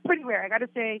that's pretty rare. I got to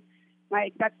say,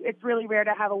 Mike, it's really rare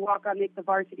to have a walk-on make the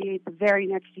varsity 8 the very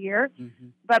next year. Mm-hmm.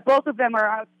 But both of them are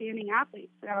outstanding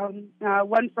athletes.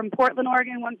 One from Portland,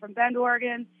 Oregon, one from Bend,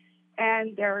 Oregon.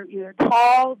 And they're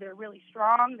tall, they're really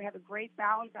strong, they have a great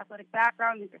balanced athletic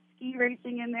background. There's ski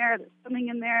racing in there, there's swimming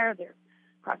in there, there's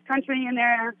cross-country in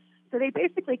there. So they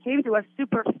basically came to us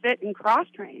super fit and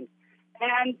cross-trained.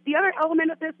 And the other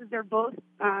element of this is they're both,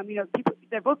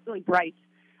 they're both really bright.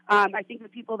 I think the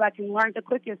people that can learn the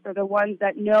quickest are the ones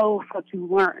that know how to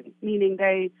learn, meaning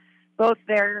they're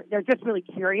just really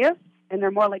curious and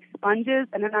they're more like sponges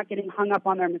and they're not getting hung up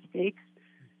on their mistakes.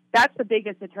 That's the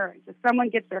biggest deterrent. If someone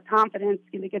gets their confidence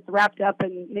and it gets wrapped up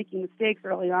in making mistakes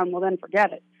early on, well, then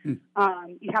forget it.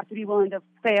 You have to be willing to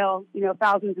fail,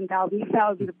 thousands and thousands and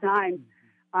thousands of times,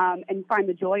 and find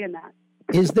the joy in that.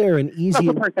 Is there an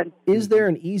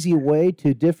easy way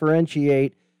to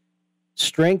differentiate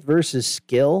strength versus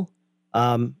skill?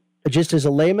 Just as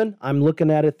a layman, I'm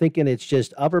looking at it thinking it's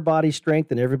just upper body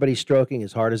strength and everybody's stroking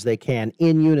as hard as they can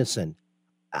in unison.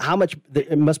 How much?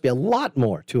 It must be a lot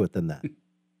more to it than that.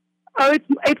 Oh,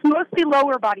 it's mostly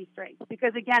lower body strength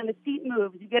because, again, the seat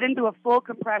moves. You get into a full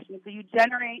compression, so you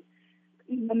generate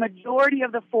the majority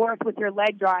of the force with your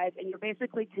leg drive, and you're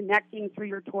basically connecting through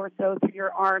your torso, through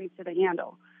your arms to the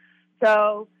handle.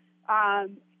 So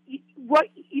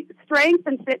strength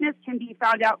and fitness can be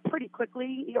found out pretty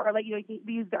quickly.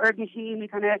 We use the erg machine. We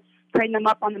kind of train them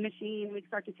up on the machine. We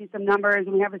start to see some numbers,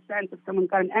 and we have a sense if someone's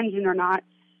got an engine or not.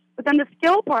 But then the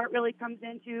skill part really comes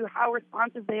into how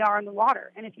responsive they are in the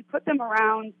water. And if you put them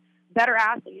around better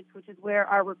athletes, which is where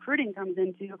our recruiting comes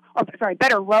into,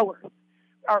 better rowers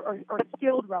or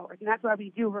skilled rowers. And that's why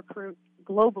we do recruit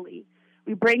globally.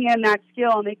 We bring in that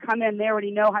skill and they come in, they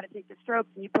already know how to take the strokes,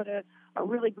 and you put a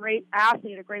really great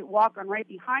athlete, a great walk-on right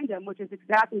behind them, which is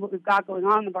exactly what we've got going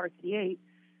on in the Varsity 8.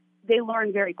 They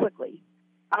learn very quickly.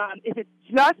 If it's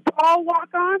just all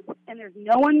walk-on and there's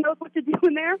no one knows what to do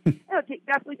in there, it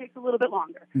definitely takes a little bit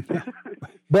longer.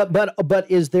 But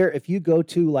is there, if you go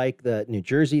to like the New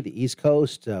Jersey, the East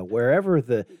Coast, wherever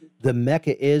the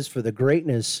mecca is for the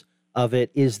greatness of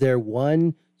it, is there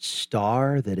one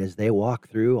star that as they walk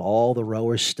through, all the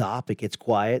rowers stop, it gets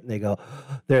quiet, and they go,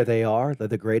 there they are, they're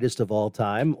the greatest of all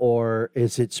time? Or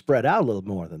is it spread out a little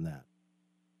more than that?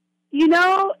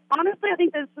 Honestly, I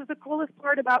think this is the coolest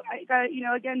part about,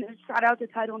 again, shout out to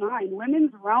Title IX.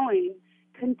 Women's rowing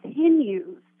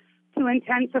continues to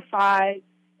intensify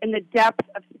in the depth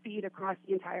of speed across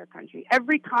the entire country.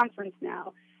 Every conference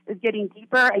now is getting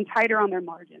deeper and tighter on their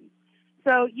margins.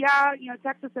 So,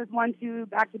 Texas has won 2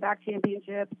 back-to-back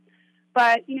championships.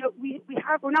 But,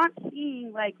 we're not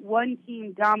seeing, like, one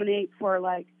team dominate for,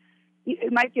 like,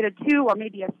 it might get a 2 or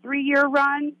maybe a 3-year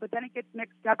run, but then it gets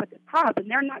mixed up at the top.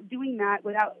 And they're not doing that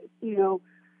without,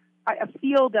 a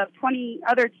field of 22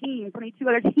 other teams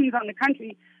on the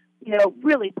country,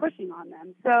 really pushing on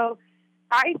them. So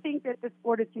I think that the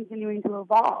sport is continuing to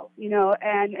evolve,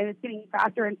 and it's getting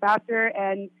faster and faster.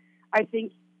 And I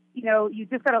think, you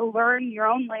just got to learn your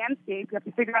own landscape. You have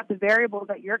to figure out the variables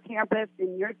at your campus,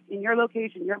 in your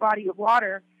location, your body of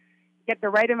water, get the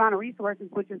right amount of resources,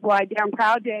 which is why Down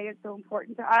Proud Day is so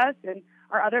important to us, and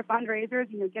our other fundraisers,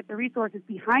 get the resources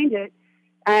behind it.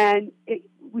 And,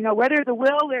 where there's a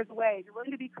will, there's a way. If you're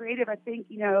willing to be creative, I think,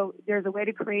 there's a way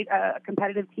to create a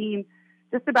competitive team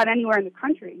just about anywhere in the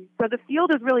country. So the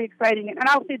field is really exciting. And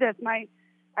I'll say this, I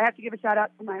have to give a shout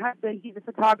out to my husband. He's a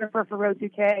photographer for Road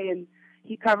 2K, and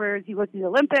he goes to the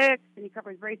Olympics, and he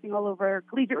covers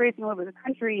collegiate racing all over the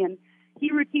country. And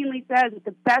he routinely says that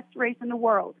the best race in the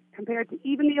world, compared to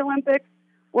even the Olympics,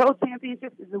 World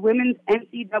Championships, is the women's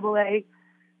NCAA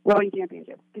rowing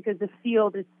championships, because the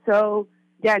field is so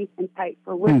dense and tight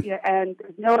for women, and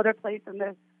there's no other place in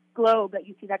the globe that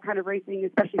you see that kind of racing,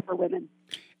 especially for women.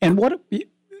 And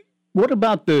what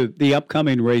about the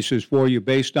upcoming races for you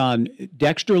based on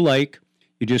Dexter Lake?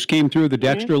 You just came through the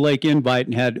Dexter Lake Invite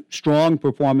and had strong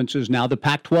performances. Now the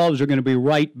Pac-12s are going to be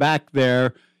right back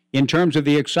there. In terms of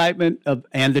the excitement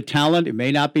and the talent, it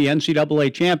may not be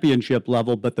NCAA championship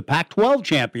level, but the Pac-12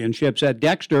 championships at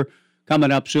Dexter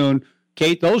coming up soon.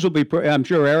 Kate, those will be, I'm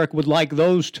sure Eric would like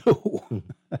those too.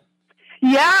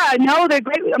 Yeah, no, they're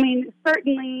great. I mean,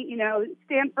 certainly,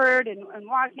 Stanford and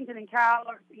Washington and Cal,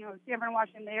 Stanford and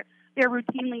Washington, they're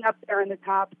routinely up there in the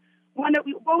top. One that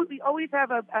we always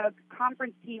have a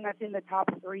conference team that's in the top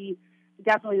 3,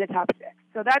 definitely the top 6.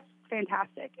 So that's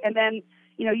fantastic. And then,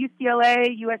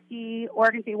 UCLA, USC,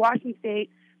 Oregon State, Washington State,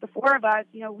 the 4 of us,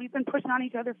 we've been pushing on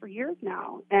each other for years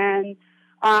now. And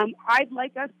I'd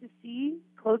like us to see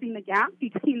closing the gap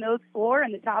between those 4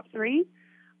 and the top 3.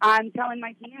 I'm telling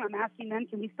my team, I'm asking them,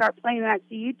 can we start playing that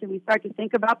seed? Can we start to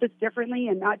think about this differently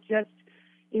and not just,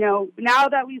 now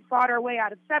that we've fought our way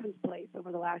out of 7th place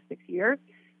over the last 6 years,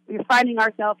 we're finding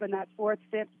ourselves in that 4th,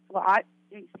 5th slot,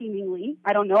 seemingly.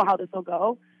 I don't know how this will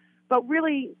go. But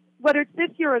really, whether it's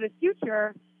this year or the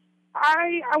future,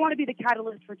 I want to be the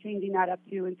catalyst for changing that up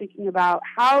too, and thinking about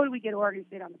how do we get Oregon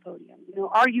State on the podium?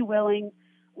 Are you willing?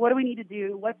 What do we need to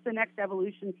do? What's the next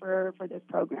evolution for this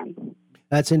program?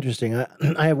 That's interesting.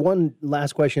 I have one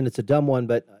last question. It's a dumb one,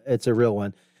 but it's a real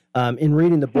one. In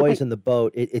reading The Boys in the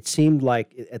Boat, it seemed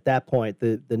like at that point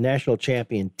the national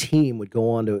champion team would go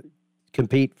on to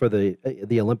compete for the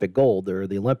Olympic gold or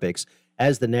the Olympics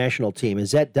as the national team.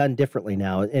 Is that done differently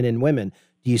now? And in women,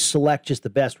 do you select just the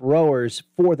best rowers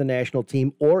for the national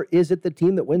team, or is it the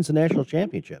team that wins the national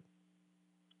championship?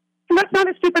 And that's not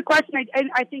a stupid question.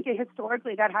 I think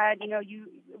historically that had,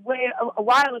 a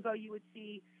while ago you would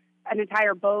see an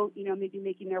entire boat, maybe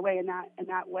making their way in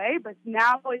that way. But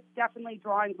now it's definitely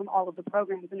drawing from all of the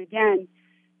programs. And again,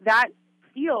 that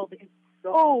field is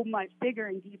so much bigger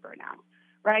and deeper now,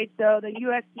 right? So the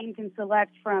U.S. team can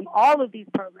select from all of these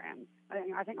programs.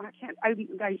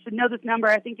 I should know this number.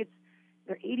 I think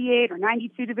there are 88 or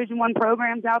 92 Division I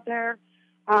programs out there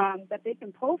that they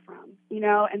can pull from,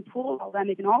 and pull all that,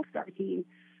 make an all-star team.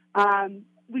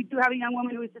 We do have a young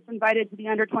woman who was just invited to the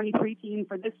under-23 team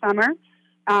for this summer,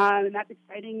 and that's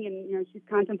exciting, and, she's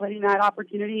contemplating that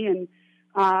opportunity. And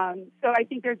so I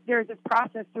think there's this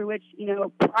process through which,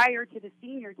 prior to the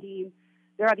senior team,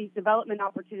 there are these development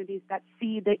opportunities that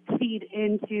feed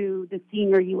into the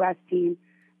senior U.S. team.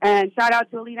 And shout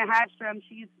out to Alina Hagstrom.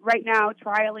 She's right now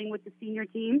trialing with the senior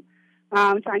team,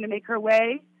 trying to make her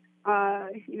way.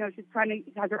 She's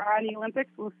has her eye on the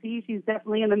Olympics. We'll see. She's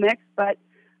definitely in the mix, but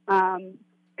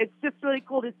it's just really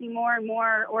cool to see more and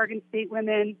more Oregon State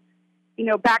women,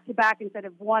 back to back instead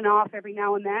of one off every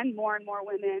now and then. More and more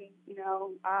women,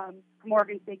 from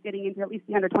Oregon State getting into at least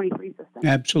the under-23 system.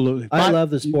 Absolutely. I love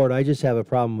the sport. I just have a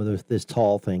problem with this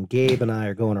tall thing. Gabe and I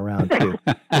are going around too.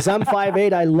 Because I'm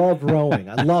 5'8", I love rowing.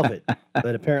 I love it,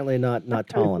 but apparently not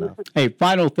tall enough. Hey,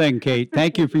 final thing, Kate.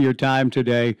 Thank you for your time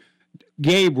today.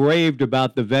 Gabe raved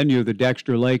about the venue the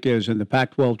Dexter Lake is, and the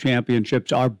Pac-12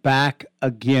 championships are back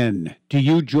again. Do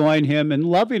you join him in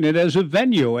loving it as a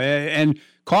venue? And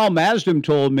Carl Masdam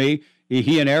told me,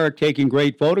 he and Eric taking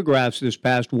great photographs this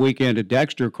past weekend at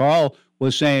Dexter. Carl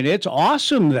was saying it's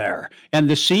awesome there, and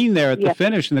the scene there at the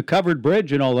finish and the covered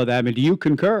bridge and all of that. I mean, do you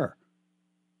concur?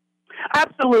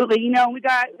 Absolutely.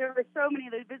 There were so many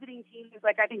of the visiting teams.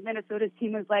 Like, I think Minnesota's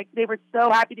team was they were so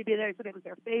happy to be there. So it was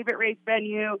their favorite race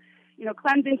venue.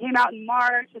 Clemson came out in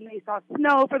March and they saw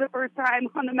snow for the first time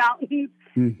on the mountains.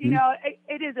 Mm-hmm.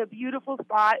 It is a beautiful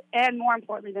spot. And more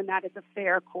importantly than that, it's a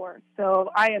fair course. So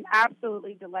I am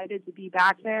absolutely delighted to be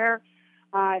back there.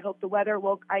 I hope the weather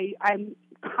I'm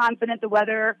confident the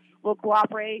weather will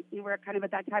cooperate. We're kind of at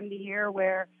that time of the year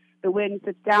where the wind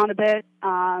sits down a bit.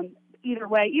 Either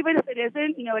way, even if it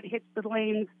isn't, it hits the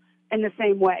lanes in the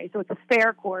same way. So it's a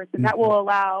fair course, and that will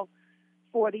allow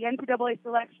for the NCAA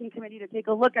selection committee to take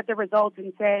a look at the results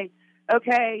and say,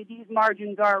 okay, these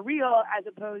margins are real, as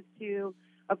opposed to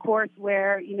a course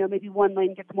where, maybe one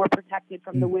lane gets more protected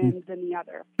from the winds than the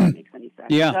other, if that makes any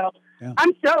sense. Yeah. So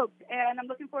I'm stoked, and I'm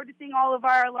looking forward to seeing all of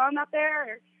our alum up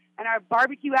there and our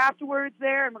barbecue afterwards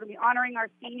there, and we're going to be honoring our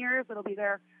seniors. It'll be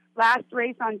their last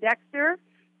race on Dexter.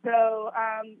 So,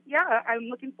 I'm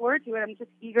looking forward to it. I'm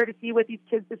just eager to see what these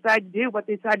kids decide to do, what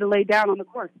they decide to lay down on the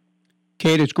course.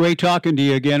 Kate, it's great talking to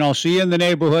you again. I'll see you in the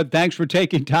neighborhood. Thanks for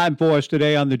taking time for us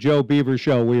today on the Joe Beaver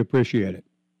Show. We appreciate it.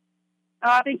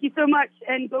 Thank you so much,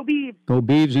 and go Beavs. Go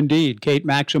Beavs indeed. Kate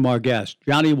Maxim, our guest.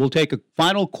 Johnny, we'll take a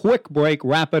final quick break,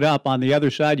 wrap it up. On the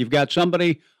other side, you've got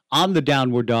somebody on the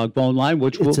Downward Dog phone line,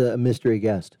 it's a mystery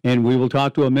guest. And we will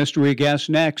talk to a mystery guest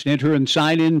next. Enter and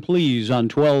sign in, please, on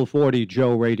 1240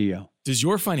 Joe Radio. Does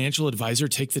your financial advisor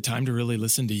take the time to really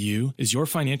listen to you? Is your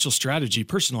financial strategy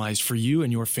personalized for you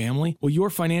and your family? Will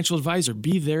your financial advisor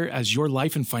be there as your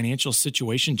life and financial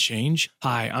situation change?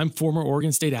 Hi, I'm former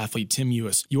Oregon State athlete Tim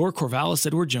Ewis, your Corvallis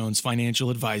Edward Jones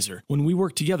financial advisor. When we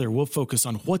work together, we'll focus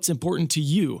on what's important to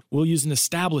you. We'll use an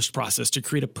established process to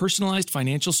create a personalized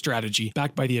financial strategy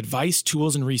backed by the advice,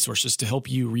 tools, and resources to help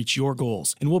you reach your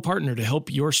goals. And we'll partner to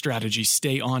help your strategy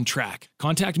stay on track.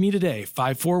 Contact me today,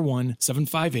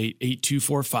 541-758-8245.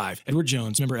 Edward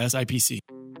Jones, member SIPC.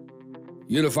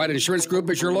 Unified Insurance Group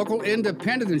is your local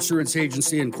independent insurance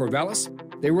agency in Corvallis.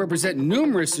 They represent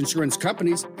numerous insurance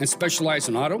companies and specialize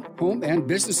in auto, home, and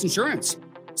business insurance.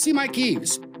 See Mike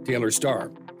Eves, Taylor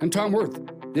Starr, and Tom Worth.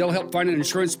 They'll help find an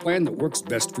insurance plan that works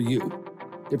best for you.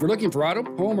 If you're looking for auto,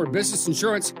 home, or business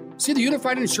insurance, see the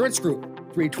Unified Insurance Group,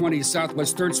 320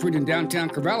 Southwest 3rd Street in downtown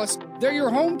Corvallis. They're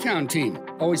your hometown team,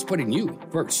 always putting you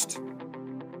first.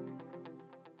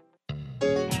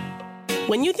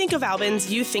 When you think of Albans,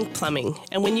 you think plumbing.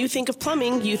 And when you think of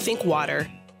plumbing, you think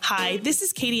water. Hi, this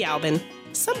is Katie Albin.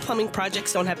 Some plumbing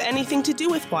projects don't have anything to do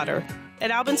with water. At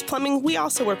Albin's Plumbing, we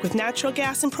also work with natural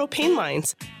gas and propane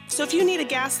lines. So if you need a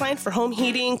gas line for home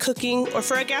heating, cooking, or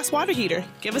for a gas water heater,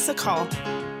 give us a call.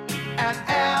 At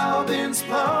Albin's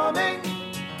Plumbing,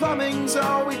 plumbing's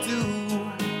all we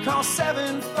do. Call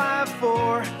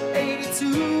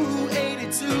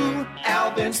 754-8282.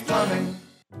 Albin's Plumbing.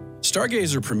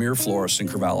 Stargazer Premier Florist in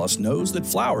Corvallis knows that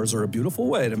flowers are a beautiful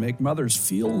way to make mothers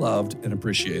feel loved and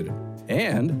appreciated.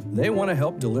 And they want to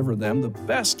help deliver them the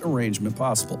best arrangement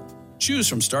possible. Choose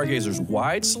from Stargazer's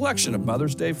wide selection of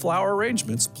Mother's Day flower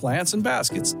arrangements, plants, and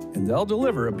baskets, and they'll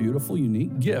deliver a beautiful,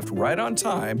 unique gift right on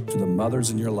time to the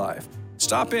mothers in your life.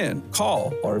 Stop in,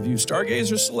 call, or view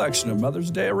Stargazer's selection of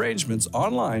Mother's Day arrangements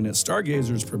online at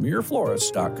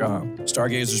stargazerspremierflorist.com.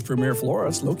 Stargazer's Premier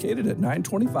Florist, located at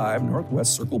 925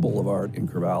 Northwest Circle Boulevard in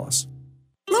Corvallis.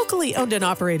 Locally owned and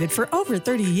operated for over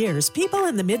 30 years, people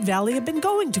in the Mid-Valley have been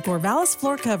going to Corvallis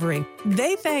Floor Covering.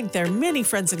 They thank their many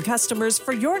friends and customers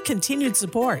for your continued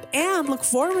support and look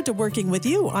forward to working with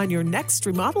you on your next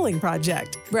remodeling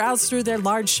project. Browse through their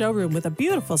large showroom with a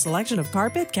beautiful selection of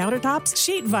carpet, countertops,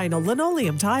 sheet vinyl,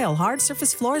 linoleum, tile, hard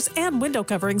surface floors, and window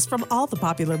coverings from all the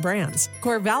popular brands.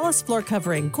 Corvallis Floor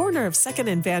Covering, corner of 2nd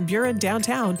and Van Buren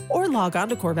downtown, or log on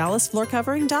to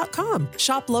corvallisfloorcovering.com.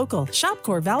 Shop local, shop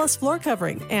Corvallis Floor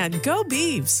Covering, and go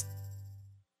Beavs!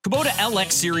 Kubota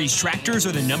LX Series tractors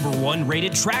are the #1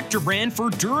 rated tractor brand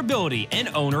for durability and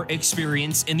owner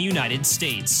experience in the United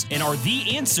States and are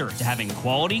the answer to having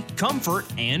quality, comfort,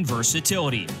 and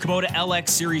versatility. Kubota LX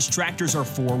Series tractors are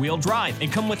 4-wheel drive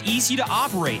and come with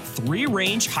easy-to-operate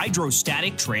 3-range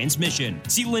hydrostatic transmission.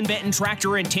 See Lynn Benton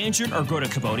Tractor and Tangent or go to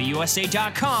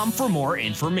KubotaUSA.com for more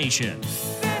information.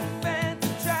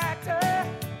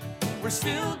 We're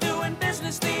still doing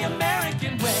business the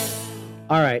American way.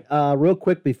 All right, real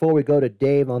quick before we go to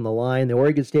Dave on the line, the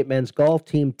Oregon State men's golf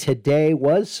team today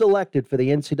was selected for the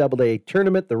NCAA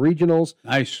tournament, the regionals.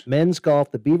 Nice. Men's golf,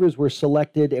 the Beavers were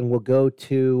selected and will go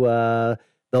to,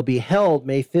 they'll be held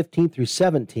May 15th through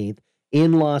 17th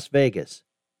in Las Vegas.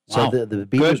 Wow. So the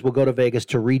Beavers will go to Vegas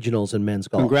to regionals in men's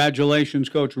golf. Congratulations,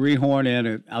 Coach Rehorn, and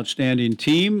an outstanding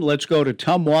team. Let's go to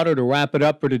Tumwater to wrap it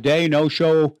up for today. No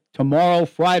show tomorrow,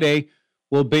 Friday.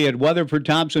 We'll be at Weatherford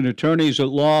Thompson Attorneys at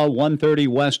Law, 130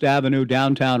 West Avenue,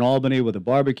 downtown Albany, with a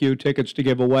barbecue. Tickets to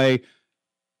give away.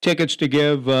 Tickets to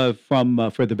give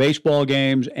for the baseball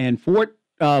games, and four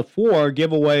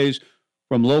giveaways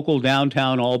from local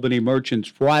downtown Albany merchants.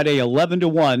 Friday, 11 to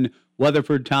 1,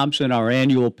 Weatherford Thompson, our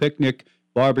annual picnic,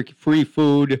 barbecue, free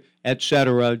food,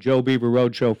 etc. Joe Beaver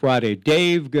Roadshow Friday.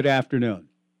 Dave, good afternoon.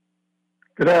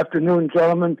 Good afternoon,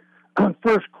 gentlemen.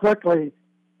 First, quickly,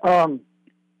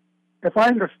 if I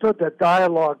understood that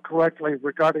dialogue correctly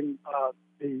regarding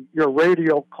your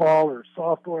radio call or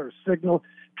software or signal,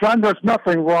 John, there's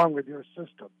nothing wrong with your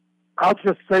system. I'll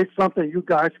just say something you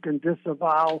guys can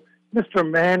disavow. Mr.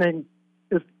 Manning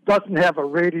doesn't have a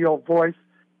radio voice.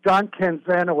 John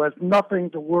Canzano has nothing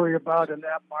to worry about in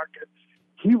that market.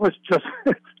 He was just,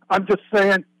 I'm just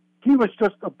saying, he was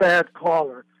just a bad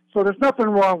caller. So there's nothing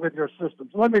wrong with your system.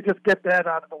 So let me just get that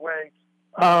out of the way.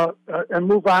 And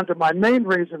move on to my main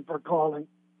reason for calling,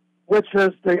 which is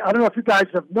I don't know if you guys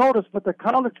have noticed, but the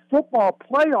college football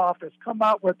playoff has come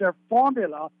out with their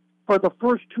formula for the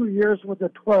first 2 years with the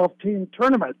 12-team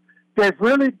tournament. They've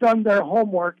really done their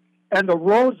homework, and the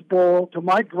Rose Bowl, to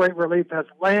my great relief, has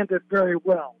landed very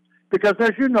well. Because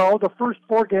as you know, the first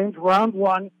 4 games, round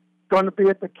 1, going to be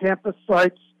at the campus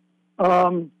sites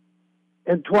in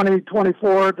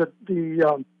 2024,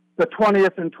 the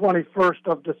 20th and 21st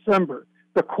of December.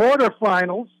 The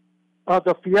quarterfinals,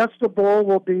 the Fiesta Bowl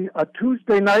will be a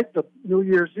Tuesday night, the New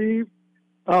Year's Eve.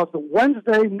 The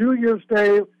Wednesday, New Year's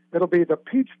Day, it'll be the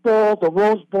Peach Bowl, the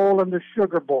Rose Bowl, and the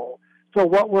Sugar Bowl. So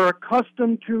what we're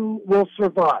accustomed to will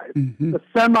survive. Mm-hmm. The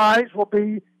semis will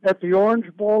be at the Orange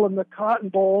Bowl and the Cotton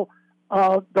Bowl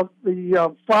the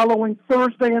following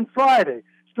Thursday and Friday.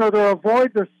 So they're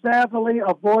savvily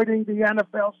avoiding the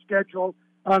NFL schedule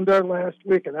on their last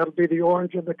week, and that'll be the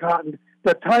Orange and the Cotton.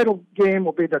 The title game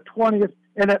will be the 20th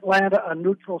in Atlanta, a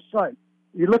neutral site.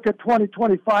 You look at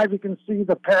 2025, you can see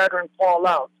the pattern fall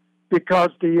out because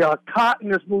the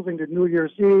Cotton is moving to New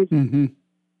Year's Eve. Mm-hmm.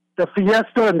 The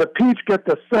Fiesta and the Peach get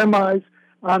the semis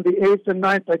on the 8th and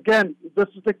 9th. Again, this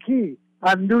is the key.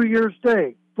 On New Year's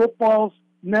Day,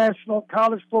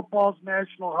 college football's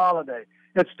national holiday.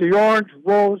 It's the Orange,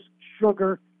 Rose,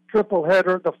 Sugar triple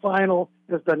header. The final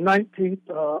is the 19th,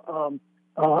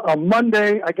 a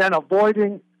Monday, again,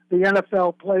 avoiding the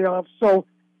NFL playoffs. So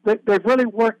they've really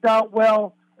worked out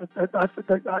well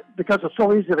because it's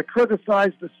so easy to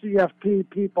criticize the CFP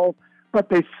people, but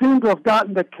they seem to have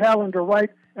gotten the calendar right,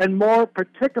 and more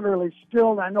particularly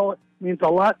still, I know it means a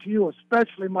lot to you,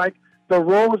 especially, Mike, the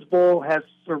Rose Bowl has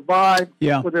survived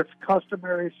with its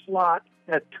customary slot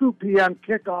at 2 p.m.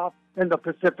 kickoff in the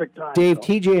Pacific time. Dave,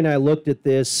 TJ and I looked at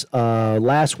this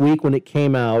last week when it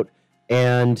came out,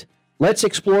 and let's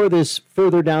explore this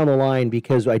further down the line,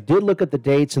 because I did look at the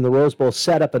dates and the Rose Bowl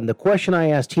setup, and the question I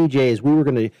asked TJ is we were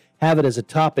going to have it as a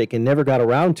topic and never got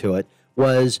around to it,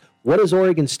 was what does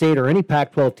Oregon State or any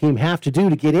Pac-12 team have to do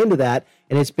to get into that?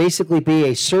 And it's basically be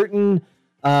a certain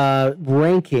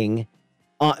ranking,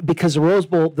 because the Rose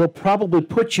Bowl, they'll probably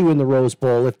put you in the Rose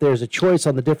Bowl if there's a choice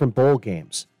on the different bowl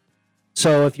games.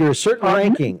 So if you're a certain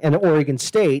ranking in Oregon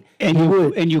State, and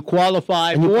you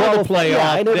qualify for the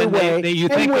playoff, then you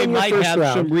think they might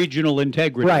have some regional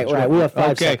integrity. Right. We have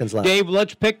 5 seconds left. Dave,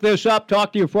 let's pick this up.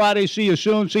 Talk to you Friday. See you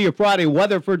soon. See you Friday.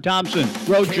 Weatherford Thompson,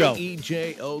 Rojo.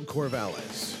 KEJO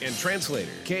Corvallis. And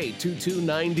translator,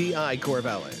 K229DI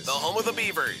Corvallis. The home of the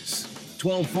Beavers.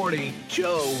 1240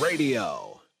 Joe Radio.